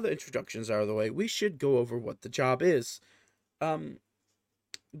 So now the introductions are out of the way, we should go over what the job is.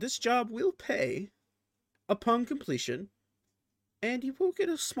 This job will pay upon completion, and you will get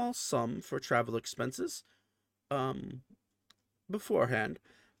a small sum for travel expenses. Beforehand.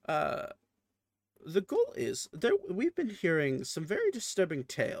 The goal is we've been hearing some very disturbing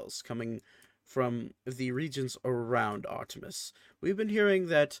tales coming from the regions around Artemis. We've been hearing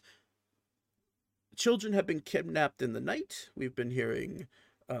that children have been kidnapped in the night. We've been hearing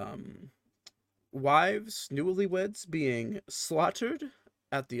wives, newlyweds, being slaughtered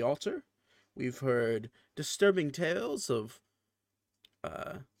at the altar. We've heard disturbing tales of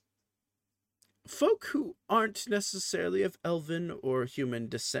folk who aren't necessarily of elven or human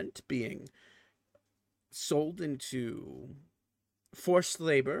descent being sold into forced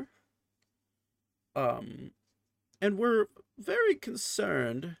labor. And we're very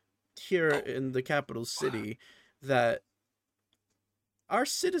concerned here in the capital city that our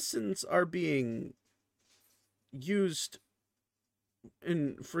citizens are being used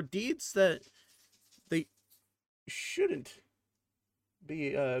for deeds that they shouldn't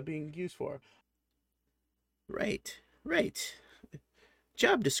be being used for. Right.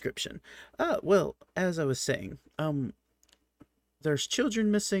 Job description. Well, as I was saying, there's children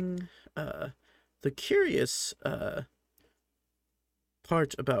missing. The curious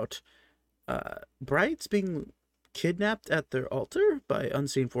part about brides being kidnapped at their altar by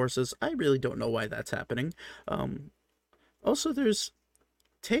unseen forces, I really don't know why that's happening. Also, there's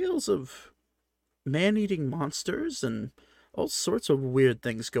tales of man-eating monsters and all sorts of weird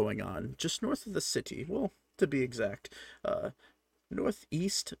things going on just north of the city. Well, to be exact,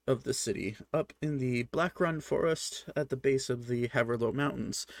 northeast of the city, up in the Black Run Forest at the base of the Haverlow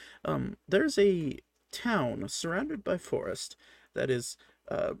Mountains. There's a town surrounded by forest that is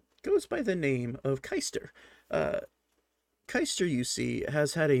goes by the name of Keister. Keister, you see,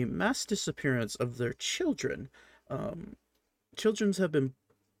 has had a mass disappearance of their children. Children have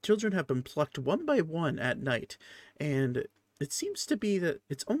been plucked one by one at night, and it seems to be that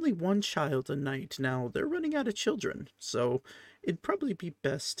it's only one child a night. Now, they're running out of children, so it'd probably be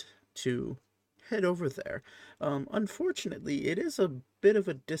best to head over there. Unfortunately, it is a bit of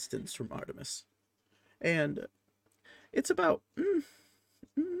a distance from Artemis. And it's about,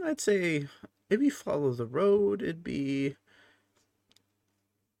 I'd say, if you follow the road, it'd be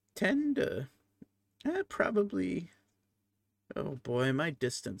 10 to, probably, oh boy, my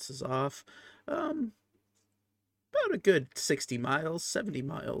distance is off. About a good 60 miles, 70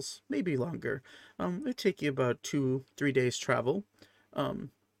 miles, maybe longer. It'd take you about 2-3 days travel.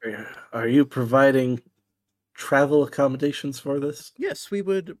 Are you providing travel accommodations for this? Yes, we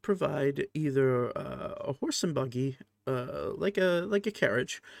would provide either a horse and buggy, like a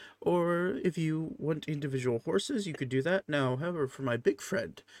carriage, or if you want individual horses, you could do that. Now, however, for my big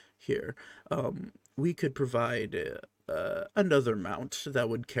friend here, we could provide another mount that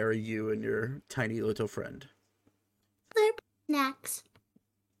would carry you and your tiny little friend. They're snacks.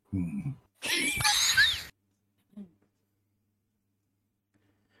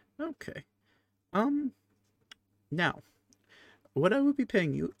 Okay. Now, what I would be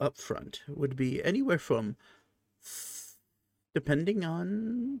paying you up front would be anywhere from, depending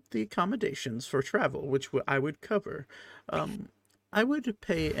on the accommodations for travel, which I would cover, I would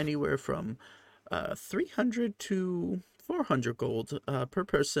pay anywhere from 300 to 400 gold per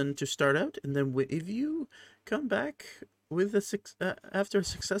person to start out, and then if you come back with after a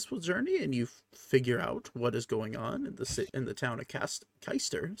successful journey and you figure out what is going on in the town of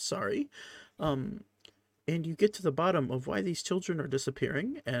Keister, sorry, and you get to the bottom of why these children are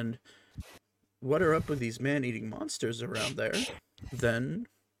disappearing and what are up with these man-eating monsters around there, then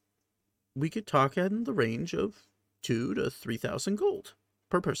we could talk in the range of 2 to 3,000 gold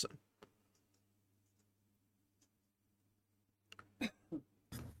per person.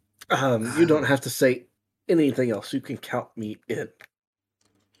 You don't have to say anything else. You can count me in.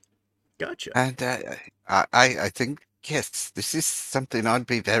 Gotcha. And I think, yes, this is something I'd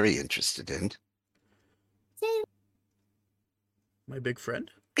be very interested in. Say, My big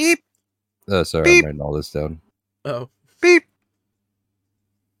friend. Beep, Oh, sorry, Beep. I'm writing all this down. Oh, beep.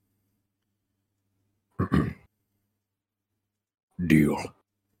 Deal.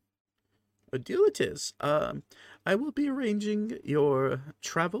 a deal it is. I will be arranging your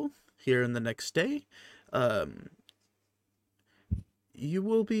travel here in the next day. You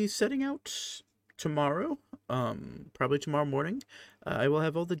will be setting out tomorrow, probably tomorrow morning. I will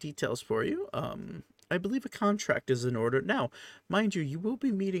have all the details for you. I believe a contract is in order. Now, mind you, you will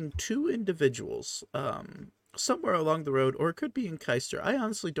be meeting 2 individuals, somewhere along the road, or it could be in Keister. I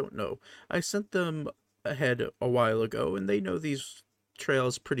honestly don't know. I sent them ahead a while ago, and they know these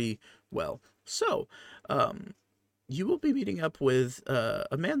trails pretty well. So, you will be meeting up with a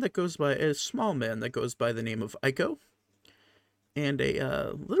small man that goes by the name of Aiko, and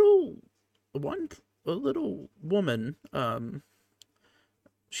a little woman.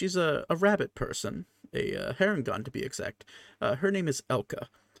 She's a rabbit person, a Harengon to be exact. Her name is Elka.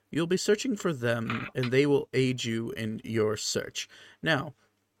 You'll be searching for them, and they will aid you in your search. Now,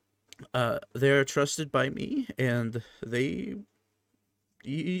 they're trusted by me, and you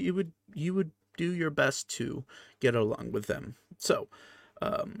would do your best to get along with them. So,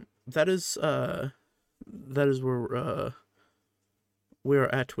 that is where we're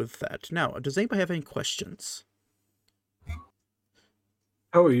at with that. Now, does anybody have any questions?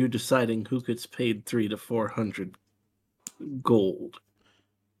 How are you deciding who gets paid 300 to 400 gold?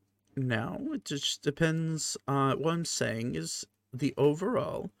 Now, it just depends on what I'm saying is the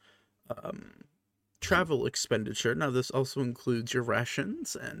overall travel expenditure. Now, this also includes your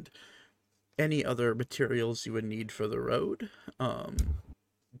rations and any other materials you would need for the road.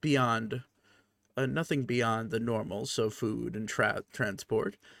 Beyond nothing beyond the normal, so food and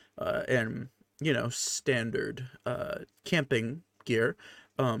transport, and standard camping gear.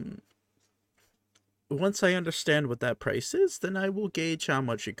 Once I understand what that price is, then I will gauge how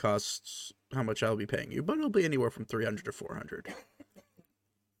much it costs, how much I'll be paying you, but it'll be anywhere from 300 to 400.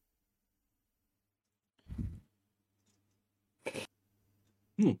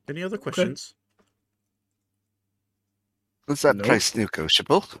 Any other questions? Was that Nope. price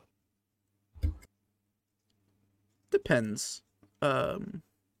negotiable? Depends.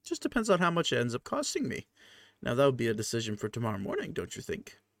 Just depends on how much it ends up costing me. Now, that would be a decision for tomorrow morning, don't you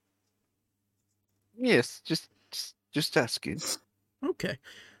think? Yes, just asking. Okay.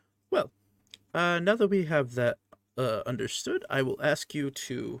 Well, now that we have that understood, I will ask you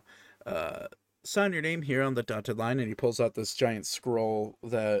to sign your name here on the dotted line, and he pulls out this giant scroll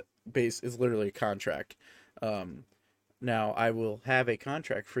that is literally a contract. Now, I will have a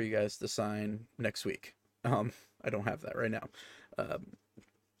contract for you guys to sign next week. I don't have that right now.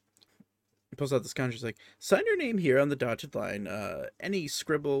 He pulls out this contract. He's like, sign your name here on the dotted line. Any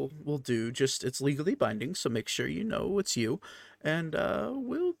scribble will do. Just, it's legally binding, so make sure you know it's you. And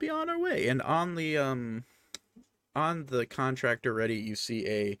we'll be on our way. And on the contract already, you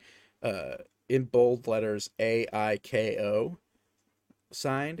see in bold letters, AIKO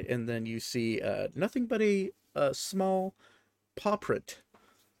signed. And then you see nothing but a small paw print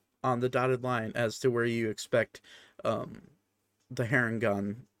on the dotted line as to where you expect the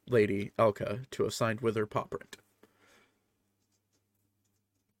Harengon lady, Elka, to have signed with her paw print.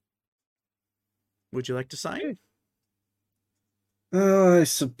 Would you like to sign? I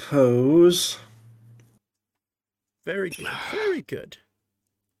suppose. Very good, very good.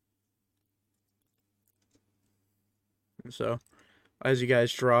 So, as you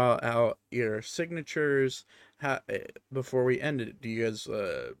guys draw out your signatures, before we end it, do you guys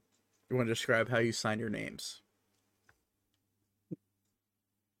want to describe how you sign your names?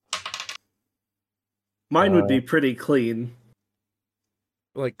 Mine would be pretty clean.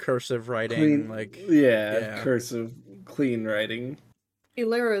 Like cursive writing, Clean, like yeah, cursive. clean writing.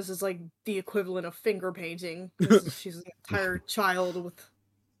 Ilara's is like the equivalent of finger painting. 'Cause she's an entire child with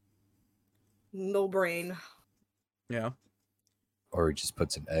no brain. Yeah, Or he just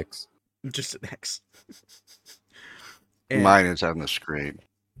puts an X. just an X. And Mine is on the screen.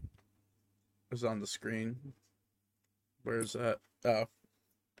 it was on the screen. Where's that? Oh.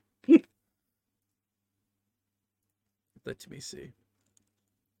 Let me see.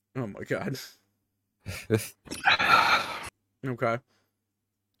 Oh my god. Okay.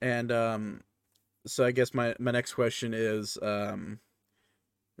 And so I guess my next question is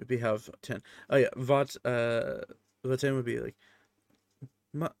maybe have 10. Oh yeah, what 10 would be like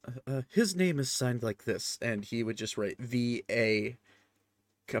his name is signed like this, and he would just write VA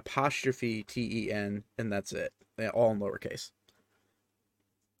apostrophe TEN, and that's it. All in lowercase.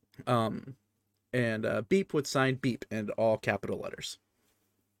 And Beep would sign Beep and all capital letters.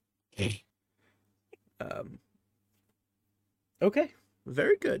 Okay,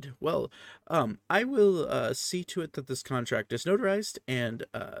 very good. Well, I will see to it that this contract is notarized and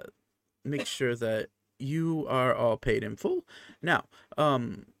make sure that you are all paid in full. Now,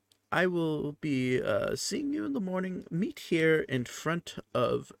 I will be seeing you in the morning. Meet here in front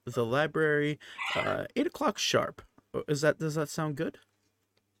of the library, 8 o'clock sharp. Does that sound good?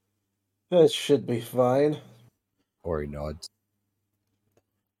 That should be fine. Or he nods.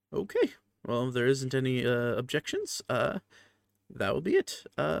 Okay. Well, if there isn't any objections, that will be it.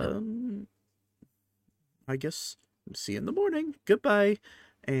 I guess see you in the morning. Goodbye.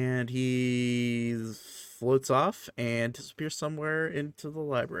 And he floats off and disappears somewhere into the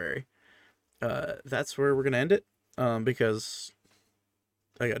library. That's where we're gonna end it. Because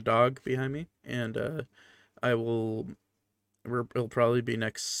I got a dog behind me, and it'll probably be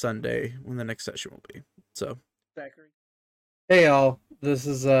next Sunday when the next session will be. So. Hey y'all, this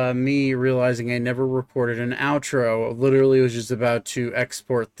is me realizing I never recorded an outro. Literally was just about to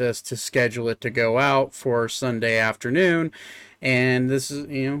export this to schedule it to go out for Sunday afternoon, and this is,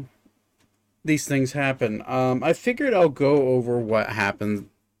 these things happen. I figured I'll go over what happened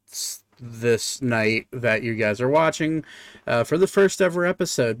this night that you guys are watching for the first ever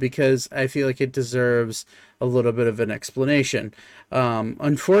episode, because I feel like it deserves a little bit of an explanation.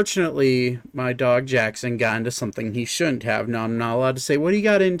 Unfortunately, my dog Jackson got into something he shouldn't have. Now, I'm not allowed to say what he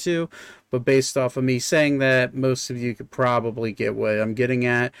got into, but based off of me saying that, most of you could probably get what I'm getting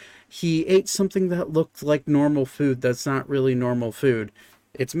at. He ate something that looked like normal food that's not really normal food.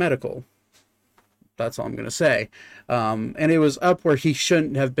 It's medical. That's all I'm going to say. And it was up where he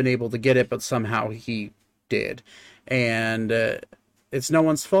shouldn't have been able to get it, but somehow he did. And it's no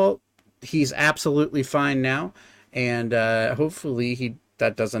one's fault. He's absolutely fine now. And hopefully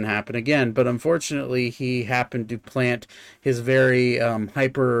that doesn't happen again. But unfortunately, he happened to plant his very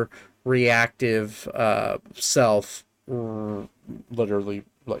hyper reactive self literally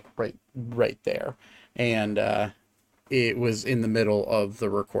like right there. And it was in the middle of the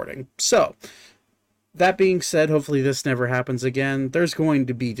recording. So that being said, hopefully this never happens again. There's going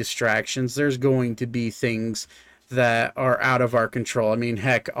to be distractions. There's going to be things that are out of our control. I mean,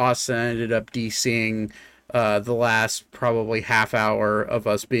 heck, Asa ended up DCing the last probably half hour of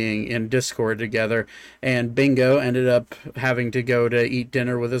us being in Discord together, and Bingo ended up having to go to eat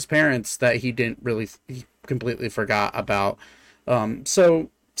dinner with his parents that he completely forgot about. So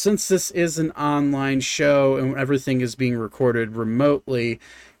since this is an online show and everything is being recorded remotely,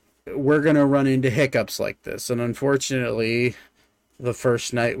 we're going to run into hiccups like this. And unfortunately, the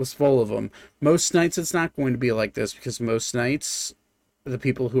first night was full of them. Most nights it's not going to be like this, because most nights the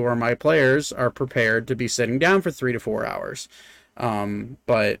people who are my players are prepared to be sitting down for 3 to 4 hours.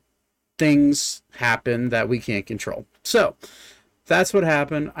 But things happen that we can't control. So that's what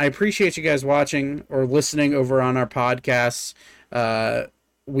happened. I appreciate you guys watching or listening over on our podcasts.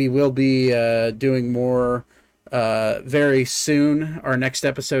 We will be doing more very soon. Our next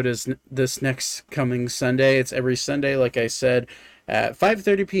episode is this next coming Sunday. It's every Sunday, like I said, at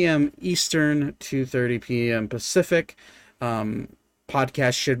 5:30 p.m. Eastern, 2:30 p.m. Pacific.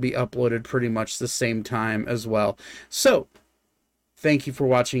 Podcast should be uploaded pretty much the same time as well. So thank you for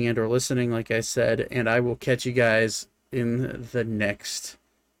watching and or listening, like I said, and I will catch you guys in the next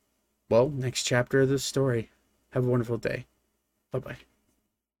chapter of this story. Have a wonderful day. Bye-bye.